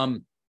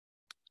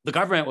the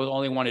government was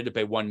only wanted to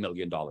pay $1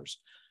 million.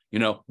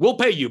 We'll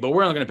pay you, but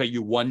we're not going to pay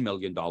you $1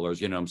 million, you know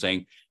what I'm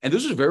saying? And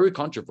this is very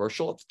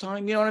controversial at the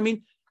time, you know what I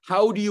mean?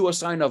 How do you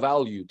assign a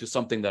value to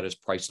something that is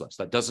priceless?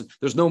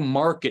 There's no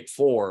market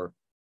for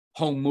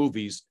home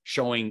movies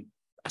showing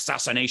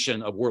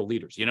assassination of world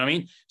leaders, you know what I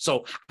mean?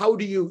 So how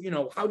do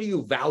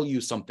you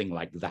value something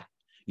like that?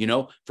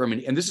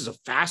 And this is a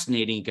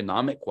fascinating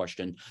economic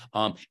question.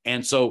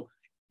 And so,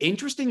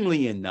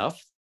 interestingly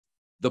enough,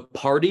 the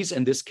parties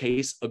in this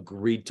case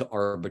agreed to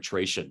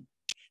arbitration.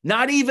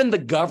 Not even the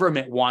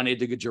government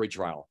wanted a jury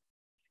trial,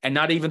 and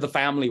not even the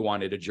family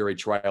wanted a jury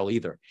trial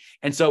either.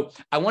 And so,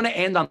 I want to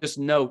end on this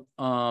note.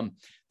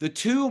 The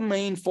two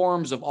main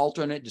forms of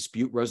alternate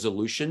dispute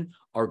resolution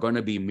are going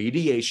to be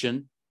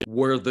mediation,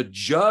 where the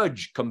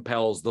judge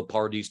compels the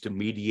parties to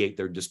mediate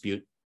their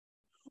dispute,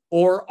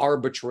 or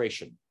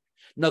arbitration.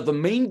 Now, the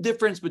main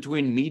difference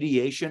between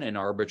mediation and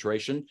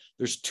arbitration,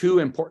 there's two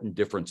important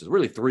differences,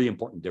 really three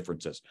important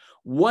differences.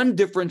 One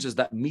difference is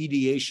that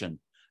mediation,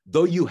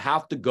 though you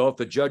have to go, if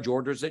the judge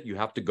orders it, you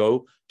have to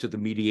go to the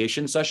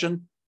mediation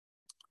session.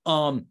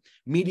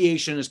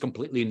 Mediation is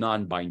completely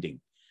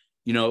non-binding.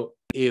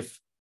 If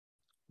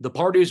the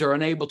parties are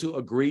unable to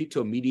agree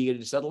to a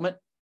mediated settlement,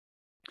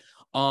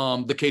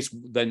 the case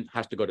then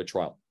has to go to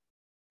trial.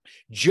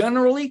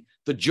 Generally,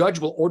 the judge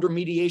will order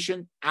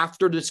mediation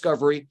after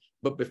discovery,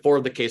 but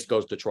before the case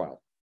goes to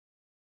trial,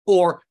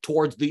 or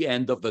towards the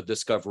end of the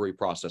discovery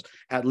process,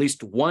 at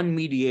least one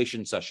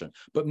mediation session.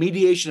 But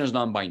mediation is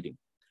non-binding.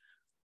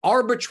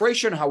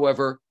 Arbitration,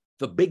 however,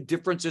 the big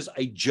difference is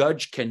a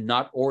judge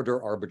cannot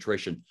order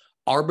arbitration.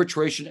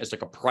 Arbitration is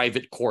like a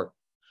private court.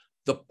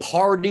 The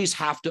parties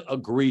have to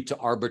agree to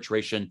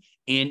arbitration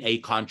in a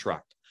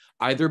contract,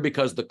 either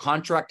because the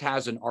contract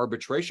has an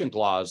arbitration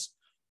clause,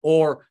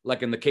 or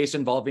like in the case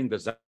involving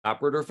the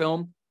Zapruder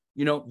film,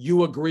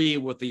 you agree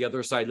with the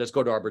other side, let's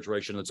go to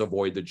arbitration, let's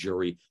avoid the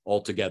jury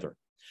altogether.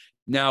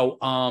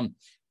 Now,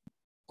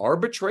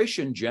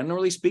 arbitration,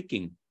 generally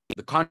speaking,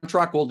 the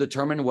contract will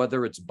determine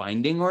whether it's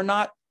binding or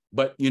not,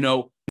 but,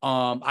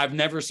 I've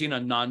never seen a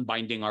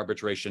non-binding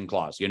arbitration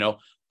clause.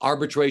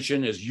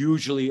 Arbitration is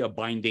usually a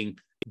binding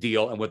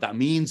deal, and what that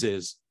means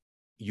is,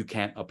 you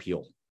can't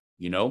appeal,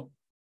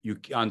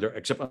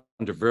 except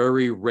under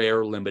very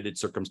rare limited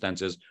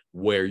circumstances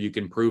where you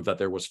can prove that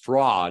there was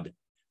fraud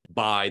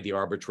by the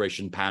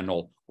arbitration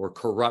panel or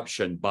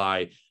corruption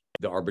by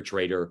the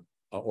arbitrator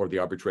or the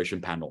arbitration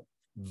panel.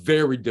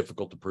 Very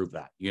difficult to prove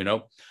that,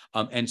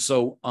 and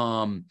so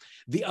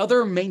the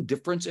other main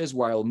difference is,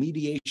 while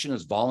mediation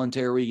is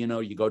voluntary,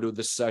 you go to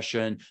the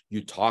session,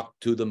 you talk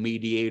to the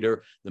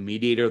mediator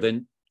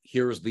then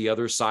here's the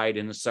other side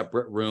in a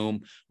separate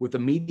room. What the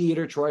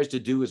mediator tries to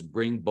do is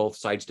bring both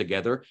sides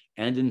together.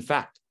 And in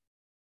fact,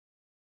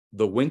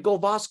 the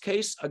Winklevoss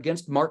case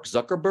against Mark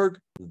Zuckerberg,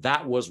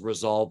 that was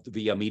resolved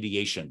via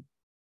mediation.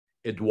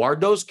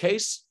 Eduardo's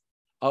case,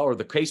 or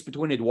the case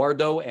between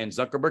Eduardo and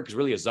Zuckerberg, because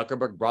really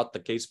Zuckerberg brought the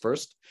case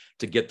first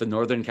to get the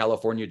Northern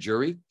California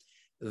jury,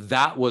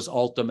 that was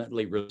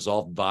ultimately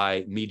resolved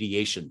by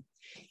mediation.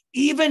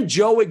 Even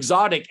Joe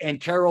Exotic and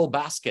Carol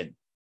Baskin,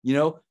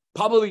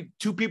 probably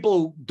two people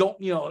who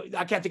don't,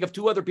 I can't think of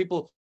two other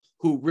people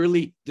who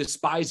really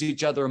despise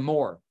each other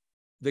more.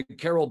 The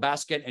Carol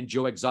Baskin and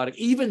Joe Exotic,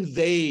 even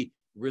they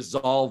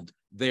resolved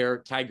their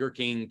Tiger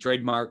King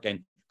trademark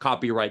and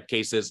copyright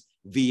cases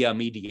via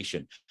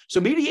mediation.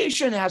 So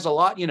mediation has a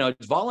lot,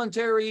 it's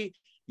voluntary.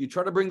 You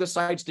try to bring the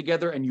sides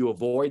together and you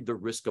avoid the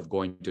risk of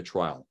going to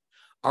trial.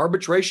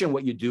 Arbitration,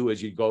 what you do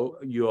is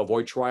you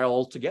avoid trial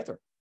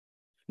altogether.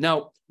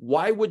 Now,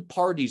 why would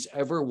parties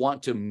ever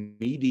want to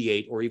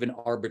mediate or even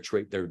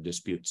arbitrate their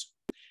disputes?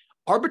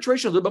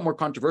 Arbitration is a little bit more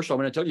controversial, I'm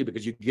going to tell you,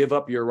 because you give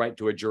up your right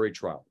to a jury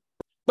trial.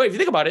 But if you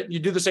think about it, you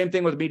do the same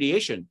thing with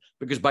mediation,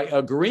 because by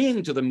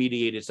agreeing to the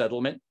mediated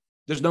settlement,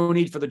 there's no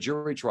need for the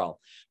jury trial.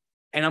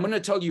 And I'm going to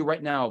tell you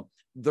right now,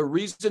 the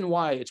reason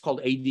why it's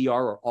called ADR,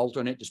 or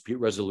alternate dispute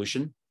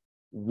resolution,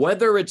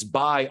 whether it's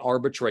by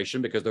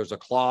arbitration, because there's a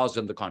clause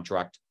in the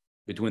contract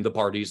between the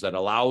parties that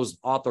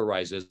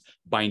authorizes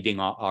binding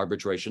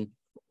arbitration,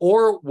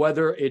 or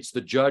whether it's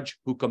the judge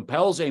who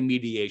compels a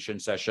mediation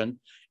session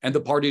and the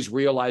parties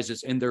realize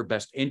it's in their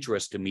best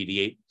interest to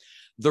mediate.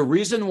 The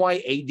reason why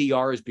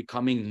ADR is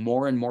becoming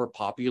more and more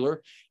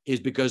popular is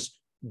because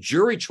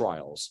jury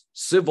trials,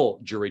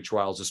 civil jury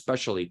trials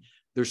especially,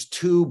 there's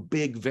two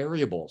big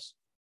variables.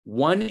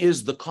 One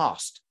is the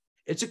cost.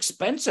 It's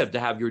expensive to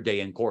have your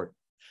day in court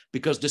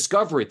because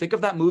discovery, think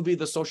of that movie,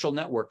 The Social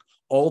Network,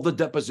 all the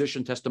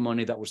deposition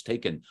testimony that was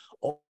taken,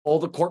 all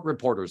the court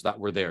reporters that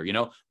were there,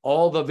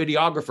 all the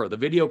videographer, the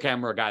video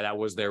camera guy that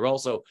was there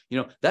also,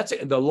 that's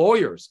it, the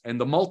lawyers and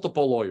the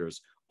multiple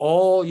lawyers,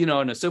 all,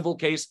 in a civil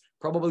case,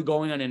 probably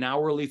going on an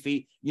hourly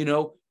fee,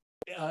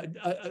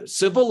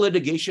 civil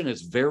litigation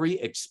is very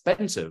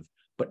expensive,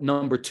 but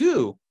number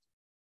two,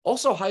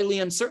 also highly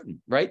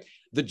uncertain, right?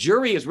 The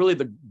jury is really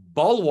the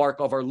bulwark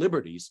of our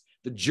liberties.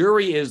 The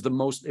jury is the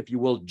most, if you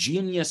will,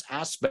 genius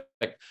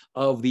aspect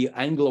of the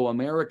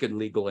Anglo-American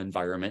legal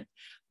environment.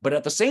 But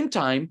at the same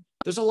time,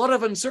 there's a lot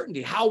of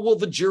uncertainty. How will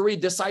the jury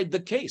decide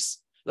the case?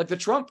 Like the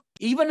Trump,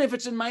 even if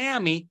it's in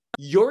Miami,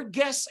 your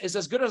guess is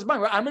as good as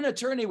mine. I'm an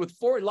attorney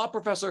law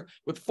professor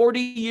with 40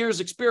 years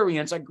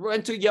experience. I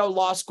went to Yale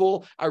Law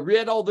School. I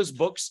read all these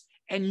books.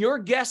 And your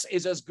guess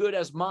is as good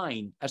as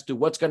mine as to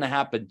what's going to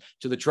happen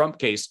to the Trump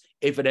case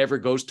if it ever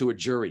goes to a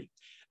jury.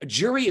 A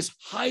jury is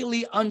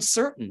highly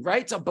uncertain,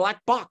 right? It's a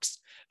black box.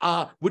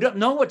 We don't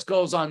know what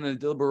goes on in the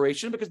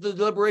deliberation because the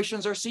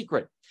deliberations are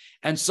secret.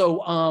 And so,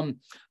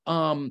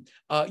 so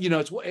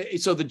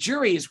the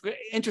jury is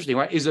interesting,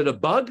 right? Is it a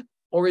bug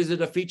or is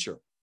it a feature?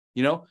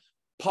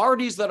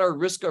 Parties that are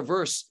risk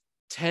averse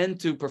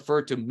tend to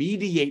prefer to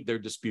mediate their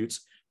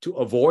disputes to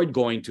avoid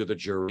going to the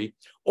jury,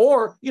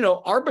 or,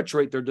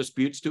 arbitrate their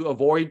disputes to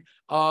avoid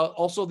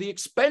also the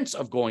expense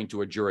of going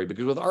to a jury.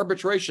 Because with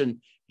arbitration,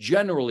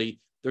 generally,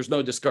 there's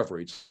no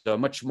discovery. It's a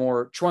much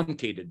more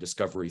truncated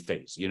discovery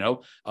phase, and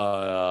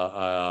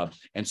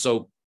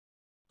so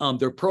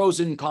there are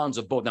pros and cons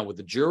of both. Now, with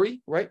the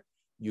jury, right,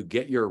 you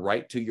get your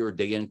right to your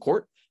day in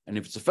court. And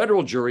if it's a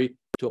federal jury,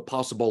 to a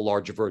possible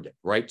larger verdict,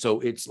 right? So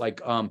it's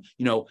like, when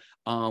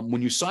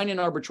you sign an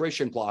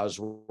arbitration clause,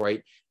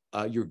 right,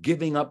 you're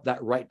giving up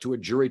that right to a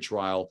jury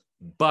trial,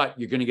 but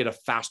you're going to get a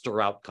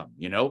faster outcome,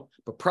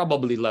 but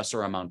probably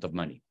lesser amount of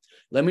money.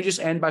 Let me just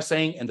end by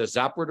saying in the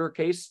Zapruder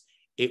case,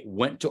 it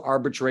went to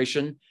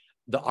arbitration.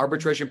 The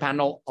arbitration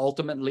panel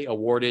ultimately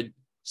awarded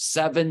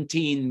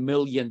 $17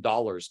 million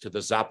to the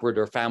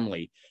Zapruder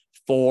family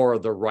for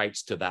the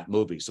rights to that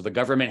movie. So the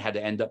government had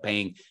to end up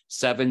paying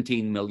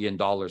 $17 million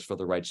for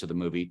the rights to the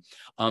movie.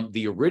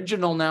 The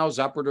original now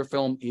Zapruder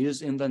film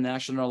is in the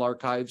National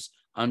Archives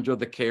under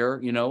the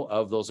care,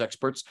 of those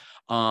experts.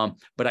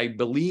 But I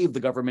believe the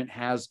government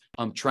has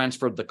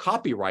transferred the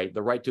copyright,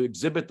 the right to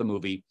exhibit the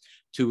movie,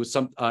 to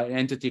some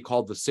entity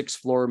called the Sixth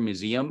Floor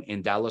Museum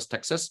in Dallas,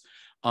 Texas.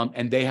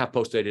 And they have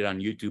posted it on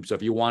YouTube. So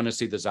if you want to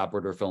see the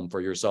Zapruder film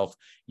for yourself,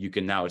 you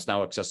can now. It's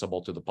now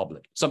accessible to the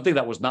public. Something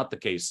that was not the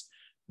case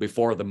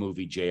before the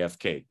movie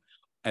JFK.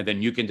 And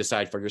then you can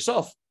decide for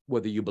yourself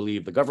whether you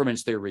believe the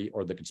government's theory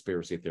or the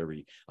conspiracy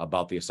theory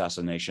about the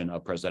assassination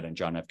of President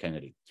John F.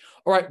 Kennedy.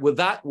 All right, with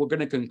that, we're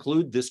going to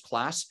conclude this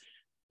class.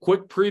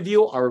 Quick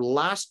preview, our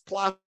last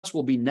class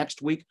will be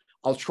next week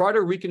I'll try to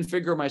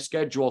reconfigure my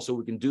schedule so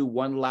we can do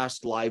one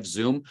last live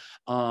Zoom.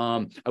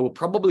 I will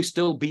probably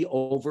still be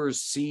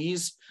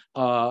overseas,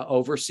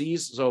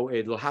 so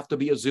it'll have to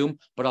be a Zoom,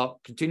 but I'll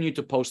continue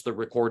to post the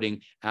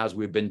recording as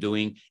we've been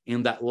doing.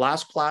 In that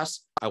last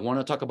class, I want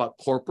to talk about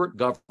corporate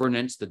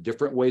governance, the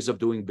different ways of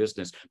doing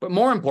business. But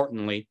more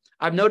importantly,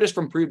 I've noticed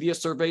from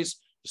previous surveys,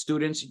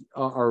 students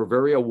are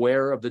very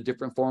aware of the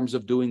different forms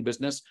of doing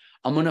business.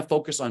 I'm going to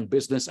focus on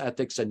business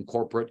ethics and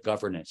corporate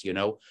governance.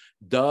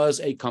 Does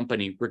a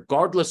company,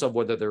 regardless of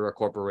whether they're a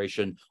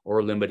corporation or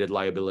a limited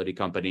liability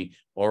company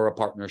or a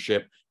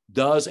partnership,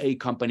 does a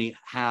company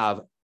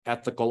have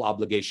ethical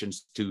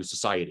obligations to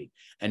society?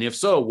 And if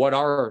so,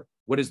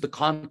 what is the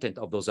content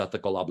of those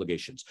ethical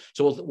obligations?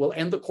 So we'll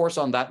end the course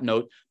on that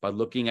note by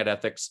looking at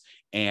ethics,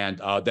 and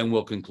then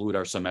we'll conclude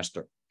our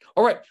semester.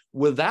 All right,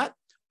 with that,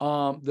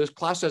 this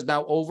class is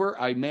now over.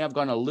 I may have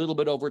gone a little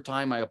bit over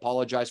time. I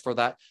apologize for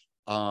that.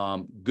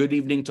 Good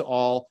evening to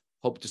all.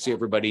 Hope to see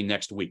everybody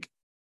next week.